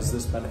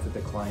benefit the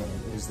client,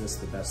 and is this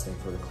the best thing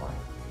for the client?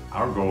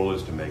 Our goal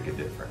is to make a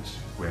difference.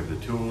 We have the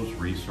tools,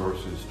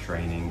 resources,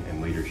 training,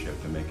 and leadership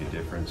to make a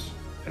difference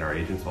in our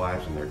agents'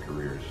 lives and their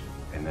careers.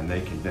 And then they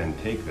can then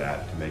take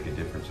that to make a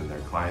difference in their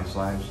clients'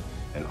 lives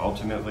and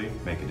ultimately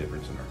make a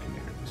difference in our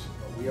communities.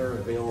 We are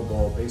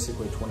available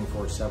basically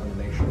 24/7 to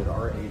make sure that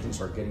our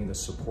agents are getting the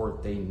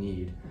support they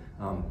need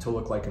to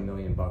look like $1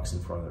 million in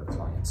front of their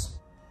clients.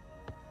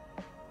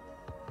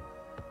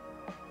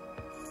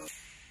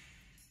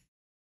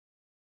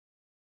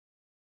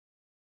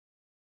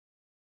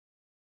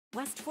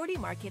 West 40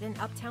 Market in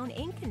Uptown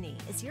Ankeny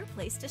is your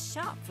place to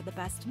shop for the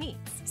best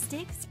meats,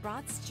 steaks,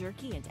 brats,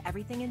 jerky, and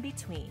everything in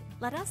between.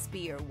 Let us be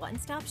your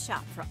one-stop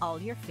shop for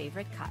all your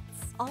favorite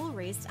cuts, all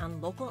raised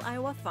on local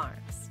Iowa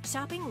farms.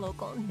 Shopping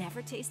local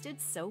never tasted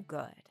so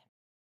good.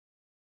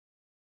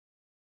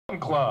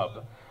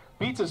 Club.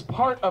 Beats is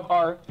part of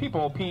our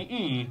People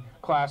PE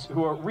class,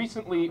 who are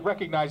recently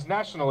recognized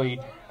nationally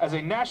as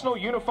a National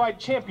Unified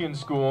Champion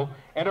School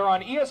and are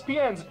on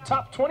ESPN's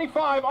Top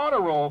 25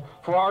 honor roll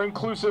for our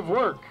inclusive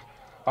work.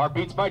 Our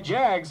Beats by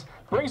Jags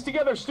brings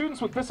together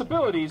students with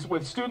disabilities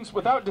with students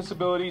without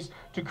disabilities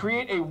to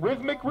create a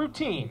rhythmic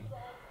routine.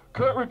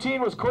 Current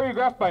routine was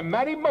choreographed by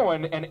Maddie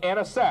Moen and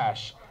Anna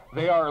Sash.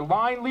 They are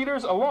line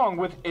leaders along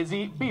with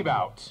Izzy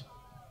Bebout.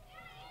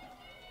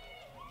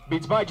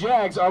 Beats by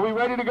Jags, are we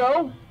ready to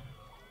go?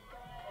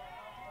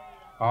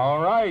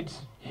 All right,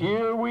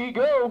 here we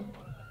go.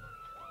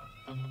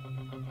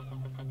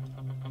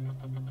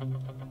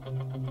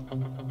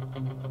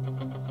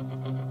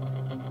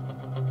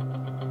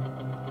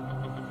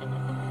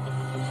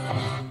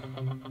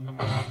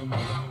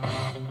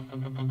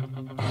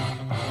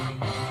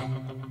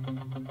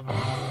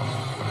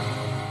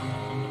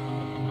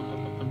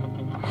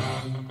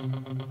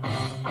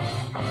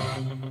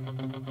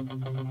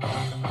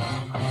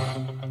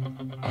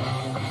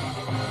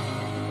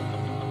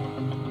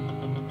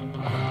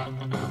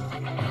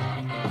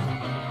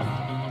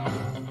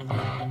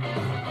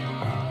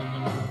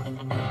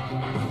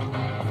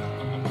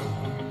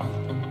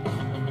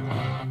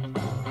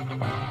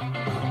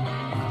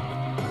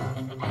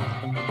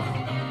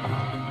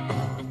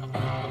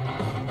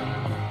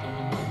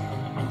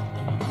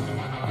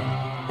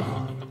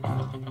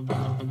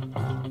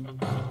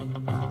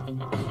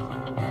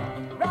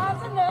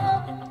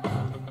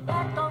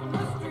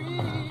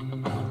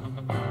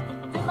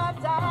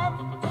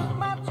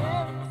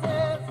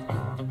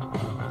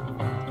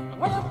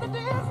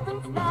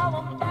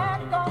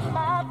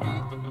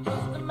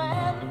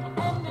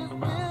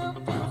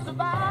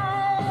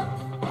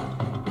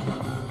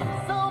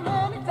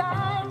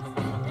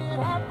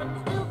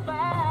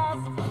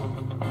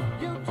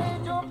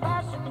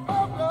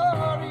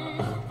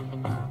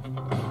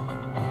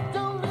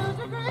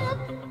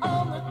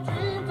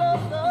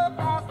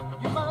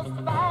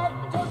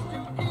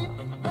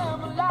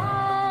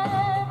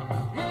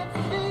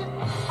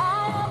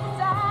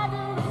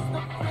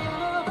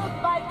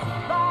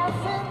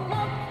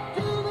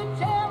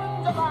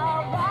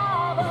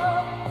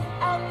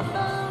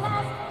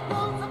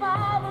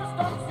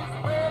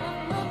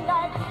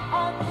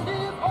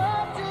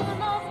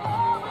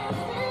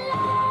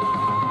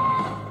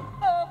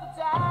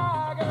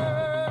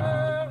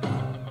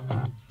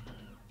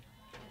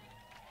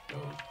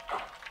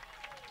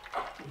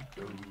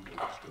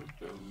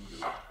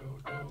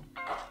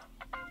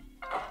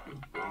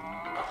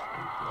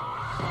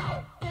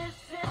 This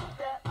is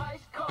that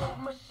ice cold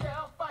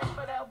Michelle fight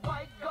for that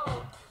white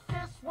gold.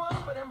 This one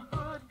for them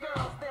hood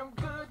girls, them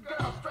good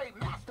girls, straight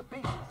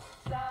masterpieces.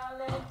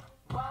 Stylin',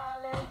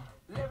 wildin',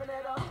 living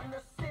it up in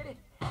the city.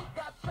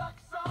 Got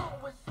Chuck's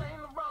on with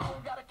Saint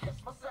Laurent, gotta kiss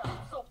myself, I'm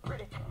so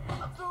pretty.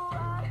 I'm too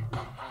hot.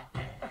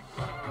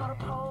 Call the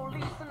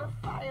police and the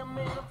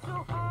fireman, I'm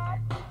too hot.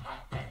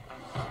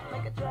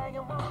 Make a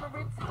dragon wanna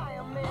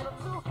retire, man, I'm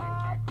too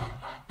hot.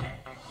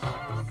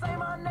 Say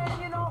my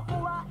name, you know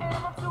who I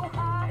am, I'm too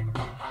hot.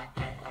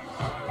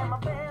 And my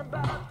band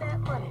about that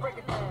money, break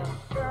it down.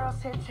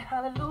 Girls hit you,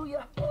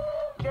 hallelujah.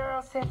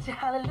 Girls hit you,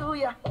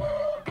 hallelujah.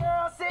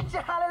 Girls hit you,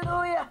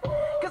 hallelujah.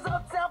 Cause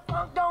Uptown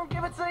Funk don't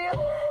give it to you.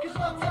 Cause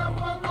Uptown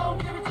Funk don't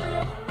give it to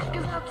you.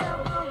 Cause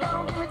Uptown Funk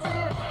don't give it to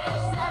you.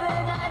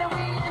 Saturday night and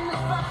we in the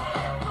spot.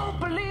 Don't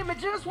believe me,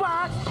 just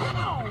watch.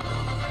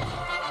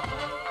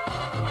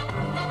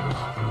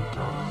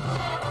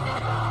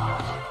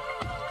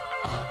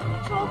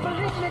 Don't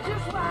believe me,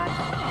 just watch.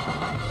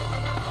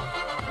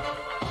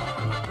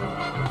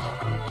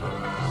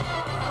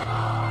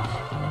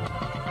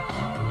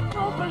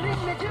 Don't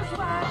believe me, just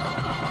watch.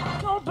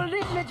 Don't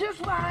believe me,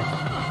 just watch.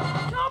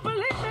 Don't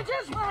believe me,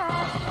 just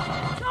watch.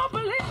 Don't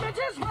believe me,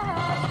 just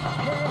watch.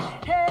 Hey,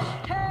 hey,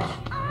 hey,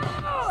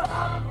 oh!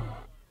 Stop.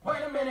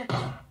 Wait a minute.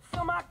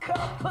 Fill my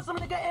cup, put some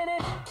nigga in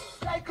it.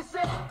 Take a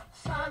sip,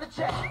 sign the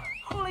check.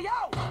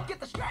 Julio, get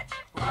the stretch.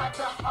 Right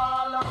to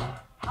Harlem,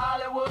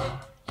 Hollywood,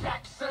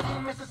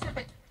 Jackson,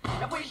 Mississippi.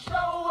 If we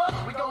show up,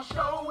 we gon'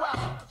 show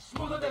out.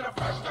 Smoother than a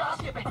fresh drop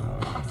skipping.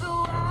 I'm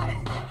too hot.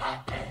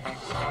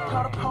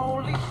 Call the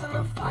police and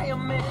the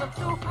fireman. I'm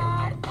too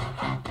hot.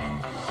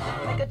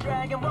 Make a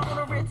dragon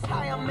wanna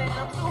retire, man.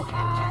 I'm too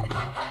hot.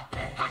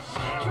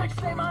 Tricks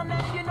say my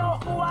name, you know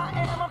who I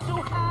am. I'm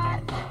too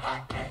hot.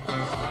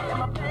 And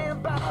my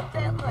band bout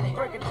that money.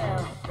 Break it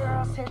down.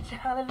 Girls hit you,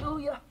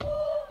 hallelujah.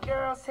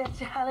 Girls hit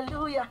you,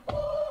 hallelujah.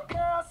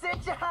 Girls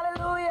hit you,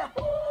 hallelujah.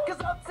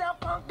 Cause Uptown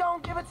Funk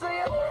don't give it to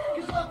you.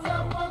 Cause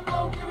Uptown Funk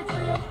don't give it to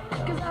you.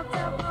 Cause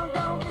Uptown Funk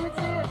don't give it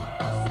to you.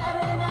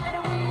 Saturday night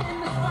and we in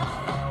the spot.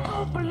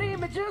 Don't believe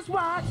me, just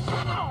watch.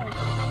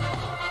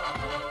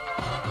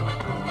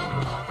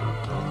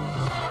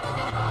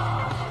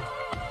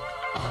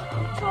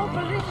 Don't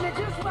believe me,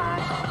 just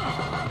watch.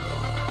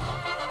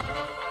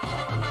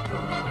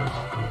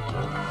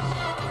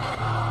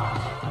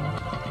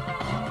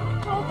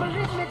 Don't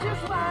believe me,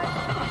 just watch.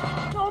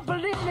 Don't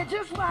believe me,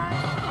 just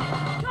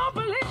watch. Don't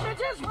believe me,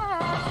 just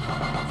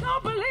watch.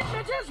 Don't believe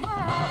me, just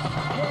watch.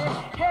 Hey,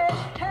 hey,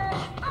 hey,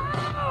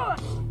 oh!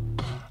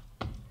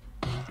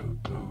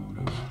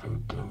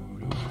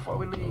 Before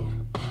we leave,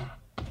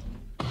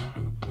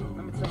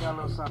 let me tell y'all a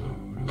little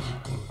something.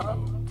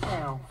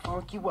 Uptown,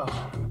 funk you up.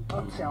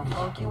 Uptown,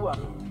 funk you up.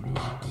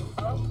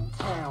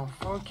 Uptown,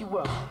 funk you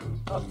up.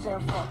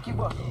 Uptown, funk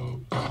you up.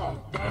 Come on,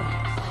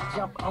 dance,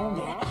 jump on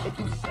it. If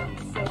you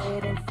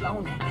sunset and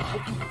flown it,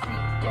 if you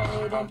freak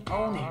dead and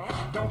own it,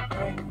 don't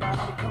brag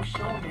about it, come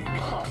show me.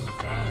 Come on,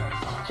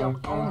 dance,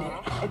 jump on it.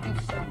 If you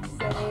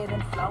sunset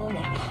and flown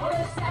it, well,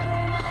 it's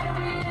Saturday night and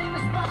we in the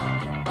spot.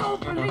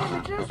 Don't believe me,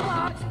 just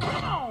watch.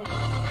 Come on.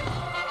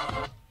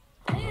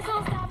 Please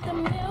don't stop the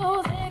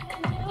music,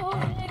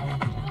 music.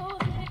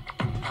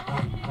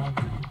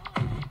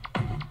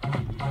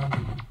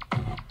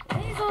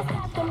 Please don't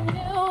stop the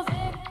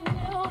music,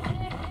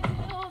 music,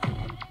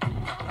 music.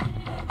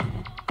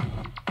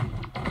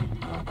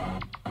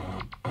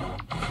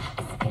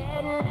 It's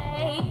getting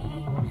late.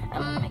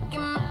 I'm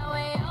making my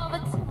way over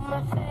to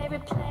my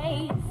favorite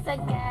place. I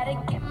gotta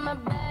get my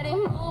body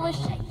moving,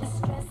 shake the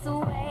stress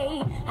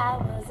away. I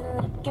wasn't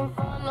looking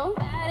for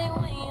nobody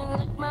when you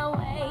looked my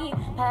way.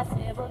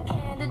 Possible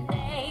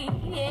candidate,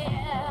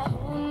 yeah.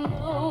 Who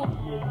knew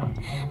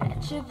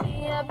that you'd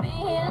be up in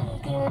here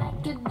looking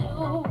like you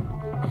do?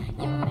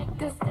 You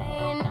make us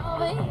staying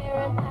over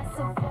here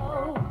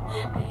impossible.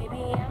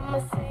 Baby, I'ma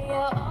say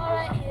your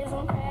aura is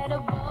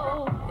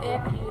incredible.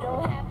 If you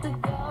don't have to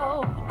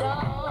go,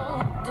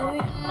 don't. Do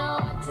you know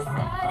what you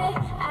started?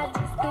 I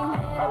just came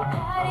here to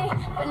party,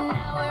 but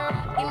now we're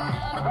rocking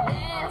on the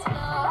dance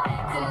floor,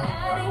 acting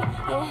naughty.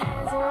 Your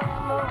hands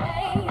around my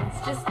waist,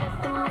 just let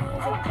the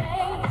music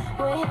play.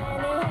 We're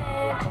hand in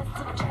hand, chest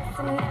to chest,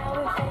 and now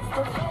we're face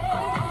to face.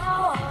 I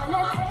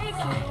wanna take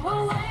you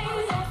away,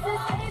 let's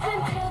escape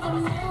into the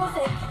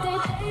music.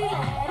 DJ,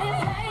 let it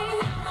play.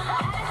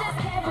 I just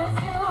can't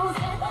refuse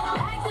it.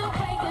 Like the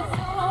way you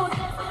do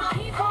this,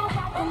 keep on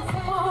rocking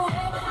to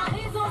it.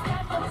 Please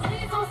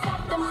don't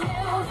stop the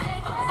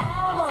music.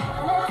 I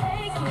wanna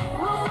take you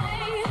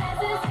away,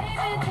 let's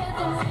escape into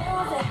the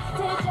music.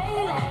 DJ,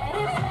 let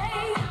it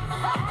play.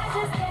 I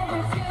just can't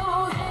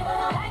refuse it.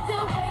 Like the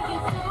way you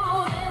do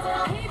this,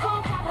 keep on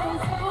rocking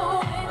to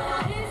it.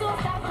 Please don't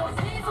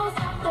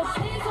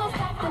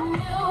stop the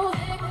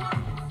music.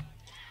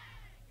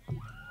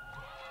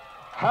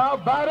 How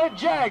about it,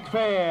 Jag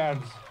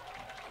fans?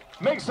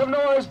 Make some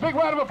noise, big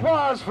round of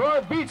applause for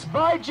our Beats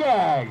by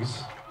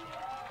Jags.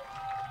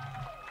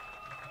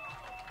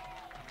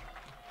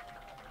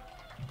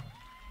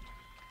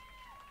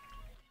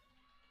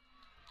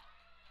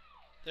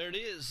 There it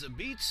is,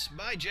 Beats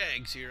by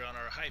Jags here on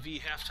our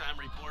Hy-Vee halftime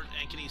report.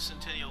 Ankeny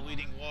Centennial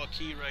leading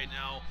Waukee right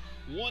now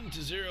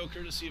 1-0,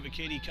 courtesy of a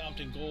Katie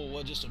Compton goal.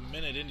 Well, just a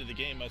minute into the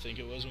game, I think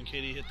it was, when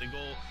Katie hit the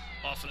goal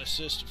off an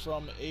assist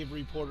from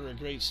Avery Porter. A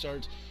great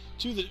start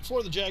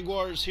for the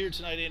Jaguars here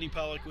tonight. Andy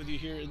Pollock with you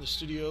here in the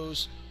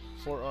studios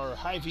for our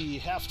Hy-Vee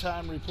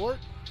halftime report.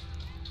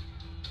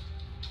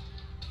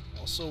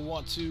 Also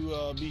want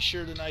to be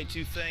sure tonight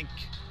to thank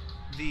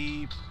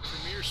the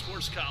Premier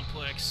Sports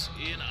Complex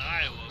in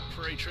Iowa,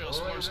 Prairie Trail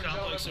Sports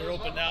Complex. They're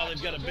open now.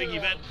 They've got a big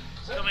event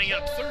coming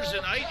up Thursday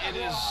night. It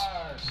is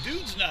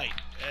Dudes Night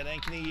at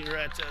Ankeny, or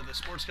at the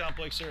Sports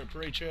Complex there at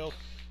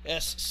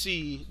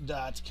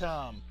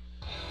PrairieTrailSC.com.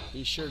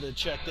 Be sure to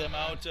check them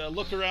out.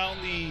 Look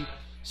around the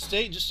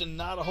state, just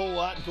not a whole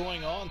lot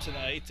going on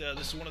tonight.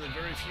 This is one of the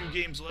very few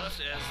games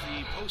left as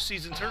the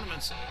postseason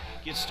tournaments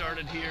get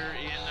started here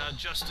in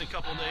just a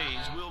couple days.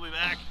 We'll be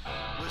back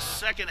with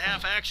second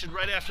half action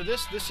right after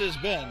this. This has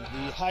been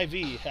the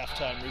Hy-Vee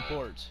halftime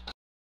report.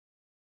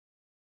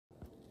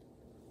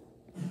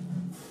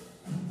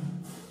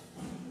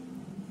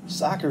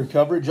 Soccer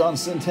coverage on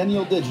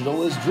Centennial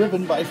Digital is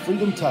driven by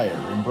Freedom Tire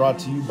and brought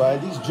to you by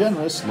these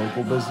generous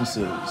local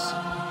businesses: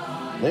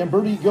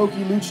 Lamberti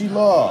Goki Lucci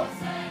Law,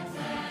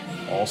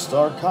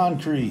 All-Star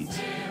Concrete,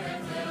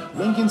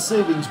 Lincoln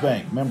Savings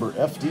Bank, member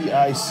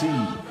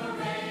FDIC,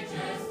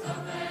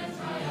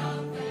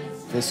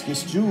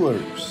 Fiscus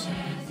Jewelers,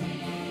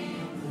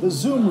 The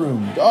Zoom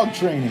Room Dog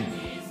Training,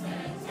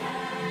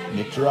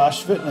 Nick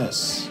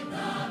Fitness,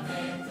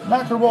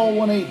 Knockerball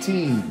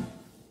 118,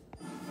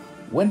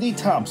 Wendy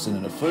Thompson,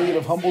 an affiliate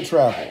of Humble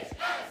Travel,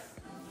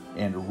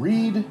 and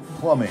Reed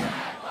Plumbing.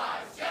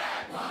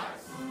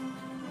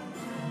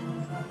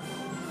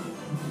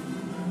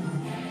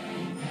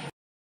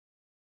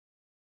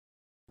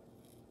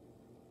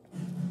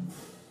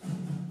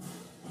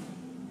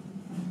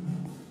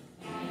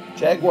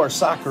 Jaguar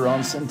Soccer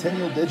on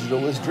Centennial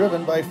Digital is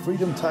driven by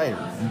Freedom Tire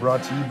and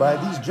brought to you by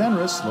these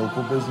generous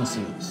local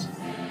businesses: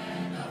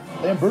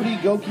 Lamberti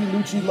Goki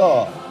Lucci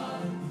Law,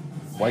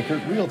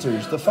 Weichert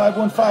Realtors, the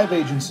 515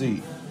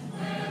 Agency,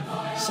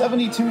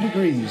 72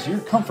 Degrees,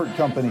 your comfort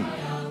company,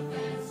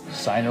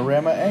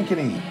 Sinorama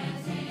Ankeny,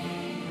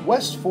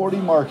 West 40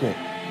 Market,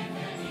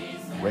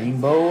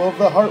 Rainbow of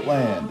the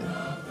Heartland,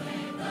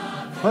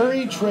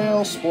 Prairie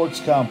Trail Sports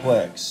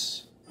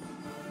Complex,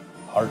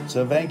 Hearts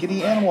of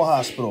Ankeny Animal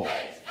Hospital,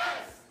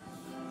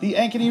 the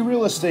Ankeny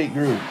Real Estate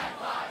Group,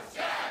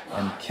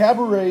 and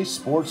Cabaret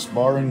Sports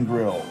Bar and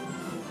Grill.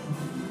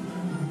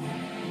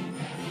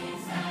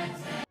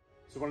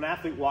 So when an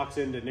athlete walks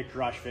into Nick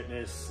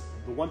Fitness,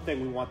 the one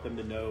thing we want them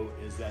to know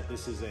is that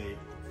this is a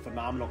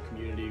phenomenal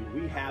community.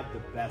 We have the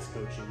best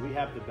coaching. We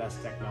have the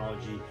best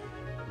technology.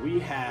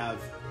 We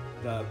have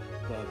the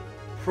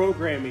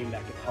programming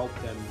that can help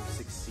them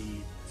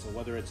succeed. So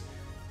whether it's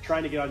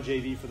trying to get on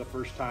JV for the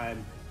first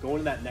time, going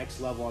to that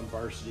next level on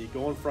varsity,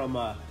 going from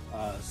a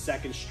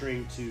second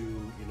string to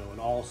an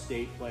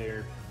all-state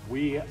player,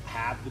 we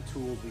have the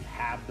tools, we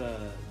have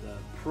the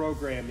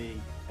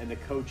programming and the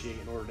coaching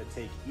in order to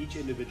take each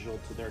individual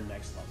to their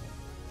next level.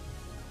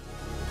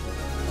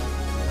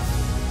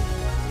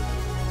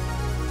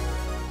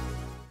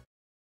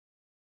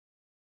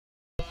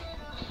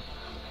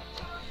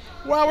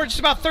 Well, we're just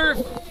about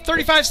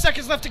 35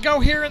 seconds left to go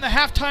here in the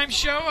halftime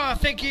show.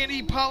 Thank you,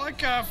 Andy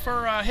Pollock,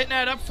 for hitting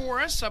that up for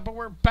us. But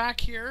we're back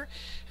here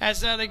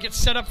as they get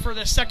set up for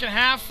the second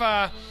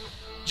half.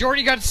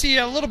 Jordan, you got to see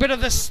a little bit of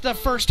the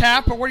first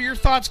half, but what are your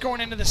thoughts going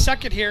into the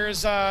second here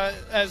as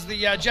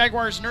the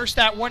Jaguars nurse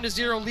that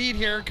 1-0 lead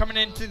here coming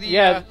into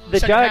the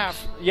second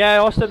half? Yeah,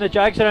 Austin, the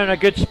Jags are in a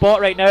good spot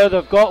right now.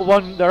 They've got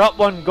they're up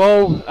one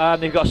goal.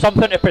 They've got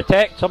something to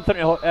protect, something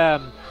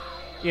to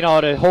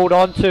to hold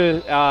on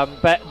to,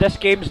 but this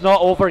game's not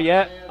over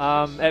yet.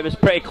 It was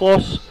pretty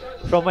close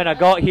from when I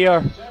got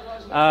here,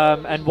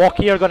 and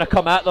Waukee are going to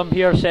come at them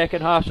here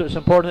second half, so it's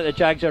important that the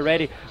Jags are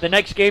ready. The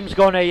next game's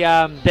going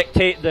to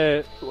dictate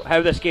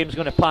how this game's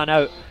going to plan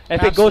out.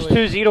 If it goes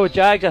 2-0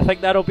 Jags, I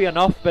think that'll be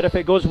enough, but if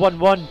it goes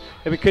 1-1,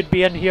 we could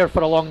be in here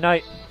for a long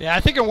night. Yeah, I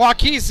think in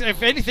Waukee's,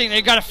 if anything,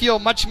 they've got to feel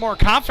much more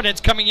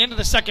confidence coming into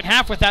the second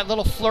half with that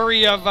little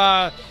flurry of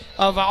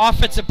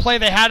offensive play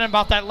they had in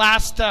about that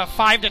last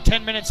 5 to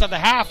 10 minutes of the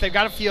half. They've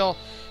got to feel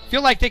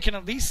like they can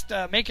at least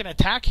make an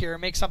attack here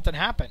and make something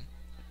happen.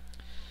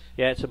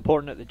 Yeah, it's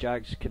important that the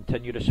Jags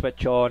continue to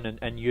switch on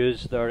and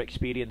use their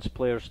experienced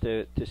players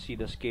to see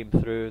this game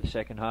through the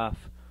second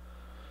half.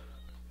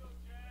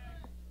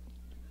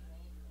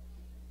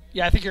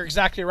 Yeah, I think you're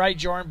exactly right,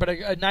 Jordan. But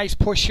a nice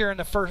push here in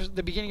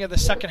the beginning of the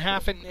second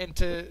half, and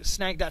to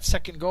snag that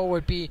second goal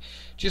would be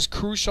just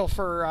crucial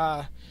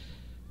for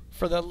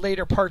the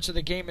later parts of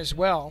the game as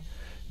well.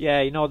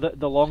 Yeah,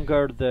 the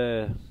longer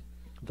the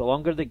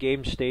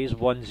game stays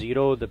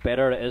 1-0, the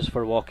better it is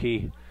for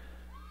Waukee.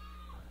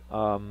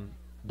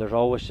 There's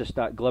always just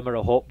that glimmer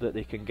of hope that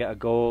they can get a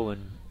goal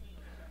and.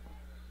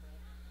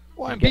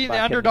 Well, and being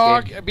the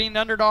underdog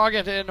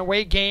at an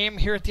away game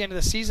here at the end of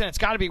the season, it's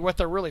got to be what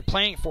they're really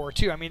playing for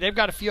too. I mean, they've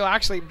got to feel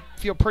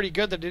pretty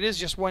good that it is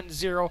just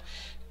 1-0.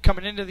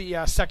 coming into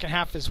the second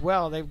half as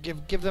well. They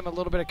give them a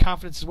little bit of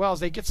confidence as well as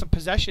they get some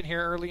possession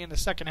here early in the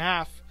second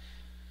half.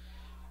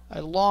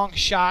 A long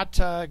shot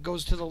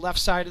goes to the left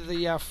side of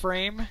the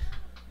frame.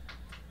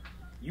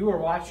 You are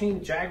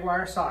watching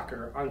Jaguar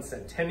Soccer on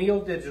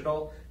Centennial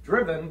Digital,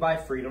 driven by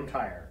Freedom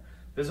Tire.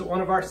 Visit one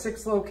of our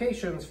 6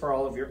 locations for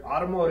all of your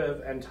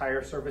automotive and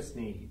tire service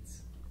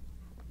needs.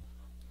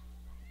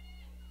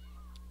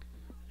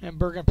 And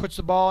Bergen puts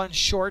the ball in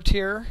short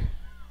here.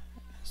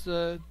 As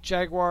the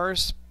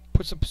Jaguars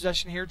put some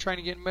possession here, trying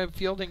to get in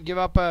midfield and give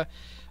up a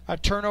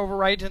turnover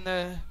right in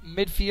the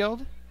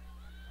midfield.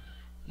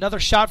 Another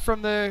shot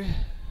from the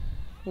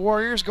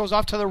Warriors goes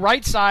off to the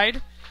right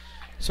side.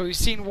 So we've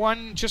seen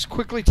one just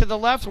quickly to the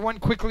left, one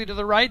quickly to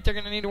the right. They're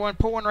going to need to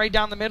put one right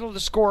down the middle to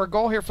score a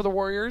goal here for the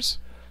Warriors.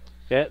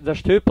 Yeah,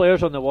 there's 2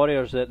 players on the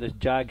Warriors that the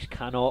Jags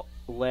cannot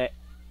let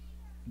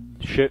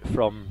shoot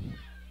from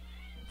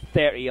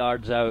 30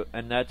 yards out,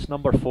 and that's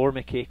number 4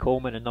 McKay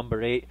Coleman and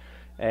number 8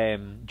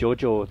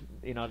 Jojo.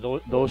 You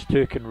know, those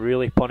 2 can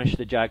really punish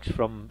the Jags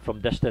from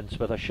distance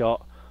with a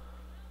shot.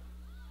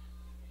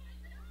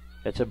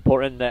 It's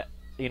important that,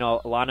 you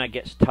know, Lana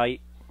gets tight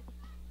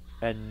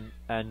and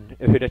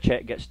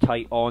Hudacek gets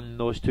tight on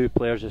those 2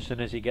 players as soon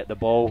as he get the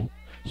ball,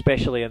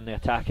 especially in the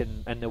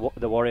attacking and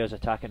the Warriors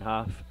attacking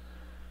half.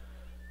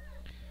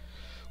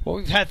 Well,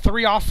 we've had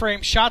 3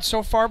 off-frame shots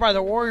so far by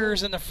the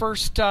Warriors in the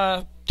first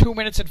 2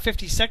 minutes and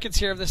 50 seconds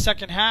here of the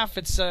second half.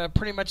 It's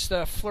pretty much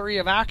the flurry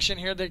of action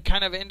here that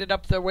kind of ended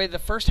up the way the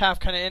first half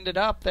kind of ended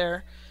up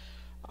there.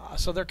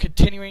 So they're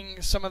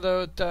continuing some of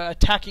the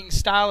attacking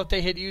style that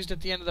they had used at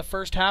the end of the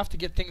first half to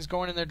get things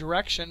going in their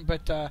direction.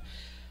 But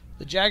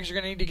the Jags are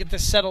going to need to get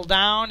this settled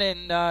down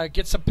and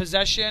get some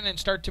possession and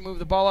start to move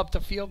the ball up the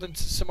field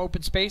into some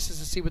open spaces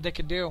to see what they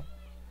can do.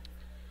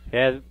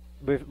 Yeah,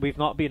 we've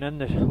not been in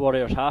the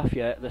Warriors half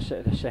yet, the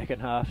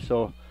second half.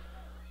 So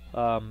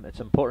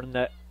it's important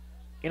that,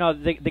 you know,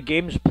 the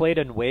game's played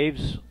in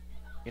waves.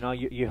 You know,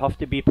 you have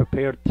to be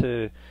prepared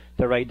to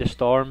ride the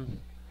storm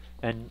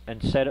and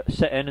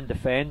sit in and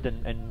defend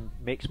and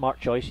make smart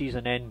choices,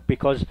 and then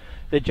because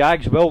the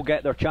Jags will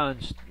get their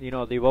chance, you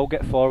know, they will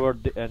get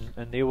forward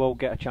and they will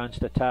get a chance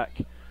to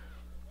attack.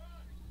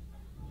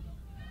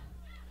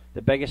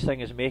 The biggest thing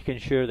is making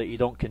sure that you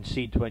don't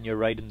concede when you're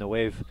riding the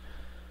wave.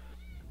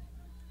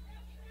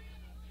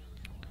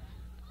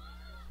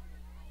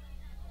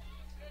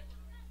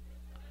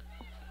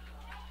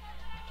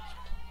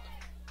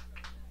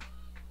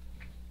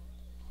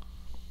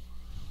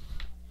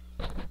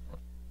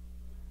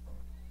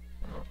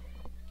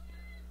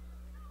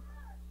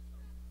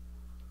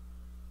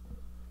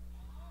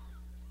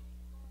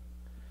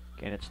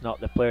 And it's not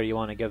the player you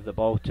want to give the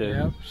ball to.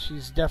 Yep,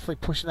 she's definitely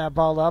pushing that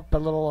ball up. A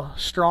little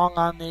strong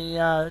on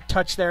the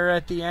touch there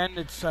at the end.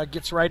 It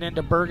gets right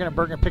into Bergen, and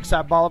Bergen picks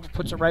that ball up and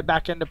puts it right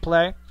back into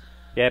play.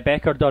 Yeah,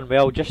 Becker done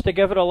well just to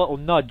give her a little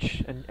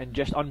nudge and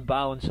just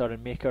unbalance her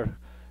and make her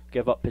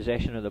give up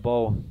possession of the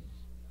ball.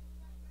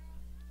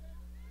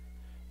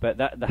 But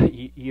that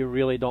you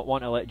really don't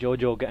want to let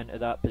JoJo get into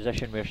that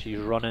position where she's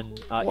running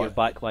at your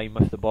back line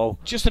with the ball.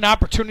 Just an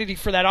opportunity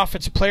for that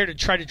offensive player to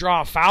try to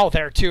draw a foul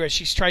there too, as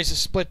she tries to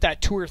split that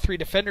 2 or 3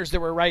 defenders that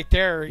were right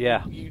there.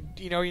 Yeah.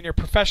 You know, in your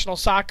professional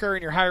soccer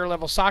and your higher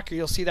level soccer,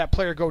 you'll see that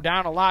player go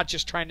down a lot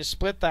just trying to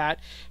split that,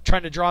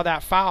 trying to draw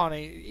that foul, and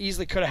it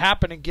easily could have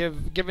happened and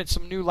given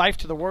some new life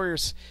to the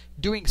Warriors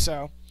doing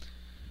so.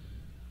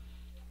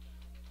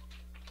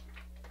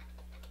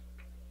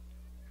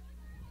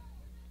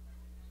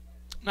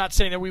 Not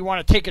saying that we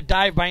want to take a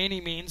dive by any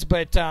means,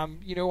 but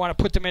you know, want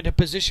to put them into a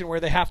position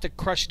where they have to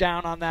crush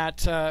down on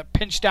that,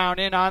 pinch down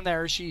in on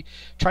there. She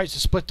tries to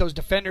split those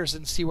defenders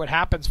and see what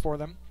happens for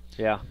them.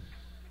 Yeah.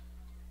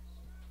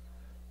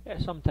 Yeah,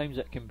 sometimes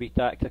it can be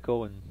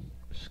tactical and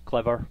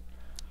clever.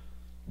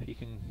 If you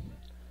can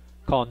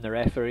con the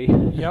referee.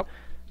 Yep.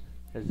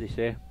 As they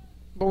say.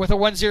 But with a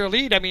 1-0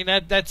 lead, I mean,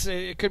 that's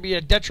it could be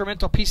a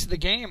detrimental piece of the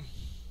game.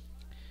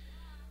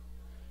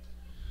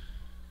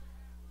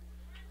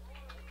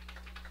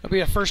 It'll be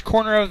a first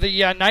corner of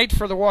the night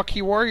for the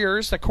Waukee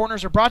Warriors. The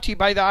corners are brought to you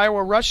by the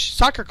Iowa Rush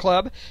Soccer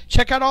Club.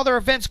 Check out all their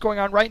events going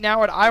on right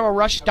now at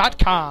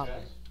iowarush.com.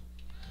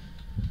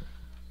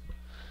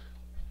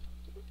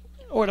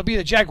 Oh, it'll be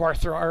the Jaguar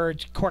throw or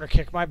corner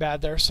kick. My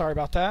bad there. Sorry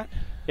about that.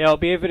 Yeah, it'll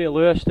be Avery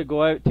Lewis to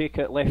go out, take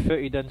it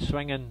left-footed and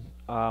swinging.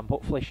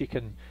 Hopefully she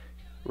can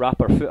wrap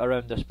her foot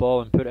around this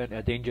ball and put it into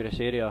a dangerous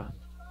area.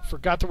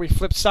 Forgot that we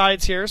flipped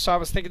sides here, so I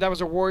was thinking that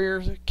was a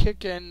Warrior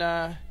kick,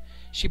 and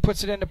she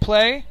puts it into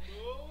play.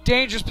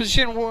 Dangerous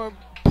position.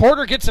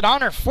 Porter gets it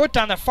on her foot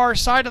on the far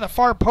side of the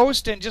far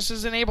post and just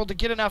isn't able to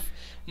get enough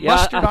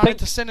mustard on it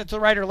to send it to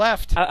right or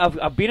left.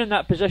 I've been in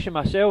that position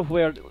myself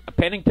where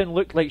Pennington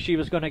looked like she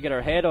was going to get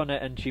her head on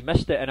it and she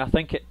missed it, and I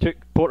think it took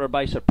Porter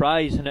by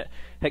surprise, and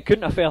it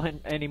couldn't have felt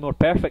any more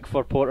perfect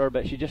for Porter,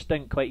 but she just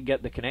didn't quite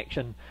get the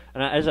connection.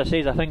 And as I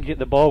say, I think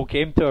the ball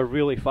came to her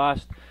really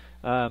fast,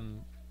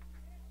 and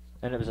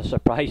it was a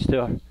surprise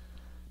to her.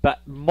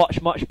 But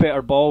much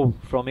better ball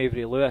from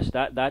Avery Lewis.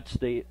 That's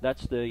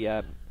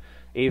the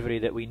Avery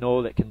that we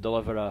know that can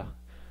deliver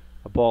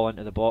a ball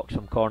into the box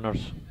from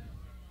corners.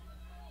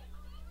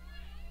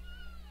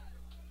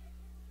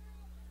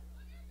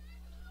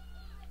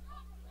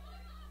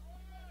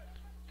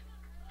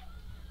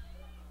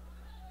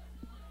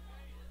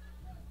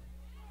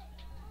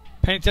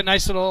 Pennington,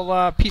 nice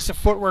little piece of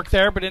footwork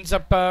there, but ends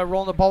up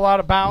rolling the ball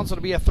out of bounds.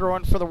 It'll be a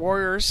throw-in for the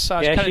Warriors.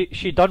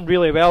 She done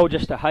really well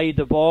just to hide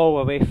the ball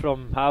away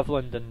from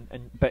Haviland,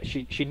 but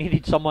she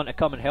needed someone to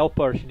come and help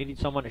her. She needed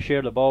someone to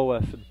share the ball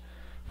with. And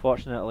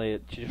fortunately,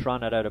 she just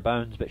ran it out of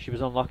bounds, but she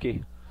was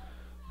unlucky.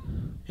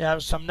 Yeah, there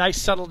was some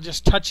nice subtle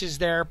just touches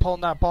there,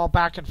 pulling that ball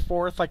back and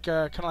forth, like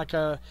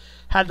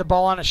had the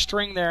ball on a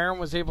string there, and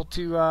was able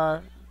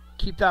to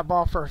keep that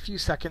ball for a few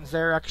seconds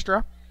there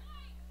extra.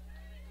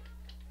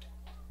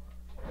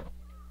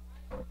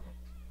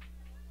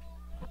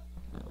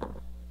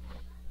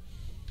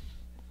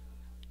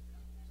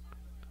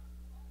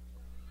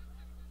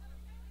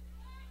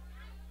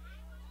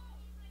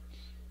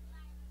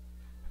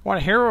 Want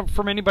to hear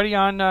from anybody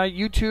on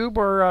YouTube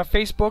or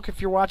Facebook?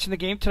 If you're watching the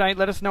game tonight,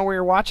 let us know where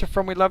you're watching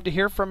from. We'd love to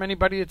hear from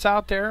anybody that's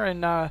out there,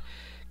 and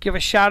give a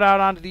shout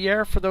out onto the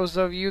air for those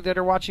of you that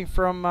are watching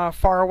from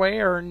far away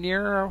or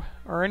near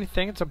or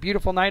anything. It's a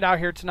beautiful night out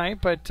here tonight,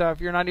 but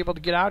if you're not able to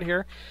get out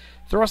here,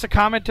 throw us a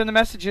comment in the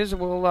messages and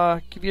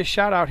we'll give you a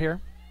shout out here.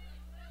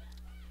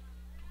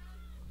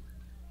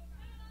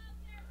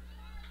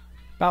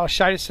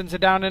 Balashitis sends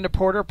it down into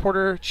Porter.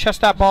 Porter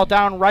chests that ball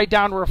down, right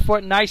down to her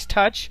foot. Nice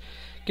touch.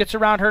 Gets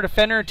around her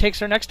defender and takes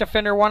her next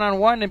defender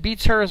one-on-one and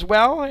beats her as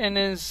well, and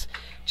is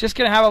just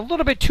going to have a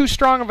little bit too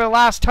strong of a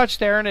last touch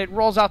there, and it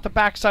rolls out the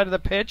backside of the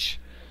pitch.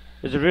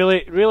 There's a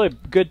really, really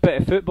good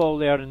bit of football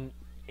there, and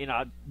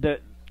the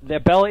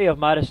ability of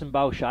Madison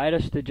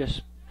Balashitis to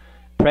just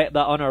prep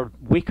that on her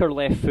weaker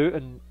left foot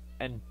and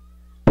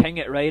ping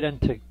it right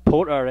into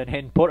Porter, and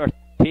then Porter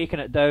taking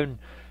it down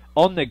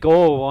on the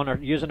go,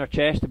 using her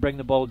chest to bring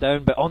the ball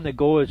down, but on the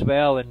go as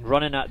well, and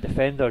running at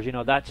defenders.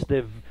 That's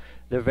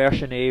the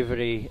version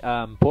Avery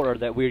Porter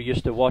that we're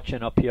used to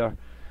watching up here,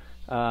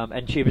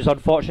 and she was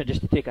unfortunate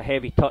just to take a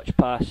heavy touch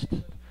past.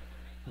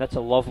 That's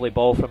a lovely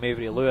ball from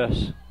Avery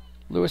Lewis.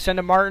 Lewis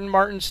into Martin.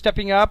 Martin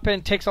stepping up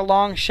and takes a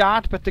long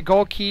shot, but the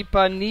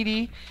goalkeeper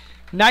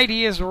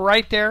Nighty is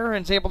right there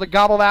and is able to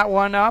gobble that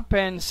one up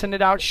and send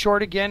it out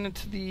short again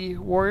into the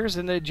Warriors,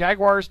 and the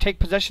Jaguars take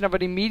possession of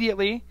it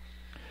immediately.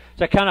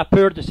 It's a kind of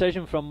poor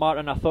decision from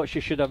Martin. I thought she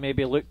should have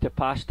maybe looked to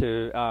pass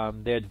to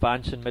the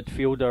advancing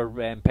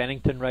midfielder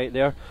Pennington right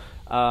there.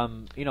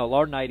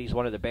 Lauren Nighty's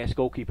one of the best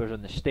goalkeepers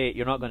in the state.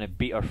 You're not going to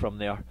beat her from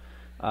there.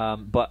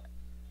 But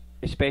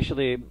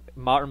especially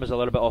Martin was a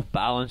little bit off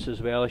balance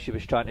as well as she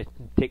was trying to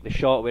take the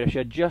shot, where she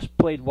had just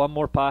played one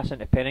more pass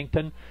into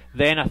Pennington.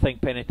 Then I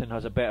think Pennington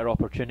has a better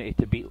opportunity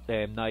to beat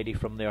Nighty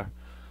from there.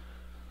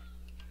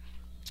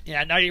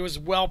 Yeah, Nighty was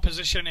well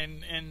positioned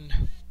and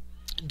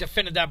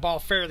defended that ball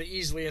fairly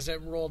easily as it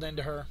rolled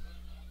into her.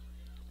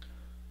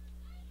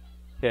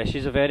 Yeah,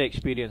 she's a very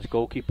experienced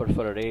goalkeeper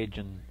for her age,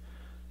 and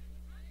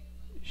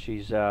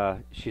she's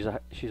a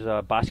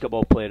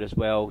basketball player as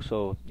well.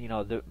 So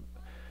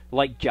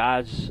like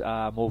Jazz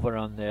over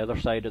on the other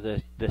side of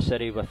the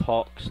city with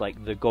Hawks,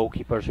 like the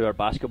goalkeepers who are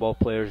basketball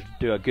players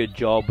do a good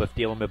job with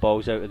dealing with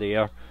balls out of the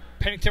air.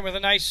 Pennington with a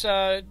nice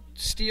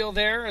steal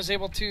there is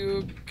able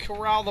to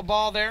corral the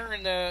ball there,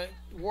 and the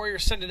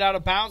Warriors send it out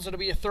of bounds. It'll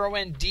be a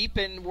throw-in deep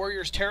in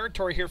Warriors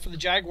territory here for the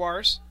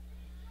Jaguars.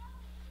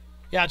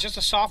 Yeah, just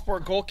a sophomore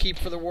goalkeeper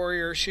for the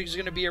Warriors. She's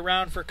going to be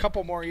around for a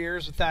couple more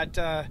years with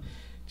that.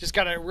 Just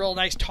got a real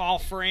nice tall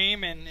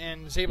frame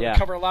and is able to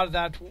cover a lot of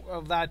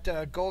that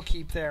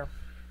goalkeep there.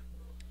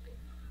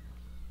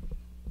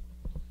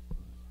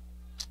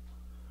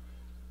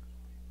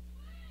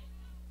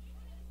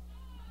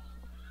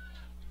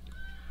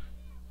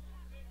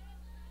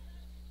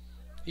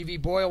 Evie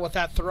Boyle with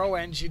that throw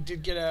in, she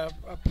did get a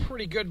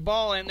pretty good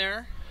ball in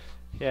there.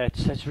 Yeah,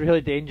 it's really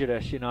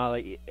dangerous,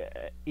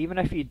 even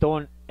if you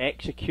don't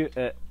execute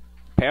it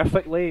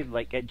perfectly,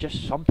 it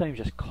just sometimes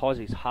just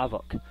causes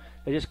havoc.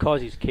 It just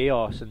causes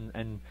chaos,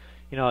 and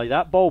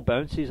that ball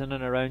bounces in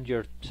and around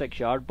your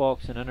 6-yard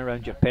box and in and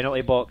around your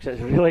penalty box.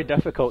 It's really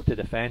difficult to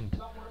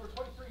defend.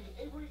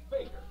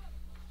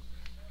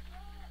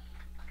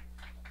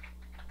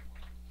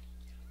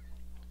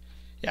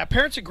 Yeah,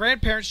 parents and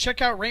grandparents,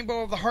 check out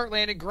Rainbow of the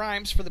Heartland in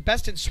Grimes for the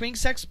best in swing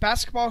sets,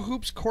 basketball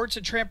hoops, courts,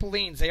 and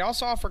trampolines. They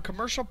also offer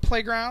commercial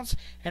playgrounds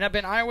and have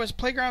been Iowa's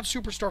playground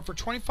superstore for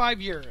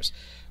 25 years.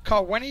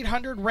 Call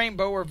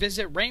 1-800-RAINBOW or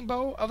visit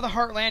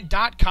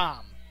rainbowoftheheartland.com.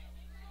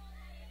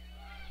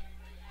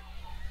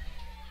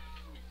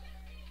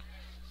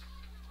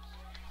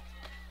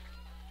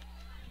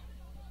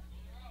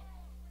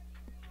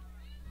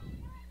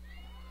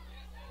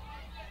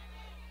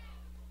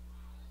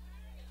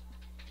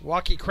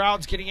 Waukee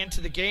crowd's getting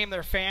into the game.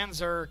 Their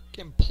fans are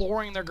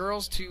imploring their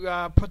girls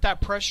to put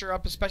that pressure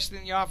up, especially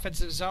in the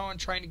offensive zone,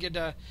 trying to get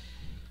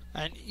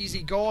an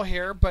easy goal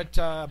here. But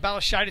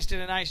Balashitis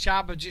did a nice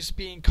job of just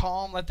being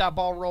calm, let that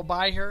ball roll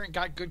by her, and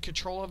got good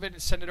control of it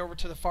and sent it over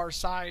to the far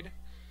side.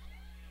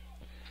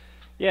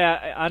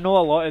 Yeah, I know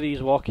a lot of these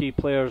Waukee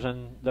players,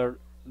 and they're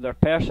their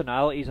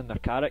personalities and their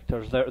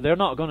characters, they're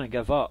not going to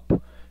give up.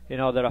 You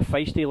know, they're a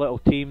feisty little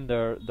team.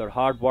 They're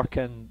hard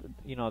working.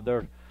 You know,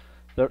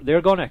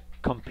 they're going to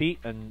compete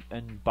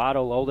and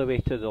battle all the way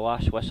to the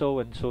last whistle.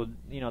 And so,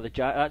 you know,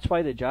 that's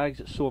why the Jags,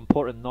 it's so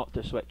important not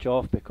to switch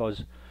off,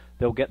 because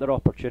they'll get their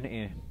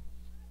opportunity.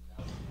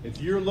 If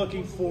you're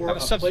looking for a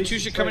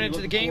substitution coming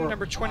into the game,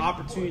 number 20,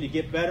 opportunity to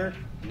get better,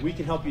 we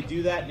can help you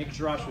do that. Nick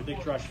Jarash with Nick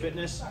Jarash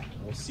Fitness.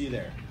 We'll see you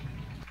there.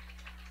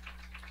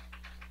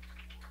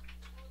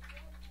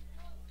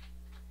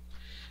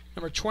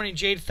 Number 20,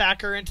 Jade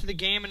Thacker into the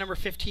game, and number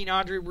 15,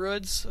 Audrey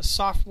Roods, a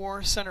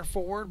sophomore center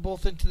forward,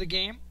 both into the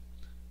game.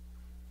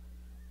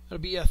 It'll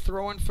be a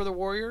throw-in for the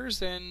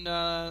Warriors, and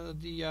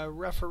the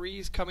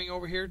referees coming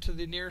over here to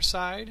the near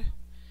side.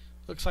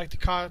 Looks like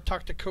to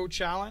talk to Coach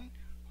Allen.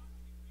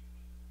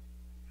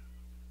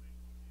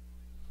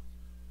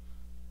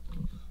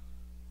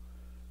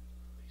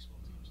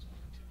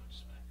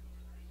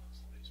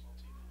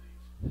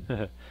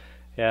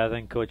 Yeah, I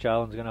think Coach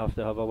Allen's going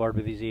to have a word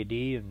with his AD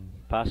and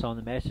pass on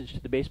the message to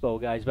the baseball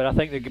guys. But I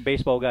think the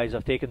baseball guys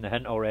have taken the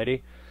hint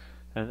already,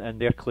 and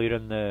they're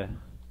clearing the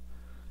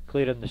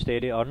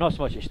stadium, or not so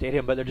much the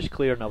stadium, but they're just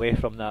clearing away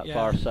from that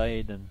far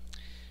side. And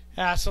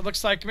yeah, so it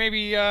looks like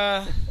maybe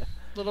a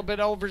little bit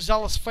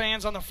overzealous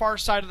fans on the far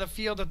side of the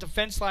field at the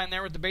fence line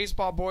there with the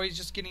baseball boys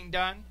just getting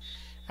done.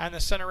 And the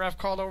center ref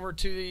called over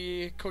to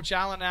the Coach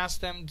Allen and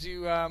asked them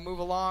to move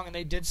along, and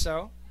they did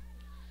so.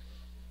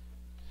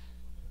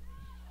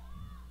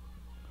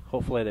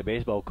 Hopefully the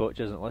baseball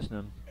coach isn't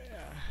listening.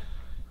 Yeah.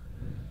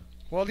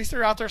 Well, at least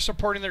they're out there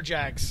supporting their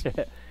Jags.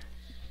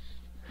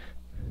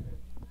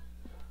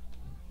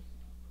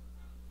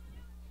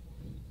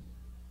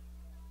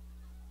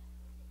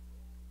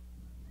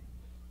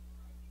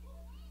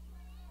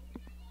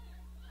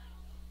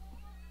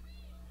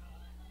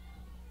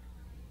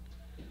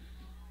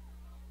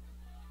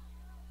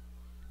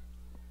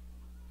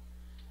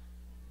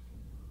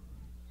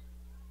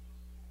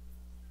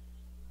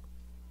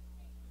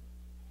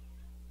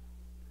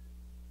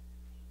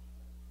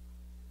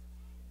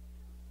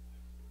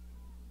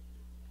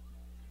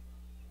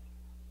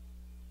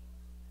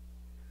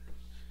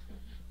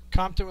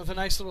 Compton with a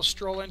nice little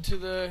stroll into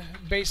the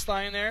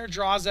baseline there.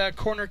 Draws a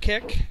corner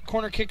kick.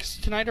 Corner kicks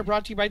tonight are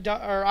brought to you by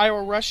our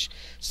Iowa Rush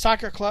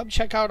Soccer Club.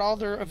 Check out all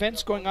their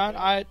events going on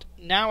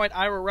now at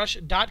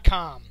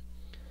iowarush.com.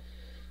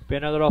 Be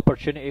another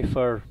opportunity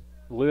for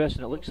Lewis,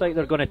 and it looks like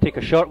they're going to take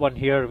a short one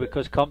here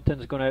because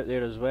Compton's going out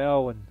there as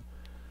well. And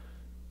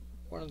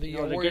one of the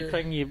the good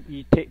thing,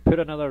 you put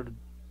another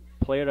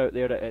player out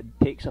there, it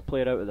takes a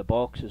player out of the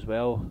box as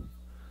well.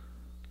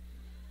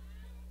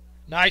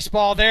 Nice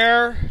ball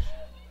there.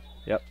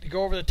 Yep. To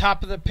go over the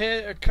top of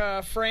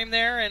the frame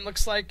there, and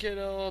looks like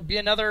it'll be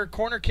another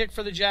corner kick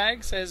for the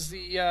Jags as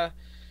the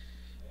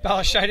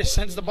Balashaitis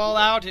sends the ball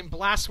out and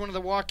blasts one of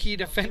the Waukee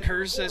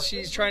defenders as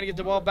she's trying to get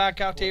the ball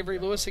back out to Avery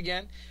Lewis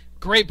again.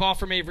 Great ball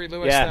from Avery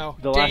Lewis, though.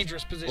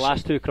 Dangerous position. The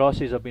last two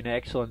crosses have been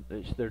excellent.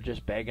 They're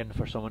just begging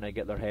for someone to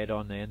get their head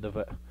on the end of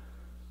it.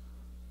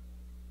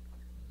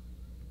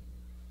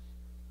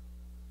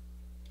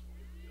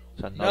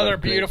 Another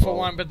beautiful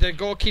one, but the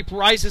goalkeeper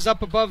rises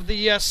up above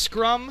the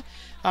scrum.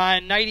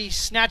 Knighty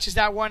snatches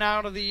that one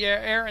out of the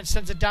air and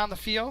sends it down the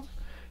field.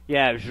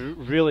 Yeah, it was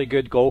really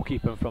good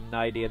goalkeeping from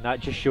Knighty, and that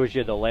just shows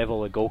you the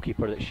level of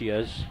goalkeeper that she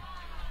is.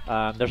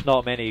 There's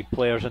not many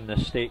players in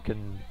this state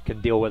can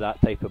deal with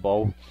that type of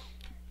ball.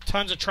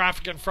 Tons of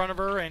traffic in front of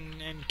her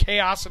and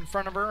chaos in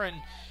front of her, and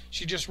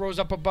she just rose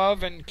up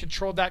above and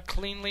controlled that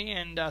cleanly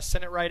and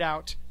sent it right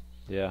out.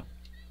 Yeah.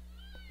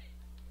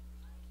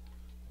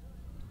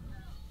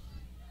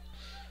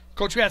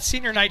 Coach, we had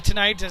senior night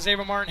tonight as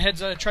Ava Martin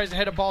tries to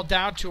head a ball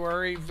down to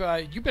her. You've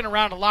been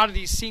around a lot of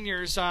these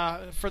seniors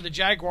for the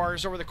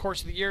Jaguars over the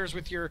course of the years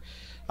with your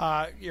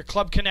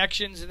club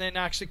connections and then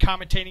actually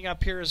commentating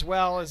up here as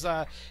well.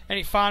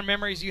 Any fond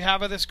memories you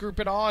have of this group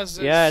at all?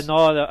 Yeah,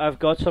 no, I've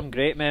got some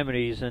great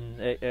memories,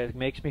 and it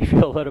makes me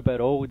feel a little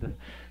bit old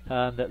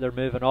that they're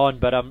moving on.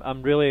 But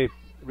I'm really,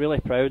 really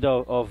proud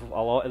of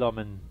a lot of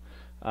them,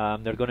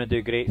 and they're going to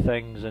do great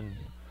things. And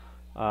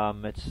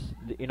it's,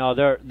 you know,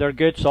 they're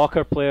good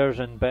soccer players,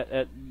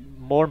 but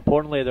more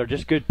importantly, they're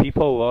just good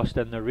people,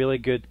 Austin. They're really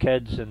good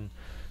kids, and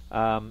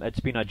it's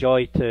been a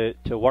joy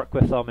to work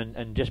with them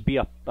and just be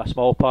a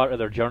small part of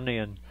their journey.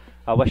 And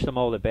I wish them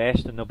all the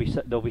best, and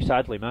they'll be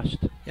sadly missed.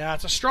 Yeah,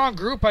 it's a strong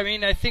group. I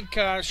mean, I think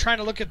I was trying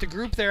to look at the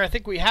group there. I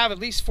think we have at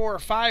least 4 or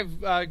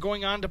 5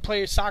 going on to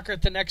play soccer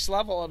at the next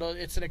level.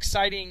 It's an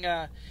exciting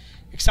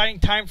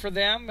time for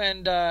them,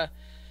 and kind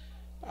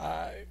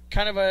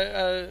of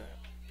a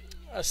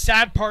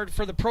sad part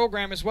for the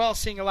program as well,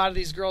 seeing a lot of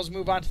these girls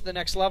move on to the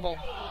next level.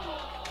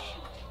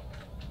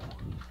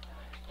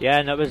 Yeah,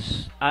 and it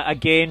was,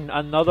 again,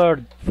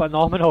 another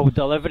phenomenal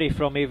delivery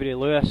from Avery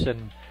Lewis,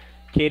 and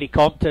Katie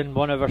Compton,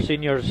 one of our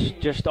seniors,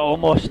 just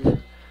almost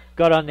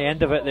got on the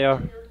end of it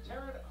there.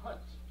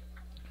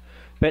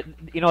 But,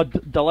 you know,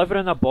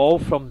 delivering a ball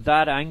from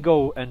that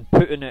angle and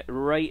putting it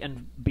right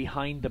in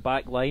behind the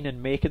back line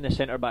and making the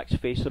centre-backs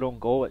face their own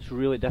goal, it's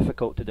really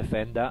difficult to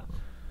defend that.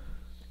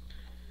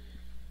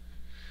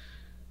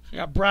 We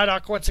got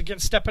Braddock once again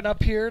stepping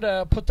up here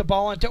to put the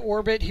ball into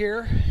orbit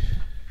here.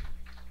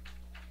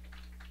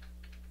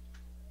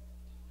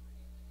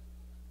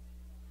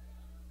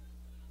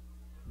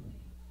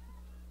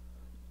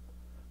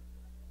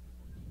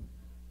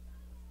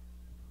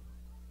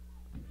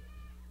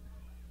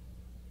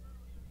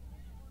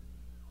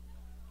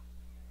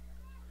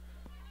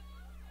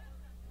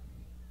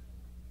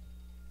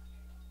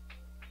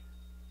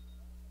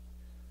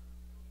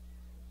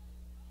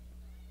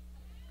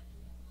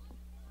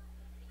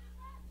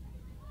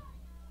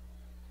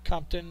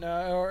 Compton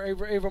or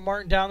Ava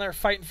Martin down there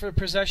fighting for the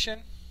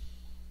possession.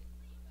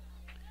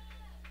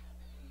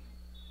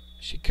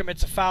 She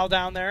commits a foul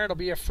down there. It'll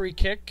be a free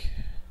kick.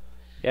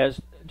 Yeah, it's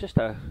just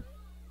a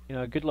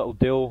good little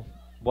duel,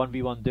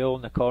 1v1 duel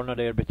in the corner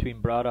there between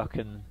Braddock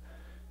and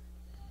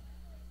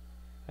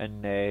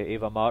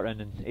Ava Martin,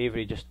 and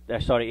Ava just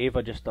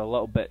a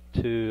little bit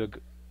too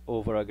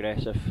over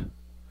aggressive.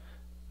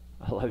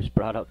 Allows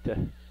Braddock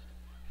to.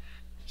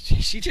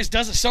 She just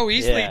does it so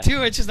easily,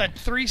 too. It's just a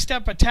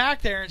three-step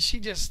attack there, and she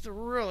just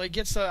really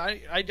gets the...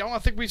 I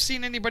don't think we've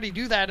seen anybody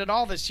do that at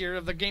all this year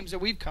of the games that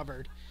we've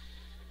covered.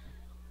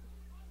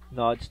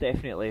 No, it's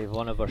definitely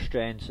one of her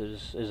strengths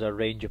is her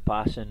range of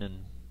passing,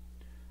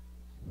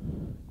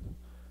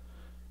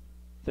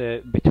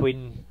 and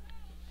between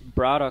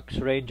Braddock's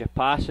range of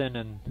passing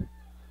and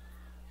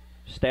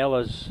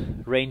Stella's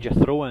range of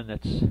throwing,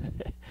 it's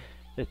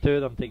the two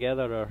of them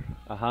together are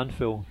a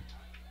handful.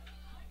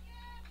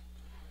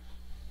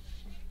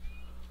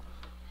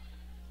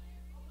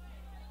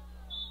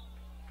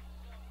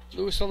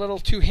 Lewis a little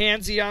too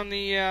handsy on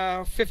the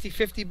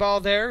 50-50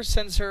 ball there.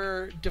 Sends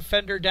her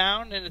defender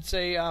down, and it's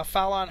a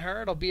foul on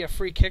her. It'll be a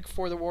free kick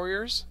for the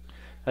Warriors.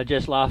 I'm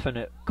just laughing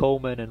at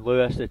Coleman and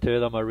Lewis. The two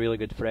of them are really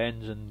good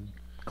friends and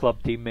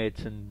club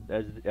teammates, and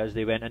as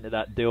they went into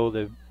that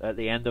duel, at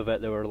the end of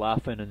it, they were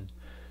laughing and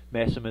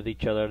messing with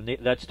each other. And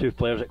that's two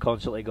players that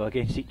constantly go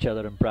against each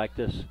other in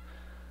practice.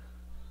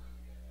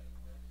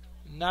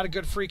 Not a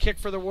good free kick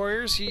for the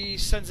Warriors. He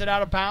sends it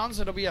out of bounds.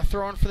 It'll be a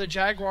throw-in for the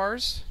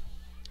Jaguars.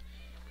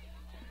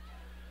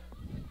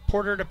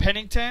 Porter to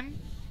Pennington.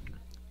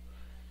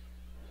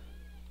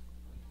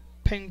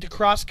 Ping to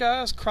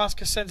Kroska as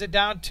Kroska sends it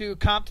down to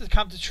Compton.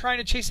 Compton trying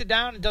to chase it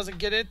down and doesn't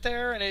get it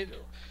there, and it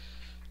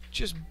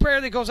just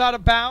barely goes out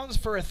of bounds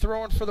for a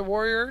throw-in for the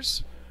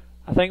Warriors.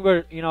 I think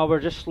we're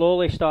just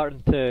slowly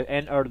starting to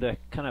enter the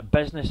kind of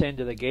business end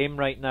of the game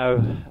right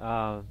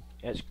now.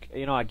 It's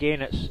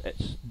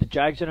it's the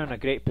Jags are in a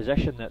great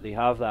position that they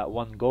have that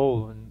one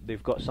goal and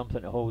they've got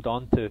something to hold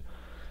on to.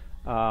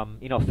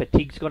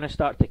 Fatigue's going to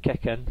start to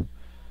kick in.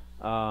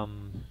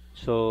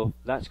 So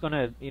that's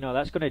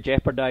gonna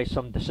jeopardise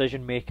some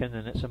decision making,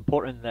 and it's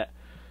important that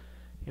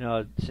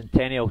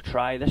Centennial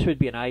try. This would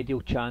be an ideal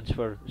chance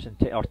for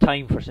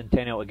time for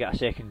Centennial to get a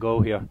second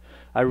goal here.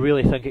 I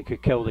really think it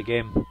could kill the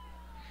game.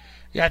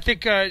 Yeah, I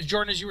think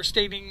Jordan, as you were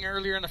stating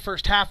earlier in the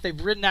first half, they've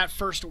ridden that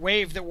first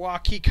wave that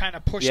Waukee kind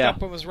of pushed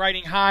up and was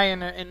riding high,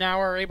 and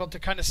now are able to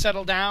kind of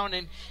settle down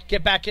and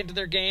get back into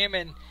their game.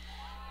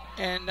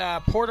 And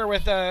Porter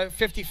with a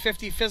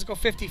 50-50, physical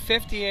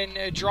 50-50,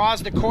 and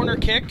draws the corner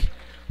kick.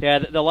 Yeah,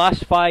 the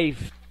last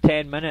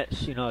 5-10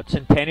 minutes,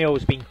 Centennial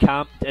has been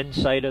camped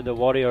inside of the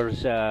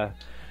Warriors'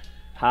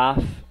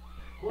 half,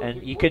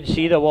 and you can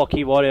see the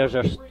Waukee Warriors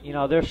are,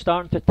 they're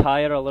starting to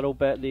tire a little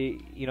bit. They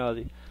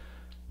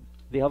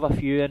have a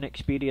few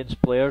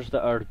inexperienced players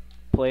that are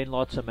playing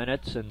lots of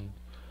minutes, and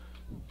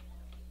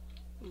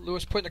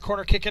Lewis putting the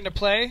corner kick into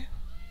play.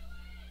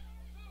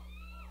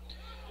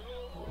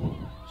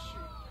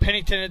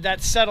 Pennington had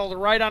that settled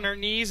right on her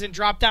knees and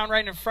dropped down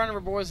right in front of her,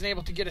 but wasn't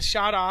able to get a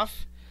shot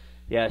off.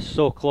 Yeah, it's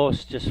so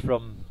close.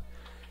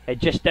 It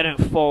just didn't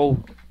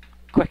fall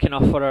quick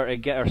enough for her to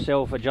get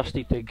herself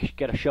adjusted to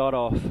get a shot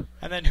off.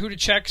 And then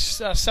Hudacek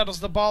settles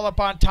the ball up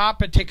on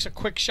top and takes a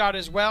quick shot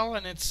as well,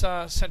 and it's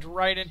sent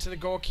right into the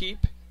goal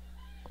keep.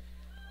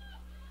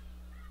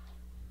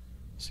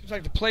 Seems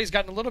like the play's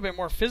gotten a little bit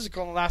more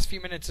physical in the last few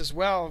minutes as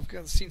well.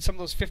 I've seen some of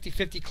those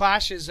 50-50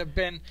 clashes have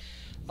been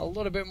a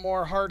little bit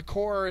more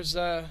hardcore. As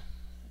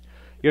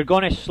you're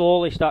going to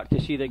slowly start to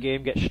see the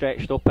game get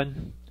stretched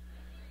open.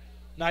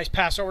 Nice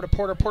pass over to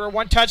Porter. Porter,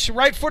 one touch,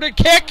 right-footed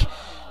kick,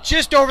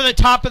 just over the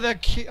top of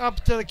up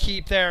to the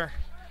keep there.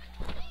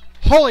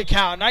 Holy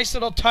cow! Nice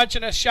little touch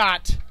and a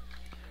shot.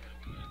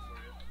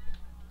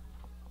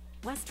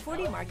 West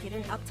 40 Market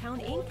in Uptown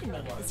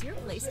Ankeny is your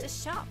place to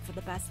shop for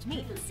the best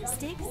meats,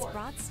 steaks,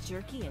 brats,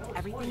 jerky, and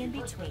everything in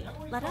between.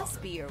 Let us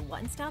be your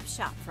one-stop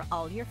shop for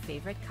all your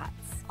favorite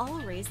cuts,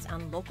 all raised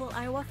on local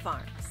Iowa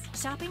farms.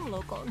 Shopping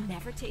local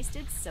never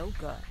tasted so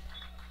good.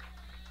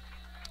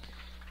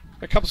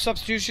 A couple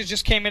substitutions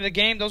just came into the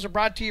game. Those are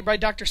brought to you by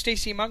Dr.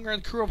 Stacy Munger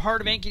and the crew of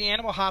Heart of Ankeny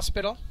Animal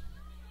Hospital.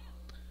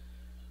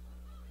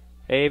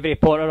 Avery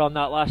Porter on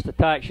that last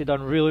attack, she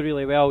done really,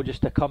 really well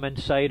just to come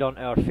inside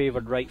onto her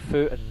favoured right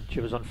foot, and she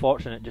was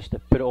unfortunate just to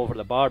put it over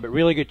the bar. But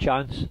really good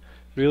chance,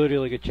 really,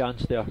 really good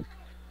chance there.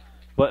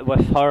 But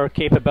with her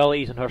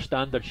capabilities and her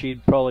standards,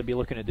 she'd probably be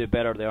looking to do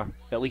better there,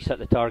 at least at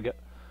the target.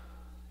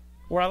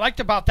 What I liked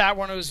about that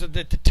one was that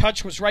the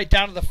touch was right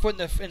down to the foot,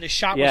 and the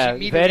shot was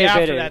immediately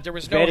after that. There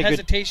was no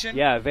hesitation.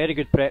 Very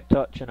good prep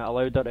touch, and it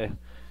allowed her to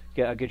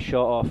get a good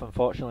shot off.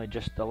 Unfortunately,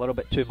 just a little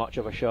bit too much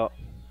of a shot.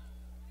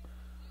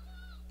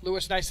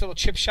 Lewis, nice little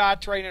chip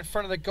shot right in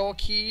front of the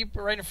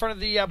goalkeeper, right in front of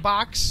the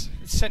box.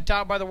 It's sent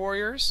out by the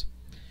Warriors.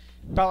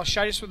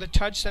 Balashaitis with a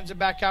touch, sends it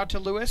back out to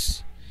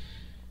Lewis.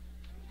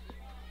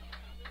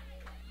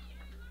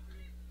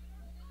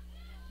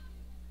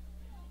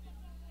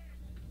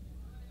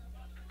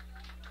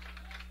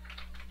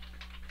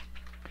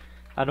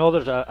 I know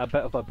there's a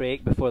bit of a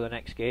break before the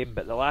next game,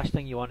 but the last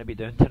thing you want to be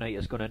doing tonight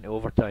is going into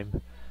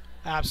overtime.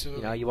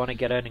 Absolutely. You know, you want to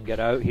get in and get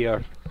out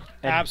here.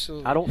 And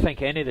absolutely. I don't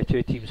think any of the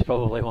two teams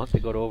probably want to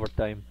go to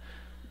overtime.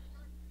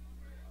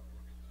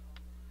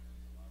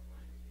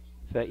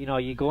 But, you know,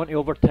 you go into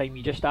overtime,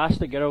 you just ask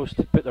the girls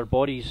to put their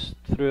bodies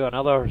through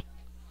another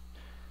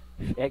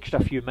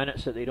extra few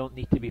minutes that they don't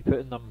need to be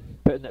putting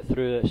it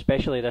through,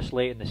 especially this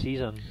late in the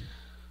season.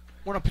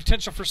 One of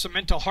potential for some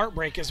mental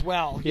heartbreak as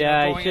well.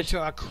 Going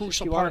into a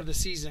crucial part of the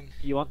season.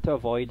 You want to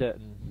avoid it,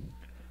 and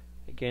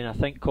again, I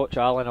think Coach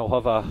Allen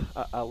will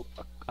have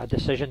a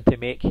decision to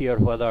make here,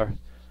 whether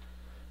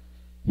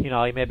he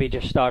maybe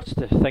just starts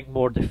to think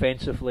more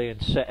defensively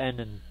and sit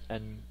in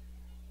and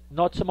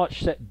not so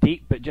much sit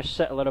deep, but just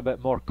sit a little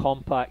bit more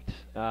compact,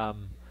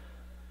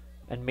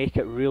 and make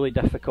it really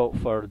difficult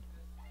for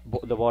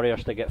the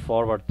Warriors to get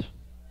forward.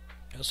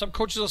 Some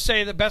coaches will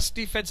say the best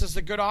defense is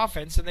the good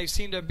offense, and they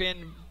seem to have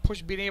been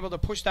being able to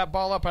push that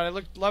ball up. And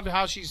I loved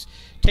how she's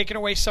taking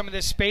away some of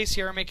this space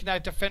here and making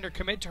that defender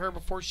commit to her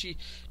before she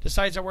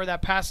decides on where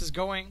that pass is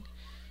going.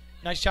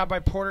 Nice job by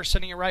Porter,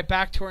 sending it right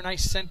back to her.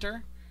 Nice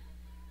center.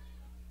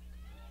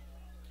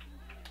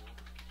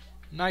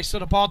 Nice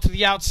little ball to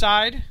the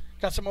outside.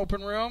 Got some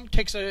open room.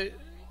 Takes a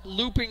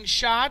looping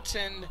shot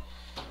and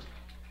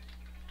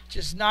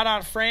just not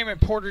on frame, and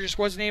Porter just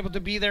wasn't able to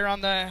be there on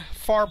the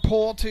far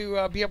pole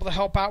to be able to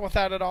help out with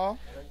that at all.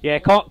 Yeah,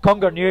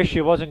 Conger knew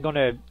she wasn't going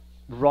to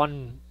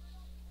run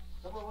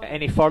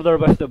any further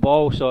with the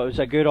ball, so it was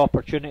a good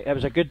opportunity. It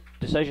was a good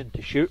decision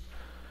to shoot.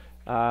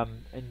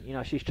 And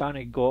she's trying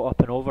to go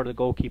up and over the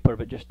goalkeeper,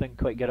 but just didn't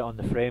quite get it on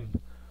the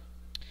frame.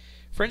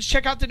 Friends,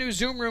 check out the new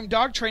Zoom Room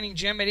dog training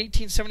gym at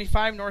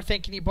 1875 North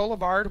Ankeny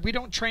Boulevard. We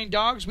don't train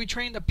dogs, we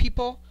train the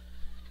people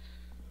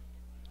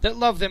that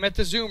love them at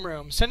the Zoom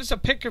Room. Send us a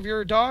pic of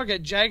your dog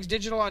at Jags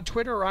Digital on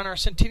Twitter or on our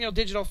Centennial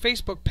Digital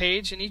Facebook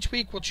page, and each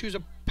week we'll choose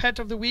a pet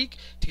of the week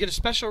to get a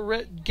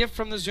special gift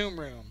from the Zoom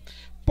Room.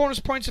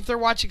 Bonus points if they're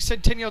watching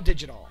Centennial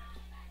Digital.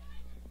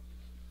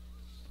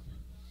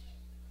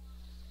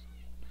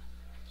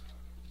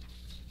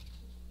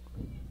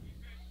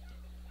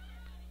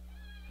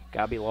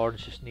 Gabby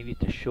Lawrence just needed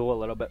to show a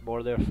little bit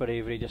more there for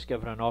Avery, just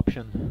give her an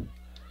option.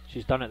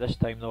 She's done it this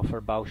time though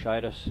for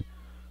Balshaitis.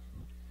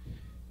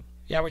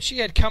 Yeah, when she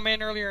had come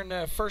in earlier in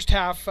the first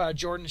half,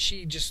 Jordan,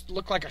 she just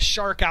looked like a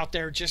shark out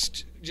there,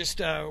 just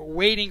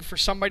waiting for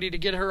somebody to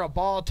get her a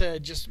ball to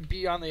just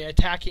be on the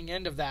attacking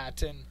end of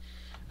that. And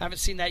I haven't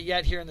seen that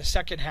yet here in the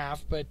second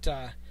half, but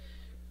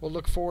we'll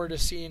look forward to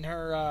seeing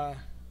her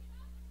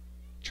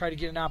try to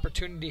get an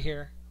opportunity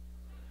here.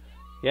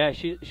 Yeah,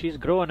 she's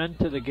growing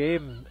into the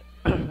game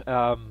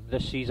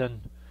this season.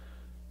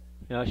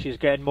 She's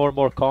getting more and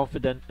more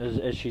confident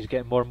as she's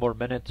getting more and more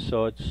minutes,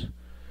 so it's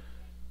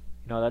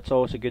that's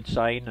always a good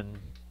sign. And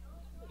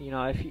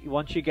if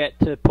once you get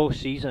to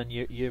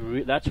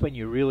postseason, that's when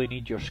you really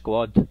need your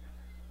squad.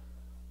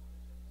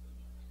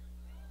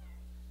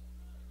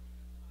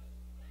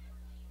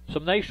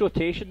 Some nice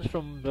rotations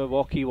from the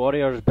Waukee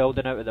Warriors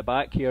building out at the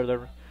back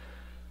here.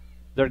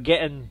 They're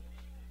getting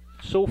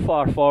so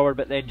far forward,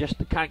 but then just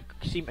can't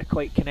seem to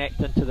quite connect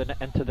into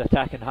the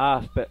attacking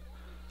half. But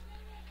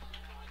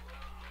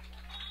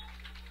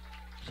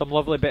some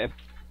lovely bit of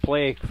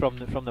play from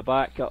the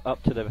back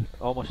up to the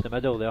almost the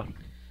middle there.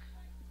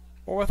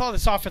 Well, with all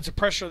this offensive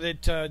pressure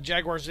that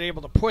Jaguars are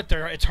able to put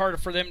there, it's harder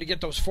for them to get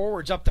those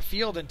forwards up the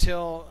field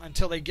until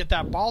they get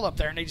that ball up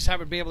there, and they just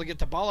haven't been able to get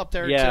the ball up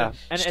there to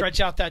stretch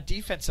out that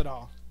defense at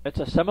all. It's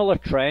a similar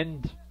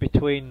trend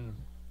between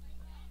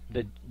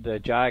the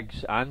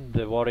Jags and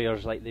the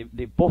Warriors. Like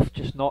they both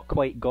just not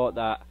quite got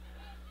that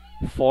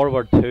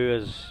forward who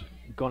is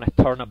going to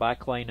turn a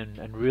back line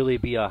and really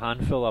be a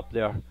handful up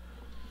there.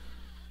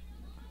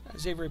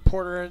 Xavier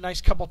Porter, a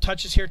nice couple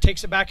touches here,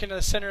 takes it back into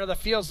the center of the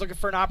field, looking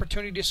for an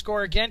opportunity to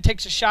score again,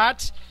 takes a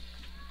shot.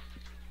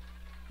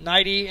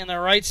 Knighty in the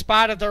right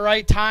spot at the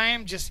right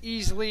time, just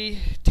easily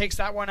takes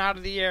that one out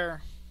of the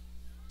air.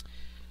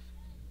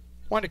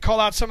 Wanted to call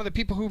out some of the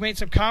people who made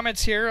some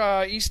comments here.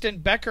 Easton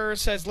Becker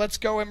says, "Let's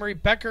go, Emery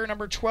Becker,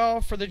 number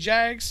 12 for the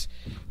Jags."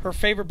 Her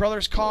favorite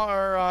brothers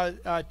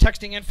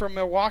texting in from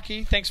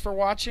Milwaukee. Thanks for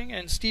watching.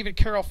 And Stephen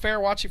Carroll Fair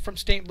watching from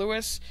St.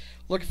 Louis.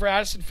 Looking for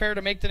Addison Fair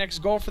to make the next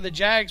goal for the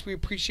Jags. We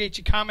appreciate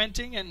you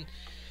commenting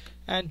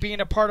and being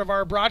a part of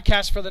our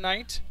broadcast for the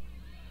night.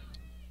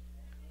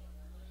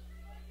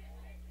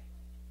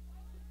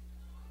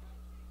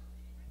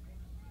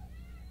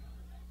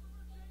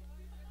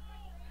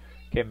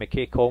 Okay,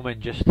 McKay Coleman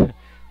just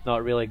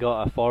not really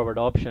got a forward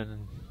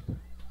option.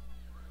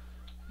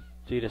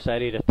 So he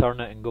decided to turn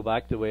it and go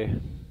back the way.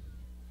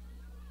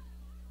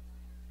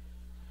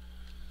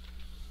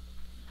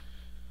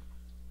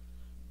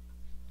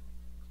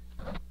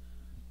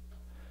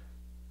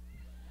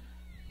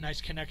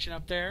 Nice connection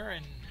up there,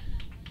 and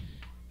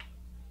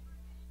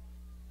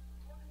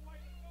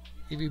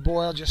Evie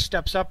Boyle just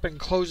steps up and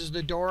closes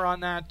the door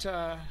on that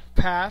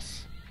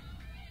pass.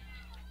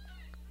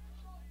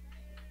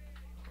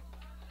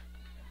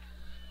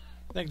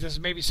 I think this is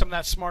maybe some of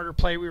that smarter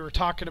play we were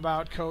talking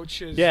about, Coach.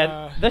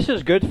 This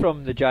is good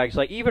from the Jags.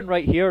 Like even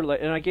right here,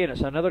 like, and again,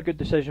 it's another good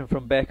decision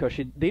from Becker.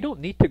 They don't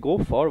need to go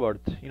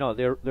forward. You know,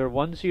 they're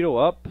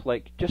 1-0 up.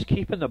 Like just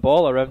keeping the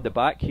ball around the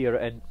back here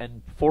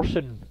and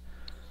forcing.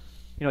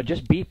 You know,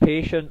 just be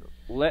patient.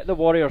 Let the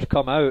Warriors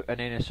come out, and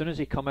then as soon as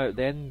they come out,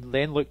 then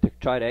look to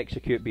try to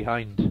execute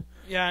behind.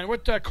 Yeah, and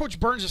what Coach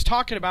Burns is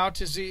talking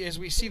about is as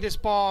we see this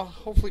ball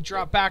hopefully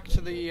drop back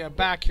to the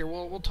back here.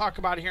 We'll talk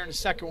about it here in a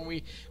second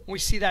when we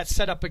see that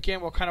set up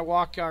again. We'll kind of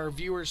walk our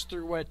viewers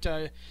through what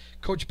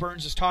Coach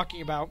Burns is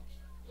talking about.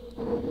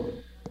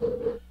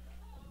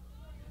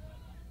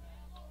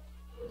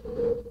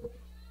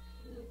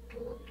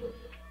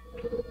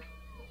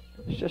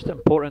 It's just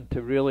important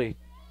to really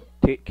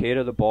take care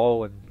of the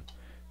ball and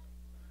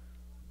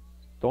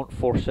don't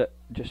force it.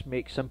 Just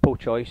make simple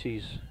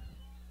choices.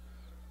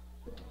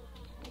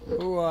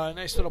 Ooh,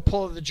 nice little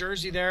pull of the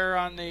jersey there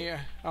on the,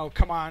 oh,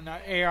 come on,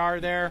 AR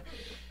there.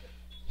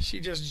 She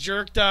just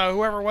jerked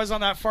whoever was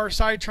on that far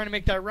side trying to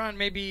make that run.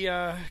 Maybe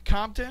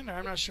Compton?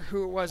 I'm not sure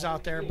who it was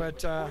out there,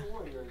 but... Number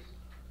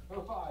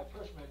 5,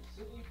 freshman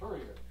Sydney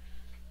Burrier.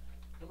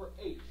 Number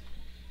 8.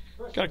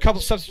 Got a couple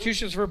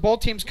substitutions for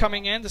both teams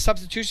coming in. The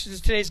substitutions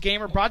in today's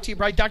game are brought to you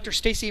by Dr.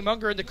 Stacy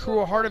Munger and the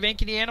crew of Heart of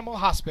Ankeny Animal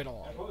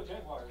Hospital. And for the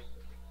Jaguars,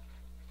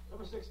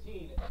 number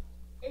 16,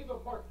 Ava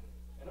Martin,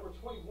 and number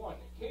 21,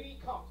 Katie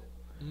Compton.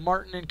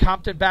 Martin and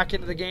Compton back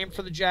into the game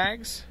for the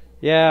Jags.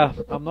 Yeah,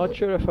 I'm not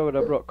sure if I would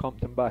have brought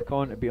Compton back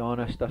on, to be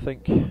honest. I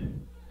think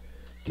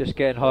just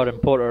getting her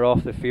and Porter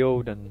off the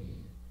field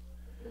and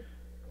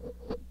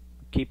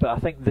keep it. I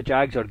think the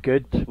Jags are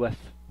good with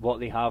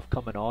what they have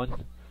coming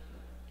on.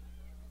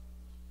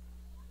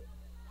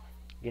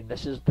 Again,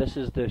 this is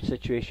the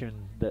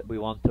situation that we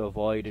want to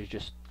avoid, is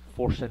just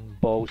forcing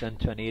balls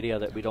into an area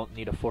that we don't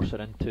need to force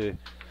it into,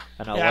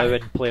 and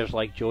allowing players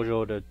like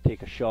JoJo to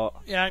take a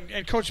shot. Yeah,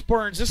 and Coach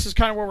Burns, this is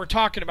kind of what we're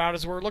talking about,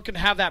 is we're looking to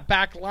have that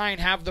back line,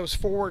 have those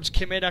forwards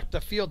commit up the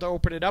field to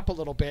open it up a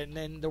little bit, and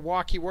then the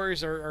Waukee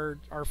Warriors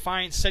are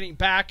fine sitting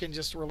back and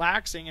just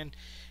relaxing, and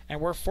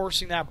we're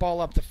forcing that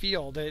ball up the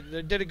field. They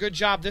did a good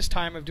job this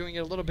time of doing it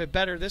a little bit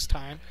better this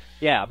time.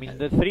 Yeah, I mean,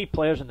 the three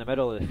players in the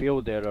middle of the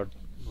field there are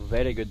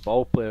very good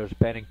ball players,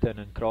 Pennington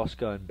and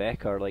Kroska and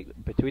Becker. Like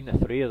between the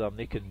three of them,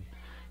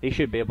 they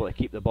should be able to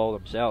keep the ball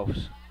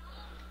themselves.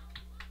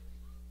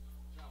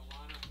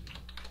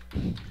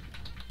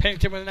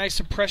 Pennington with a nice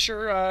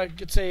pressure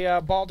gets a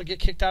ball to get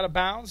kicked out of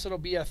bounds. It'll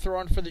be a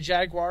throw in for the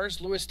Jaguars.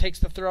 Lewis takes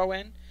the throw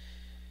in,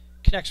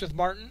 connects with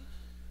Martin.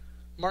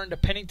 Martin to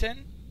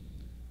Pennington.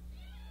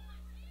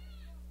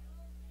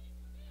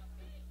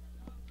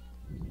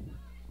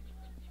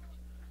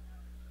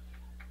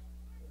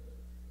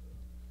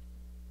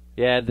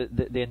 Yeah,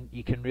 then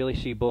you can really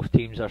see both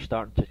teams are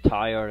starting to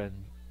tire and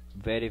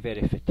very,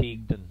 very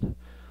fatigued, and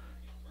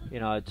you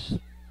know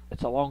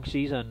it's a long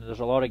season. There's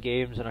a lot of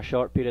games in a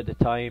short period of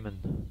time,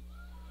 and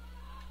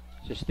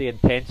just the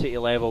intensity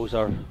levels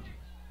are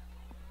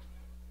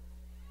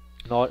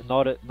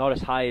not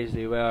as high as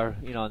they were,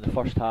 you know, in the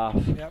first half.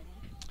 Yep.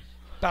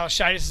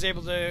 Balashitis is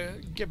able to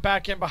get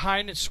back in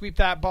behind and sweep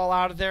that ball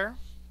out of there.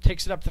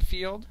 Takes it up the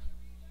field.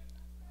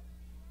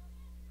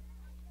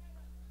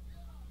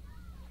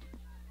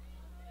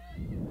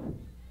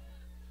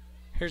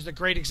 Here's the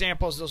great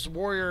examples. Those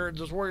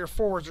warrior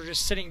forwards are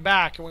just sitting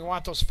back, and we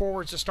want those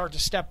forwards to start to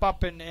step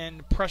up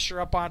and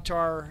pressure up onto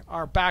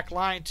our back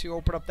line to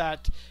open up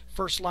that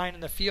first line in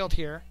the field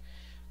here.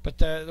 But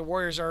the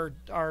Warriors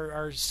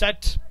are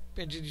set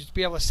and just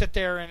be able to sit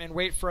there and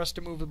wait for us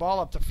to move the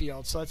ball up the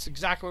field. So that's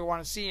exactly what we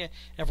want to see. And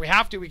if we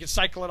have to, we can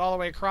cycle it all the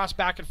way across,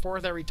 back and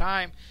forth every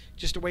time,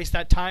 just to waste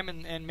that time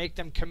and make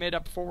them commit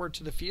up forward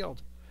to the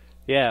field.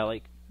 Yeah,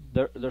 like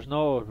there's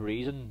no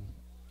reason.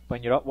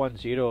 When you're up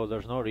 1-0,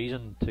 there's no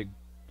reason to,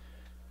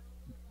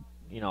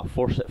 you know,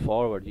 force it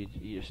forward.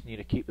 You just need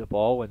to keep the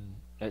ball, and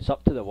it's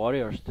up to the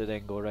Warriors to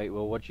then go, right,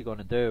 well, what you going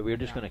to do? We're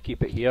just going to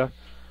keep it here.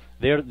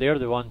 They're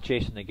the one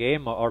chasing the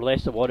game, or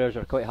unless the Warriors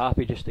are quite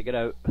happy just to get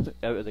out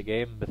of the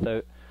game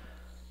without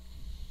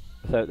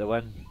the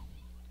win.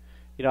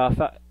 You know,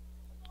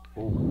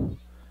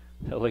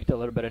 it looked a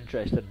little bit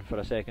interesting for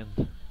a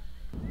second.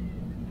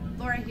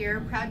 Laura here,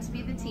 proud to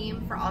be the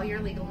team for all your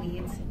legal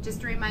needs.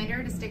 Just a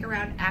reminder to stick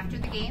around after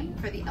the game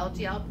for the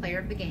LGL Player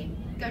of the Game.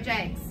 Go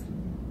Jags!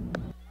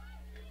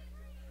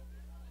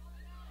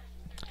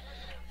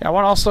 Yeah, I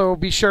want to also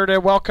be sure to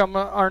welcome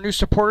our new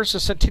supporters, the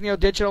Centennial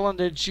Digital and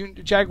the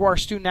Jaguar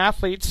student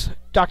athletes,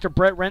 Dr.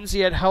 Brett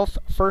Renzi at Health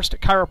First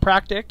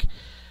Chiropractic,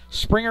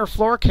 Springer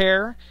Floor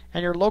Care,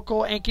 and your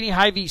local Ankeny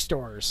Hy-Vee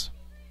stores.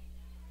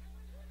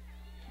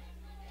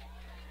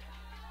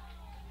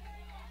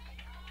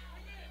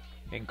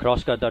 And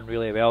Kroska done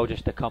really well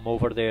just to come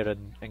over there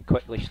and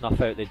quickly snuff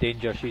out the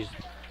danger. She's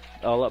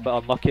a little bit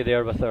unlucky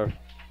there with her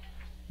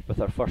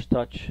first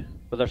touch,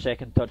 with her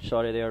second touch.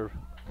 Sorry, there.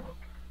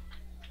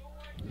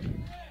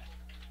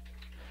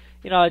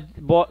 You know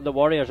what, the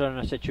Warriors are in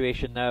a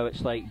situation now.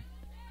 It's like,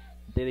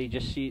 do they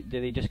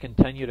just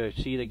continue to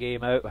see the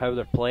game out how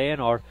they're playing,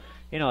 or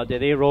do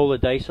they roll the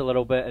dice a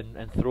little bit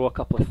and throw a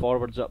couple of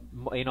forwards up?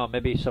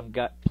 Maybe some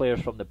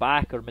players from the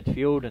back or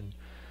midfield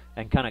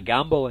and kind of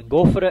gamble and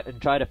go for it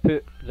and try to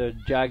put the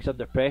Jags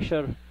under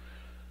pressure.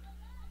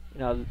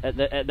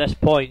 At this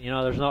point,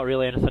 there's not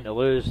really anything to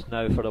lose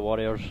now for the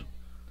Warriors.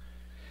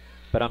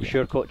 But I'm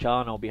sure Coach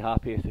Allen will be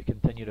happy if they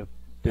continue to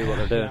do what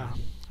they're doing. Yeah.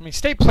 I mean,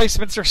 state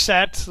placements are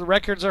set. The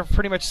records are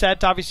pretty much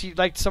set. Obviously, you'd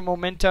like some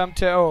momentum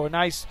to,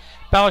 nice.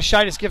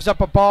 Balashitis gives up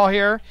a ball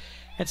here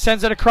and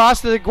sends it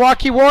across to the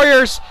Waukee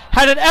Warriors.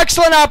 Had an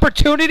excellent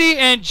opportunity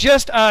and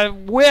just a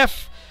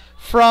whiff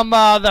from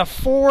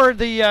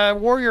the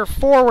Warrior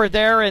forward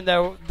there, and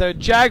the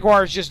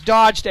Jaguars just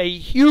dodged a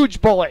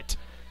huge bullet.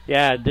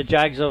 Yeah, the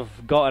Jags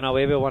have gotten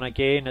away with one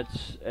again.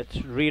 It's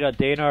Rita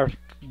Daner,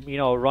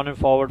 running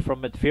forward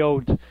from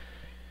midfield.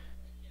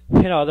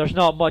 There's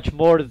not much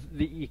more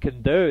that you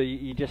can do.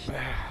 You just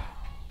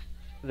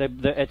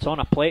it's on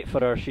a plate for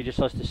her. She just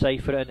has to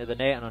siphon it into the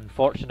net, and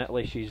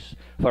unfortunately, she's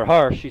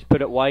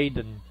put it wide.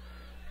 And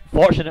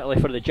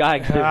fortunately for the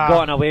Jags, they've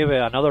gotten away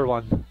with another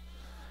one.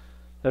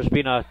 There's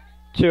been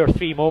 2 or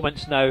 3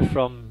 moments now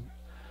from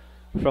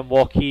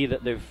Waukee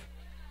that they've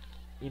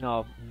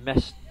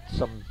missed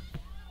some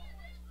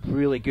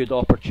really good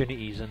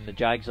opportunities, and the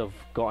Jags have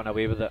gotten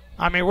away with it.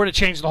 I mean, we're to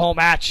change the whole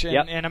match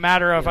in a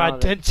matter of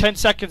 10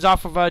 seconds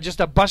off of just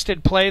a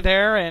busted play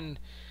there. And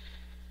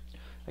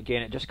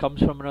again, it just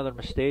comes from another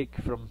mistake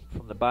from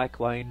the back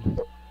line,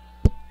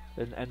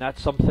 and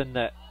that's something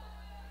that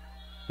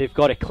they've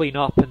got to clean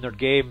up in their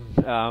game.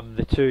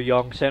 The 2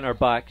 young centre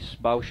backs,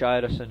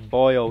 Balshiris and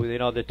Boyle,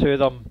 the 2 of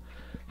them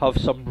have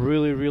some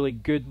really, really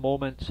good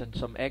moments and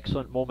some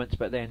excellent moments,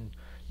 but then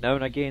now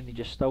and again they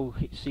just still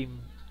seem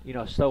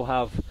still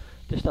have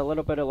just a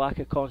little bit of lack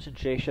of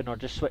concentration, or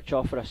just switch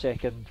off for a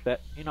second.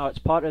 But it's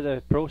part of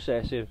the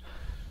process of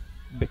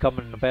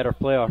becoming a better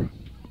player.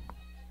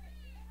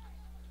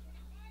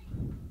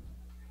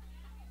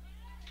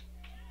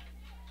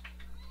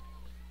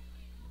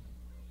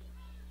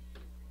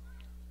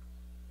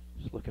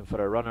 Just looking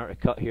for a runner to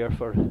cut here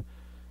for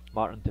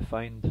Martin to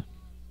find.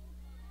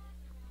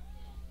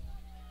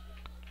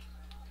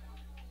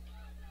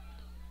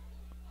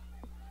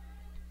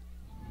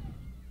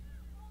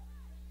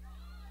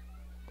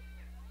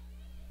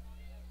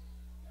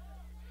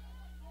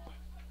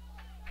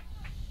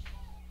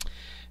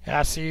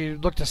 Yeah, so you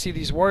look to see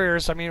these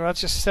Warriors. I mean, let's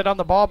just sit on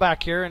the ball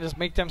back here and just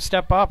make them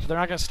step up. If they're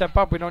not going to step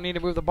up, we don't need to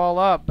move the ball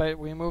up, but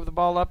we move the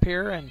ball up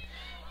here, and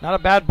not a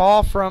bad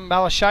ball from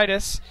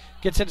Balashitis.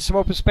 Gets into some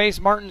open space.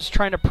 Martin's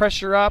trying to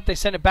pressure up. They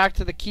send it back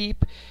to the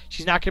keep.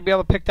 She's not going to be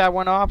able to pick that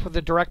one off with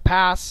a direct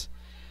pass,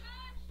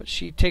 but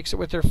she takes it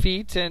with her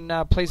feet and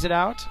plays it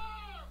out.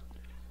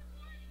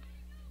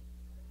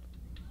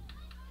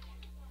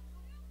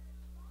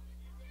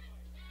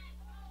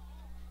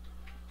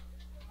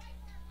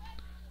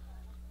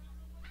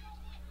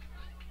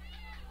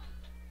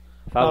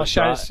 If I was,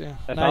 nice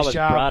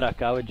job.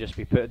 Braddock, I would just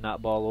be putting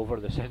that ball over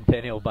the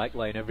Centennial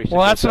backline every single time.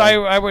 Well, that's what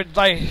I would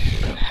like.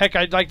 Heck,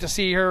 I'd like to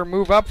see her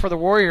move up for the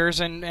Warriors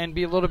and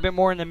be a little bit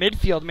more in the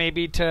midfield,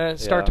 maybe, to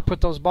start to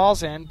put those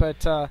balls in.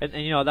 But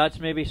and that's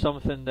maybe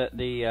something that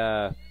they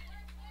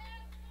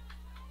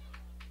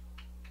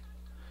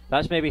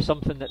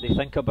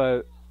think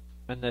about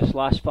in this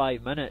last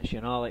 5 minutes.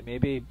 Like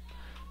maybe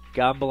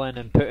gambling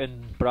and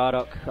putting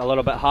Braddock a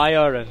little bit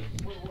higher, and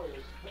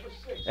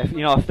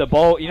if the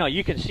ball,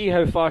 you can see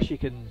how far she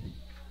can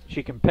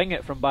ping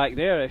it from back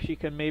there. If she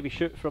can maybe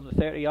shoot from the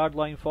 30-yard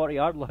line,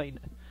 40-yard line.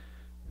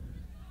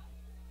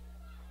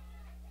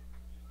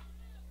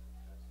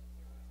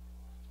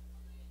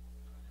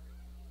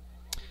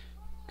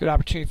 Good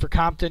opportunity for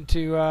Compton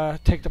to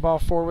take the ball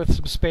forward with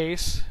some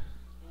space.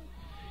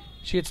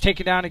 She gets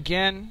taken down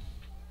again.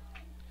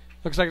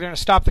 Looks like they're going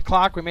to stop the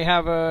clock. We may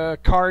have a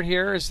card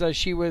here as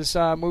she was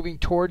moving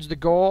towards the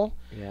goal.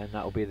 Yeah, and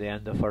that will be the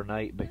end of her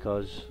night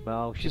because,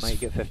 she might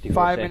get 54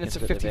 5 seconds minutes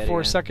and at the 54 very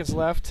end. seconds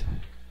left.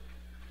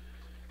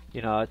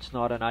 It's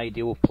not an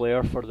ideal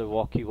player for the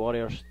Waukee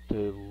Warriors to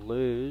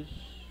lose.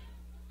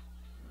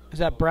 Is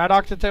that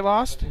Braddock that they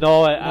lost?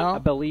 No, I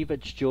believe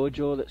it's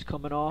JoJo that's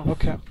coming off.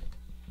 Okay.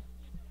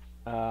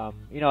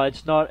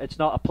 It's not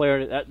a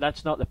player.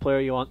 That's not the player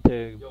you want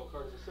to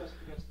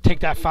take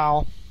that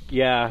foul.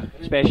 Yeah,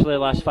 especially the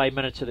last 5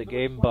 minutes of the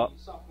game. But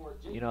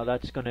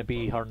that's going to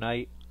be her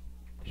night.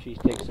 She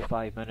takes the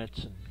 5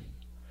 minutes,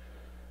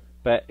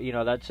 but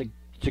it's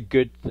a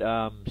good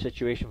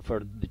situation for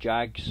the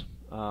Jags.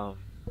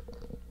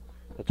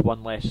 That's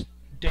one less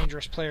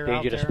dangerous player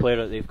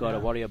that they've got to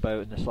worry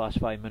about in this last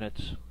 5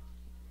 minutes.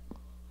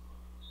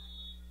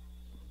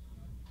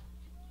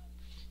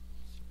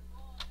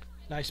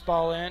 Nice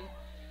ball in.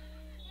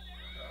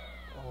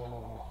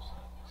 Oh,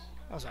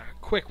 that was a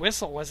quick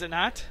whistle, was it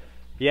not?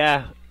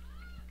 Yeah,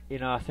 you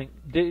know, I think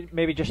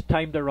maybe just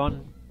timed the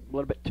run a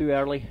little bit too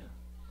early.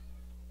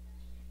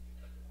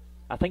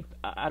 I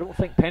don't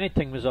think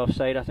Pennington was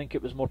offside. I think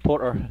it was more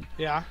Porter.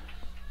 Yeah.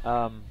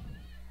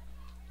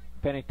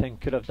 Pennington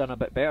could have done a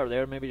bit better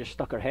there. Maybe just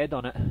stuck her head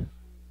on it.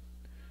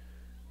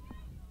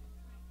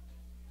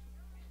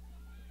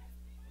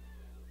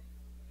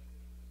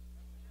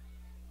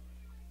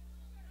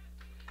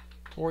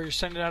 Warriors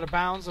send it out of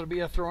bounds. It'll be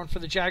a throw-in for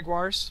the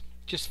Jaguars.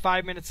 Just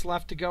 5 minutes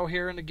left to go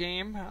here in the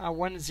game. A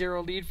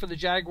 1-0 lead for the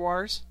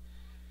Jaguars.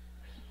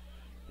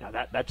 Now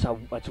that's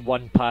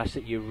one pass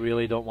that you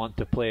really don't want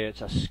to play.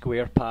 It's a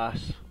square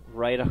pass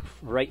right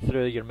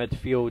through your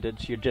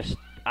midfield. You're just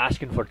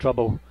asking for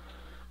trouble.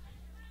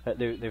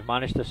 They've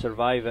managed to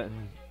survive it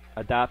and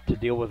adapt to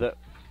deal with it.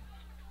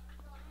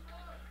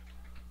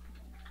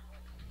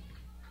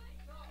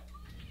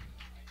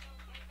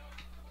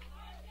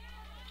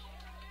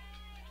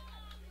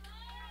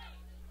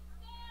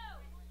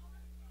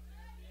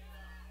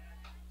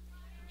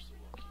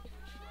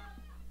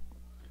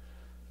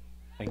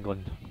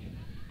 England.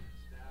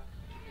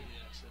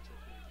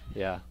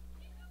 Yeah,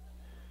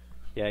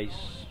 he's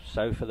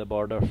south of the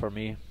border for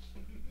me.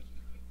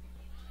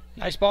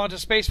 Nice ball into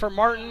space for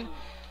Martin.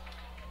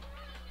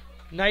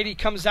 Knighty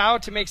comes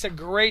out and makes a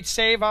great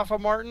save off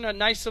of Martin. A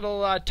nice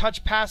little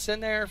touch pass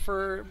in there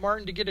for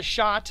Martin to get a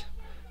shot.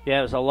 Yeah,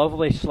 it was a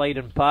lovely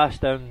sliding pass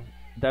down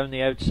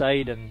the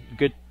outside, and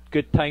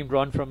good timed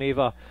run from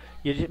Ava.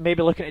 You're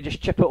maybe looking to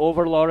just chip it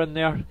over Lauren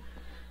there.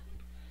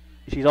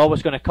 She's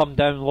always going to come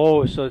down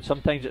low, so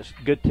sometimes it's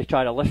good to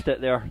try to lift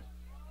it there.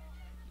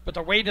 But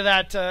the weight of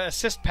that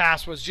assist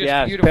pass was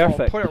just beautiful.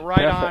 Perfect. Put it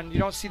right on. You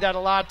don't see that a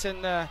lot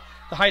in the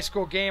high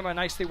school game, a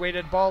nicely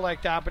weighted ball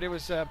like that, but it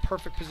was a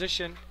perfect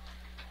position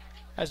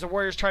as the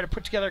Warriors try to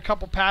put together a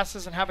couple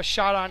passes and have a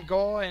shot on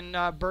goal, and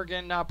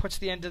Bergen puts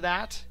the end to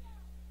that.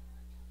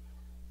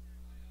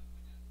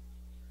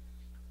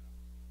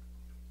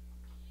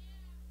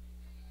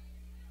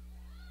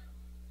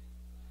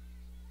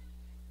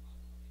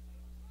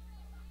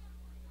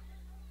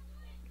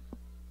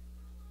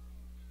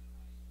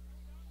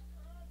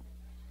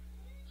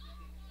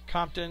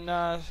 Compton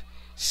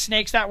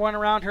snakes that one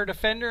around her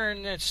defender,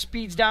 and it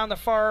speeds down the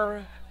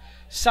far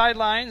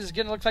sidelines. It's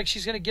going to look like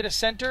she's going to get a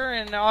center,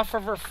 and off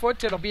of her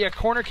foot, it'll be a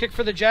corner kick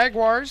for the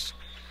Jaguars.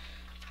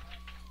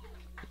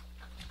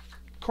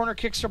 Corner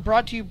kicks are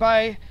brought to you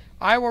by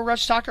Iowa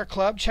Rush Soccer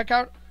Club. Check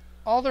out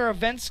all their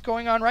events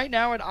going on right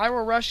now at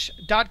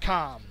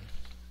iowarush.com.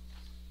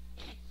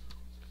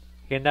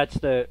 Again, that's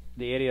the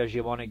areas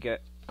you want to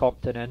get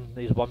Compton in,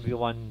 these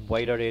 1v1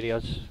 wider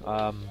areas.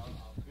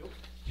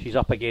 She's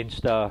up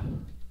against a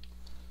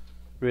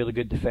really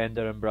good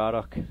defender in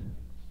Braddock.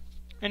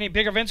 Any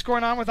big events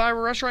going on with Iowa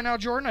Rush right now,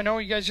 Jordan? I know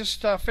you guys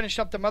just finished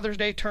up the Mother's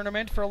Day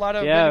tournament for a lot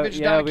of individuals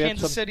down in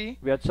Kansas City.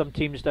 We had some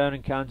teams down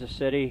in Kansas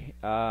City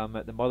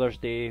at the Mother's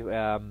Day.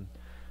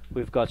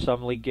 We've got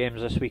some league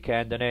games this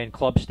weekend, and then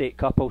Club State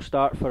Cup will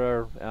start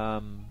for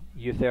our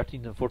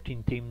U13 and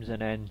 14 teams,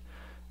 and then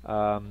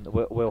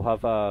we'll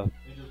have a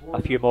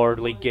few more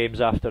league games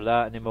after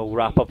that, and then we'll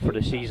wrap up for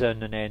the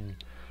season, and then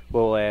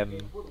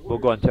we'll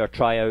go into our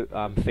tryout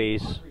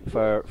phase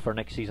for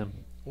next season.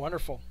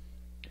 Wonderful.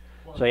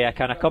 So yeah,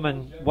 kind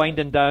of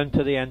winding down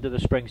to the end of the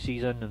spring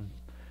season and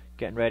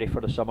getting ready for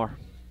the summer.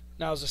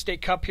 Now is the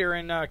state cup here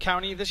in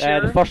county this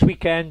year? The first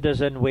weekend is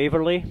in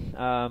Waverley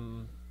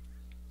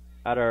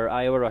at our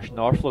Iowa Rush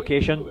North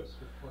location.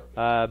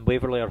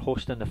 Waverley are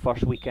hosting the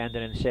first weekend,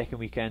 and then the second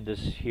weekend is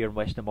here in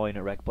West Des Moines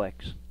at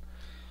Recplex.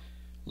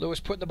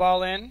 Lewis putting the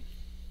ball in.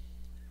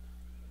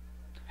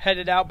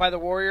 Headed out by the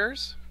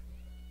Warriors.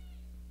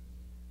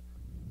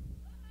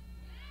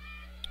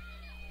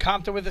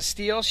 Compton with a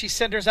steal. She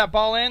centers that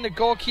ball in. The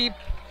goalkeeper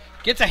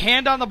gets a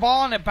hand on the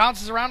ball, and it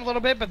bounces around a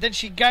little bit, but then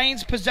she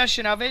gains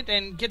possession of it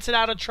and gets it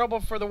out of trouble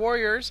for the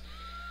Warriors.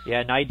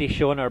 Yeah, Naidi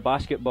showing her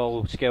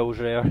basketball skills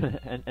there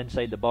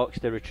inside the box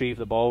to retrieve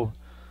the ball.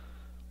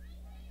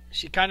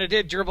 She kind of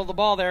did dribble the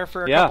ball there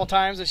for a couple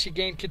times as she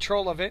gained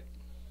control of it.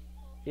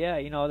 Yeah,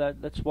 you know,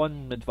 that's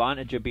one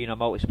advantage of being a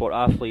multi-sport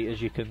athlete,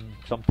 is you can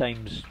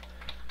sometimes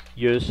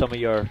use some of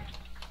your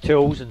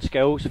tools and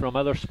skills from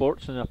other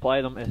sports and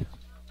apply them to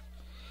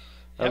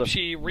Yep,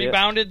 she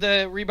rebounded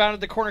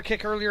the corner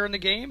kick earlier in the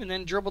game, and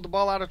then dribbled the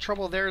ball out of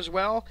trouble there as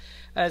well.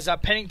 As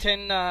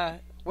Pennington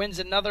wins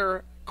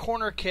another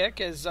corner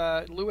kick as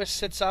Lewis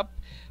sits up.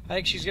 I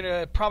think she's going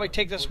to probably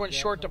take this one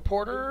short to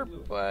Porter,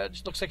 but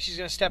it looks like she's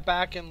going to step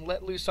back and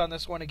let loose on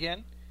this one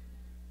again.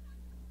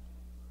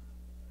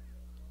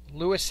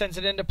 Lewis sends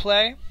it into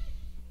play.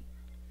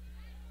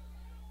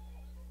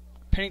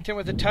 Pennington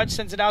with a touch,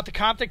 sends it out to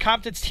Compton.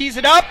 Compton tees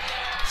it up.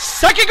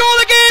 Second goal of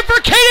the game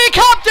for Katie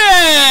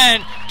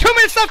Compton! 2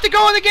 minutes left to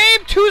go in the game.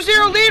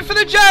 2-0 lead for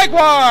the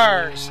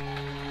Jaguars.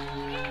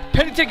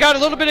 Pennington got a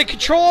little bit of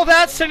control of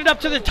that, sent it up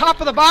to the top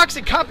of the box,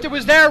 and Compton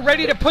was there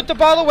ready to put the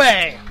ball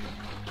away.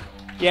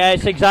 Yeah,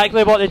 it's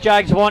exactly what the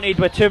Jags wanted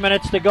with 2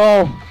 minutes to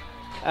go.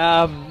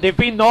 They've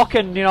been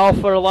knocking,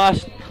 for the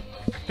last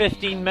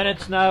 15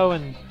 minutes now,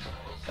 and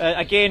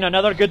Again,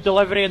 another good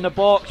delivery in the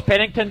box.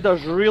 Pennington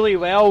does really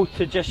well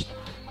to just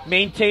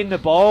maintain the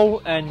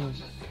ball and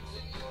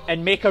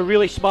make a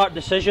really smart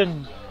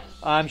decision.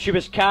 She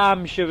was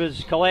calm, she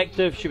was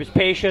collective, she was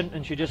patient,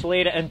 and she just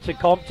laid it into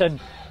Compton.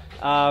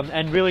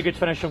 And really good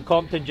finish from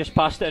Compton, just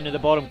passed it into the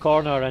bottom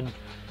corner. And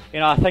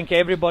I think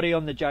everybody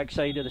on the Jag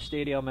side of the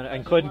stadium,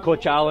 including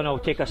Coach Allen, will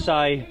take a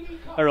sigh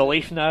of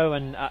relief now,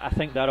 and I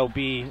think that'll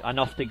be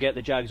enough to get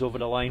the Jags over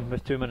the line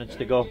with 2 minutes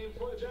to go.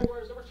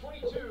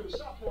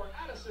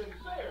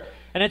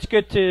 And it's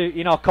good to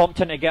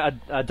Compton to get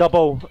a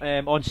double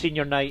on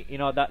senior night.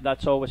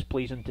 That's always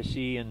pleasing to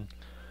see, and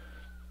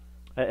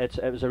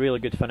it was a really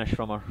good finish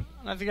from her.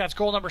 I think that's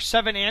goal number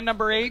 7 and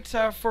number 8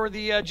 for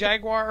the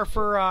Jaguar, or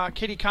for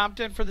Katie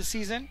Compton for the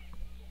season.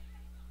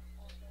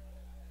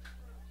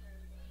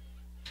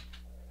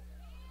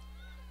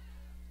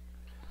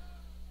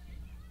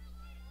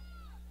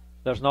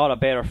 There's not a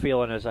better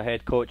feeling as a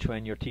head coach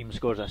when your team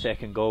scores a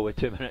second goal with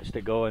 2 minutes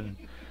to go, and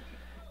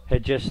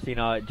it just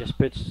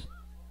puts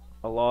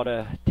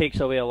takes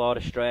away a lot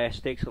of stress,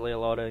 takes away a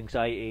lot of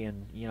anxiety,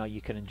 and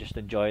you can just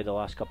enjoy the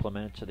last couple of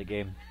minutes of the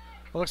game.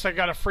 Well, looks like I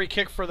got a free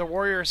kick for the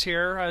Warriors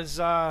here as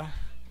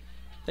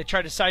they try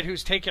to decide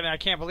who's taking it. I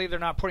can't believe they're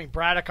not putting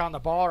Braddock on the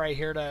ball right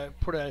here to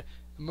put a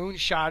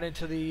moonshot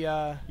into the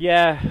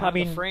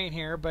the frame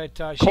here,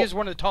 but she is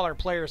one of the taller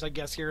players, I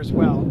guess, here as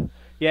well.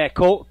 Yeah,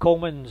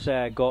 Coleman's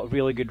got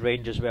really good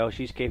range as well.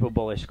 She's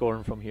capable of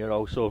scoring from here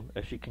also,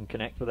 if she can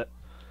connect with it.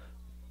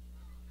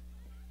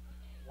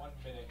 1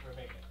 minute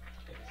remaining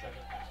in the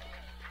second half.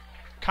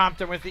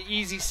 Compton with the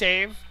easy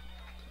save.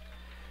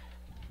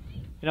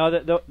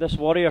 This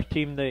Warrior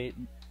team,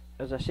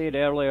 as I said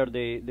earlier,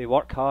 they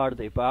work hard,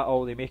 they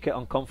battle, they make it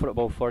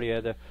uncomfortable for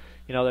you.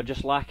 They're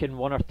just lacking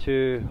 1 or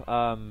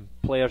 2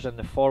 players in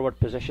the forward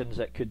positions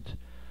that could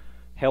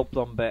help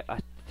them. But I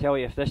tell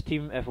you, if this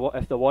team,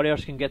 if the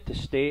Warriors can get to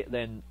state,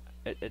 then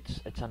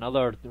it's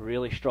another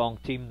really strong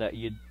team that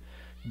you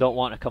don't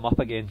want to come up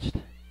against.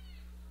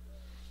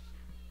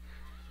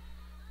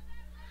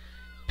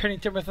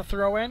 Pennington with a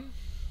throw in.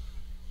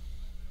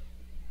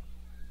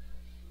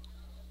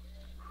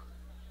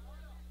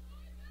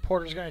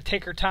 Porter's going to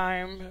take her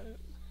time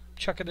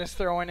chucking this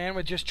throw in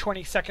with just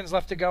 20 seconds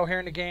left to go here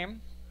in the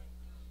game.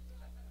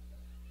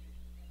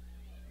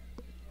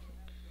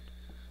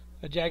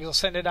 The Jags will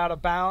send it out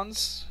of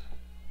bounds.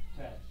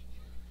 10,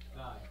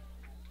 9,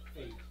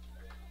 8,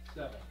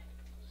 7,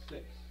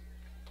 6,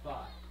 5,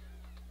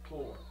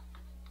 4,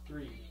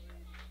 3,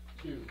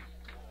 2,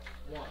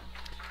 1.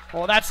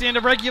 Well, that's the end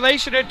of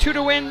regulation. A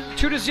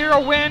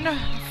 2-0 win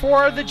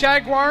for the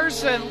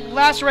Jaguars.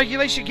 Last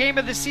regulation game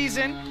of the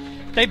season.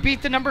 They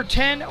beat the number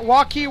 10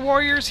 Waukee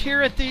Warriors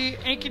here at the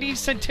Ankeny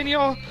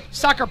Centennial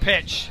soccer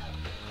pitch.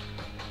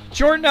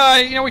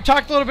 Jordan, we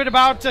talked a little bit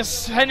about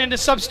this heading into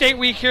Sub-State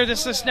week here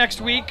this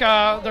next week.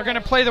 They're going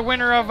to play the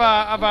winner of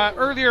an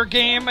earlier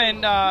game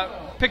and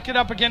pick it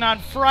up again on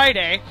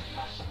Friday.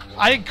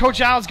 I think Coach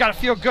Allen's got to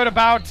feel good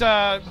about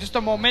just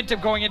the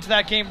momentum going into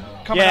that game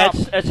coming up.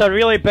 Yeah, it's a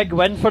really big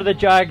win for the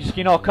Jags,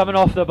 coming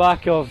off the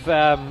back of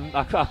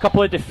a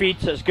couple of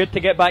defeats. It's good to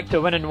get back to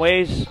winning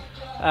ways.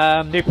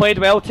 They played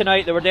well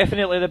tonight. They were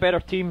definitely the better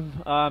team.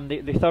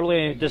 They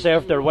thoroughly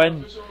deserved their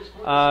win.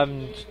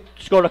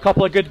 Scored a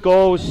couple of good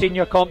goals.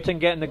 Senior Compton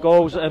getting the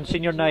goals on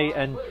senior night,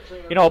 and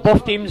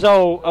both teams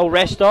will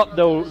rest up.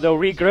 They'll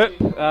regroup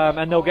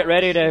and they'll get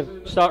ready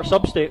to start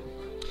Sub-State.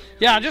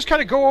 Yeah, just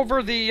kind of go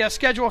over the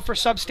schedule for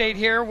Sub-State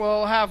here.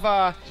 We'll have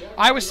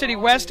Iowa City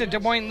West and Des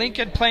Moines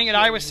Lincoln playing at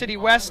Iowa City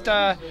West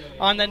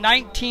on the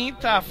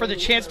 19th for the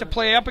chance to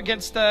play up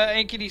against the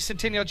Ankeny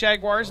Centennial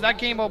Jaguars. That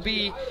game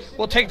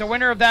we'll take the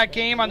winner of that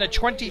game on the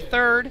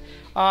 23rd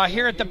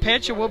here at the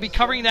pitch, and we'll be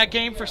covering that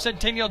game for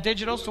Centennial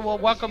Digital, so we'll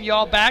welcome you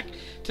all back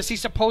to see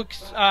some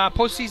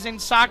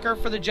postseason soccer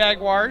for the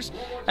Jaguars.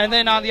 And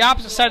then on the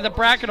opposite side of the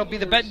bracket will be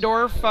the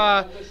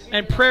Bettendorf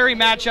and Prairie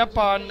matchup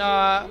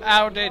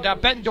out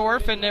at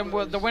Bettendorf, and then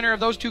the winner of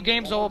those 2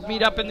 games will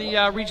meet up in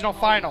the regional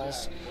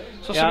finals.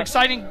 So some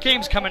exciting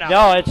games coming out.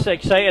 No, it's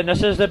exciting.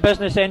 This is the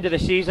business end of the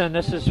season.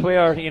 This is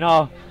where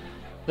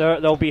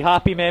there'll be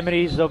happy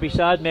memories, there'll be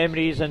sad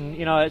memories, and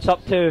it's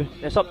up to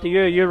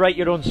you. You write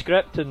your own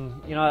script,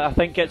 and I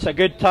think it's a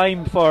good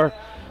time for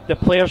the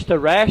players to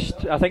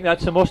rest. I think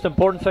that's the most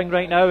important thing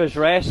right now, is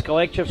rest,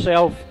 collect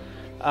yourself,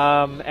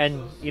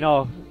 and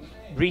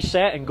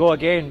reset and go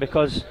again,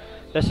 because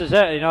this is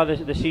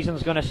it. The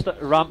season's going to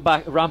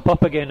ramp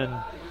up again, and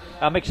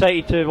I'm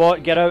excited to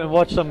get out and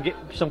watch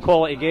some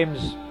quality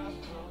games.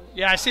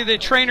 Yeah, I see the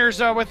trainers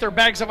with their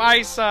bags of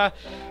ice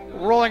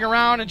rolling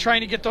around and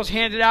trying to get those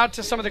handed out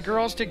to some of the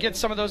girls to get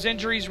some of those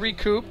injuries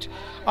recouped.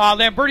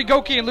 Lamberti,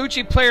 Goki, and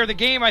Lucci, player of the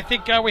game. I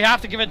think we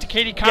have to give it to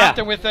Katie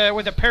Compton with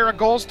a pair of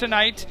goals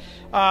tonight.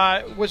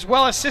 Was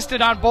well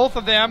assisted on both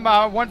of them,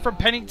 one from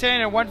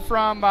Pennington and one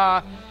from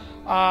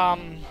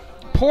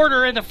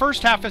Porter in the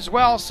first half as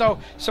well. So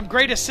some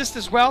great assists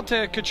as well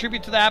to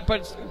contribute to that,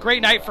 but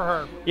great night for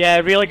her. Yeah,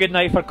 really good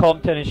night for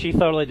Compton, and she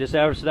thoroughly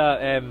deserves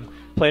that.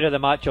 Player of the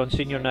match on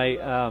senior night,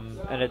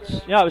 and it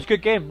was a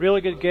good game, really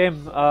good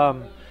game.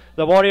 The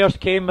the Warriors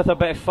came with a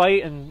bit of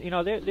fight, and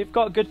they've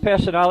got good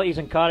personalities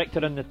and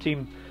character in the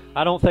team.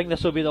 I don't think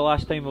this will be the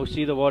last time we'll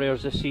see the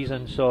Warriors this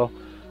season. So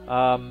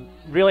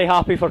really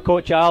happy for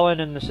Coach Allen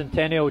and the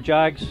Centennial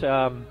Jags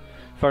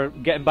for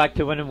getting back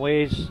to winning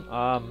ways,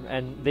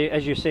 and they,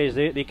 as you say,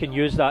 they can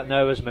use that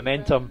now as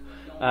momentum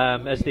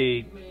as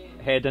they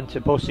head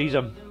into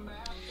postseason.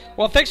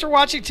 Well, thanks for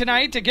watching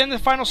tonight. Again, the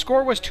final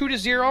score was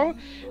 2-0.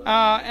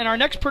 And our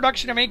next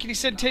production of Ankeny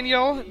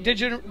Centennial,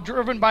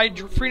 driven by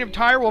Freedom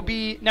Tire, will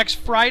be next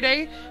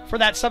Friday for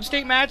that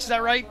sub-state match. Is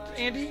that right,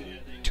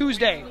 Andy?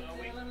 Tuesday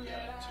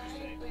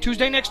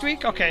next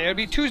week? Okay, it'll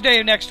be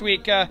Tuesday next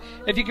week.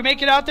 If you can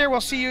make it out there, we'll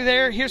see you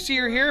there. See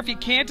you here. If you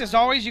can't, as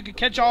always, you can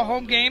catch all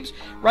home games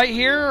right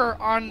here or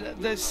on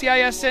the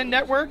CISN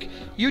Network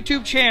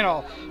YouTube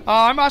channel.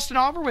 I'm Austin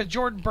Oliver with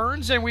Jordan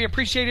Burns, and we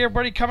appreciate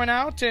everybody coming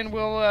out, and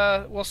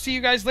we'll see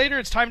you guys later.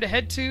 It's time to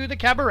head to the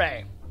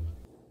cabaret.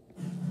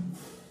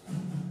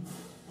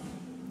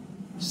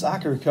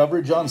 Soccer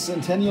coverage on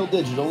Centennial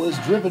Digital is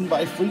driven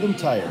by Freedom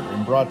Tire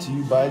and brought to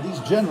you by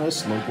these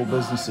generous local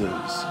businesses.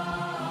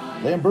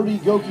 Lamberti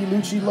Goki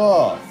Lucci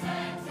Law,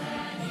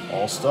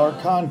 All-Star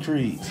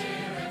Concrete,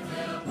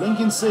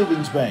 Lincoln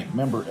Savings Bank,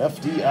 member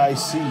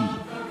FDIC,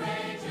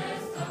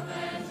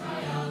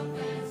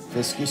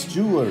 Fiscus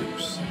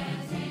Jewelers,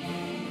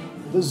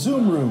 The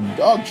Zoom Room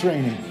Dog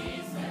Training,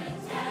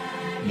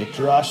 Nick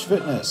Jarash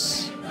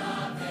Fitness,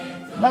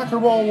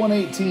 Knockerball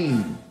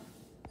 118,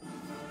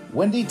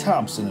 Wendy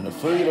Thompson, an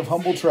affiliate of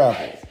Humble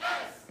Travel,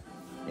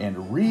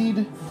 and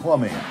Reed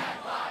Plumbing.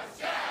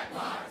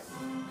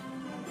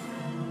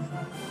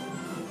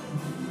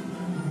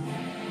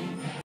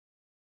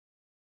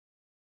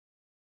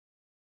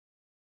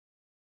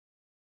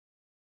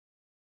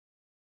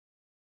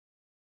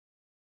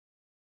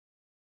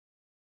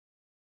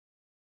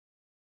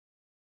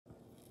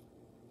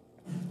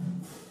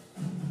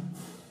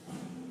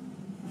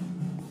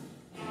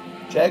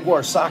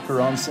 Jaguar Soccer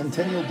on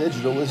Centennial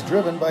Digital is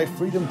driven by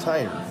Freedom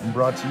Tire and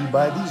brought to you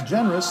by these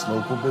generous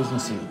local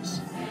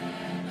businesses.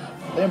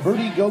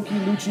 Lamberti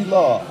Goki Lucci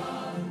Law,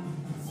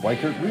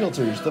 Weichert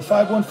Realtors, the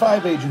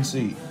 515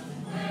 Agency,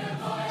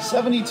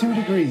 72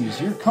 Degrees,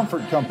 your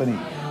comfort company,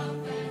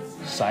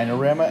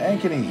 Sinorama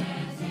Ankeny,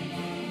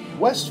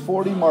 West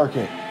 40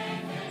 Market,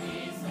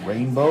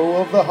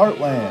 Rainbow of the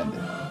Heartland,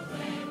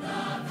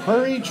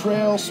 Prairie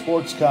Trail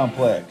Sports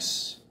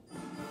Complex,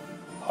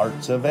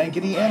 Hearts of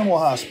Ankeny Animal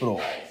Hospital,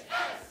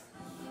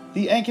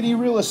 the Ankeny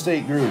Real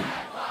Estate Group,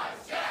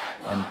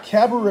 and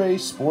Cabaret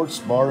Sports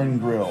Bar and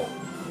Grill.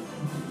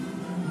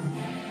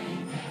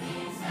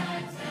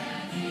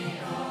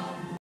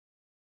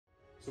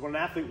 So when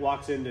an athlete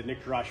walks into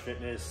Nick Jarash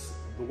Fitness,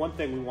 the one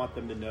thing we want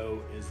them to know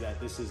is that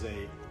this is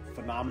a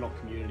phenomenal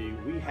community.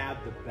 We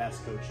have the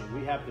best coaching,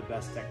 we have the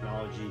best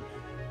technology,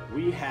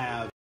 we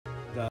have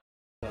the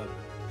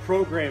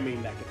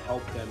programming that can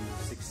help them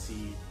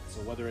succeed.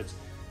 So whether it's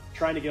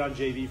trying to get on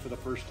JV for the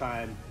first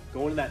time,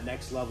 going to that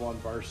next level on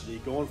varsity,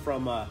 going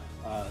from a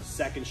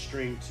second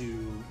string to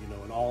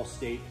an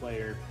all-state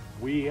player,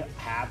 we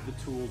have the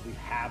tools, we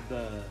have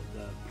the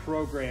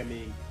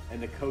programming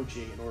and the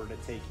coaching in order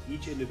to take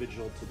each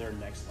individual to their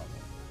next level.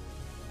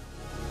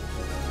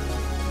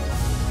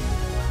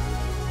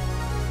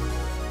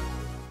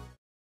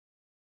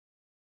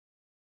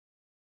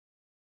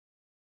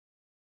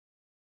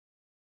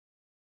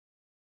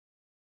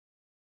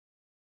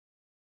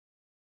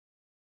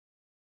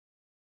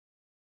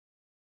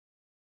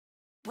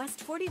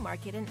 West 40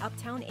 Market in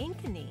Uptown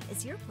Ankeny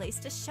is your place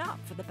to shop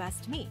for the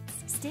best meats,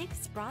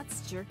 steaks,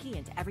 brats, jerky,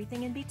 and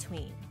everything in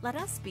between. Let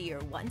us be your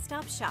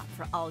one-stop shop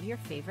for all your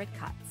favorite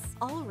cuts,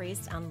 all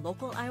raised on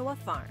local Iowa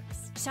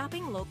farms.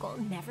 Shopping local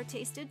never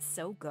tasted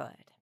so good.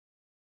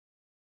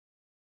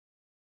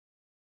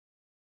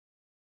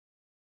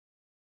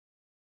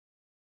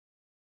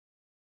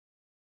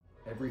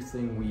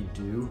 Everything we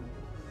do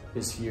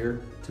is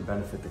here to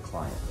benefit the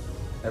client.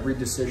 Every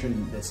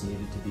decision that's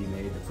needed to be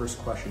made, the first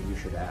question you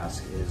should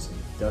ask is,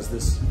 does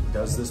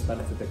this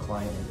benefit the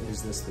client, and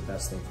is this the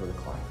best thing for the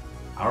client?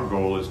 Our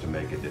goal is to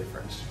make a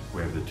difference.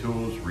 We have the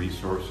tools,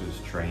 resources,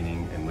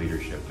 training, and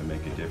leadership to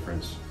make a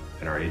difference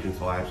in our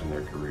agents' lives and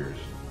their careers.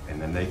 And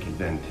then they can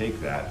then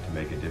take that to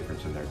make a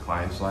difference in their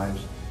clients'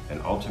 lives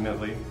and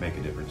ultimately make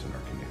a difference in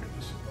our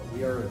communities.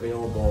 We are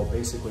available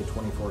basically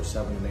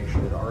 24/7 to make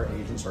sure that our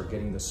agents are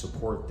getting the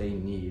support they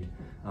need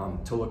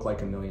to look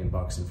like $1 million in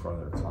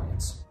front of their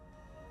clients.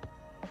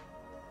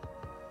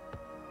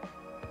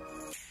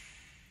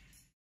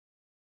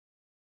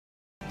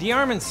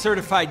 DeArmond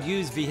certified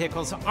used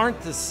vehicles aren't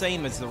the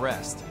same as the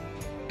rest.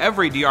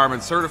 Every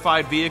DeArmond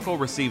certified vehicle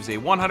receives a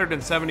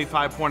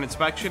 175-point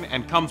inspection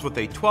and comes with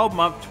a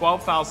 12-month,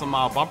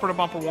 12,000-mile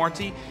bumper-to-bumper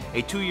warranty,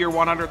 a 2-year,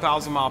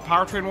 100,000-mile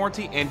powertrain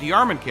warranty, and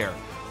DeArmond Care.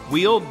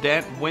 Wheel,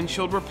 dent,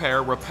 windshield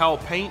repair, repel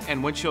paint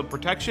and windshield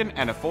protection,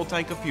 and a full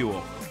tank of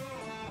fuel.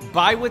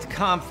 Buy with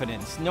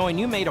confidence, knowing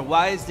you made a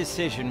wise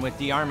decision with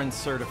DeArmond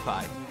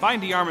Certified.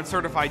 Find DeArmond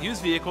certified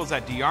used vehicles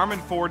at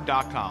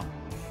DeArmondFord.com.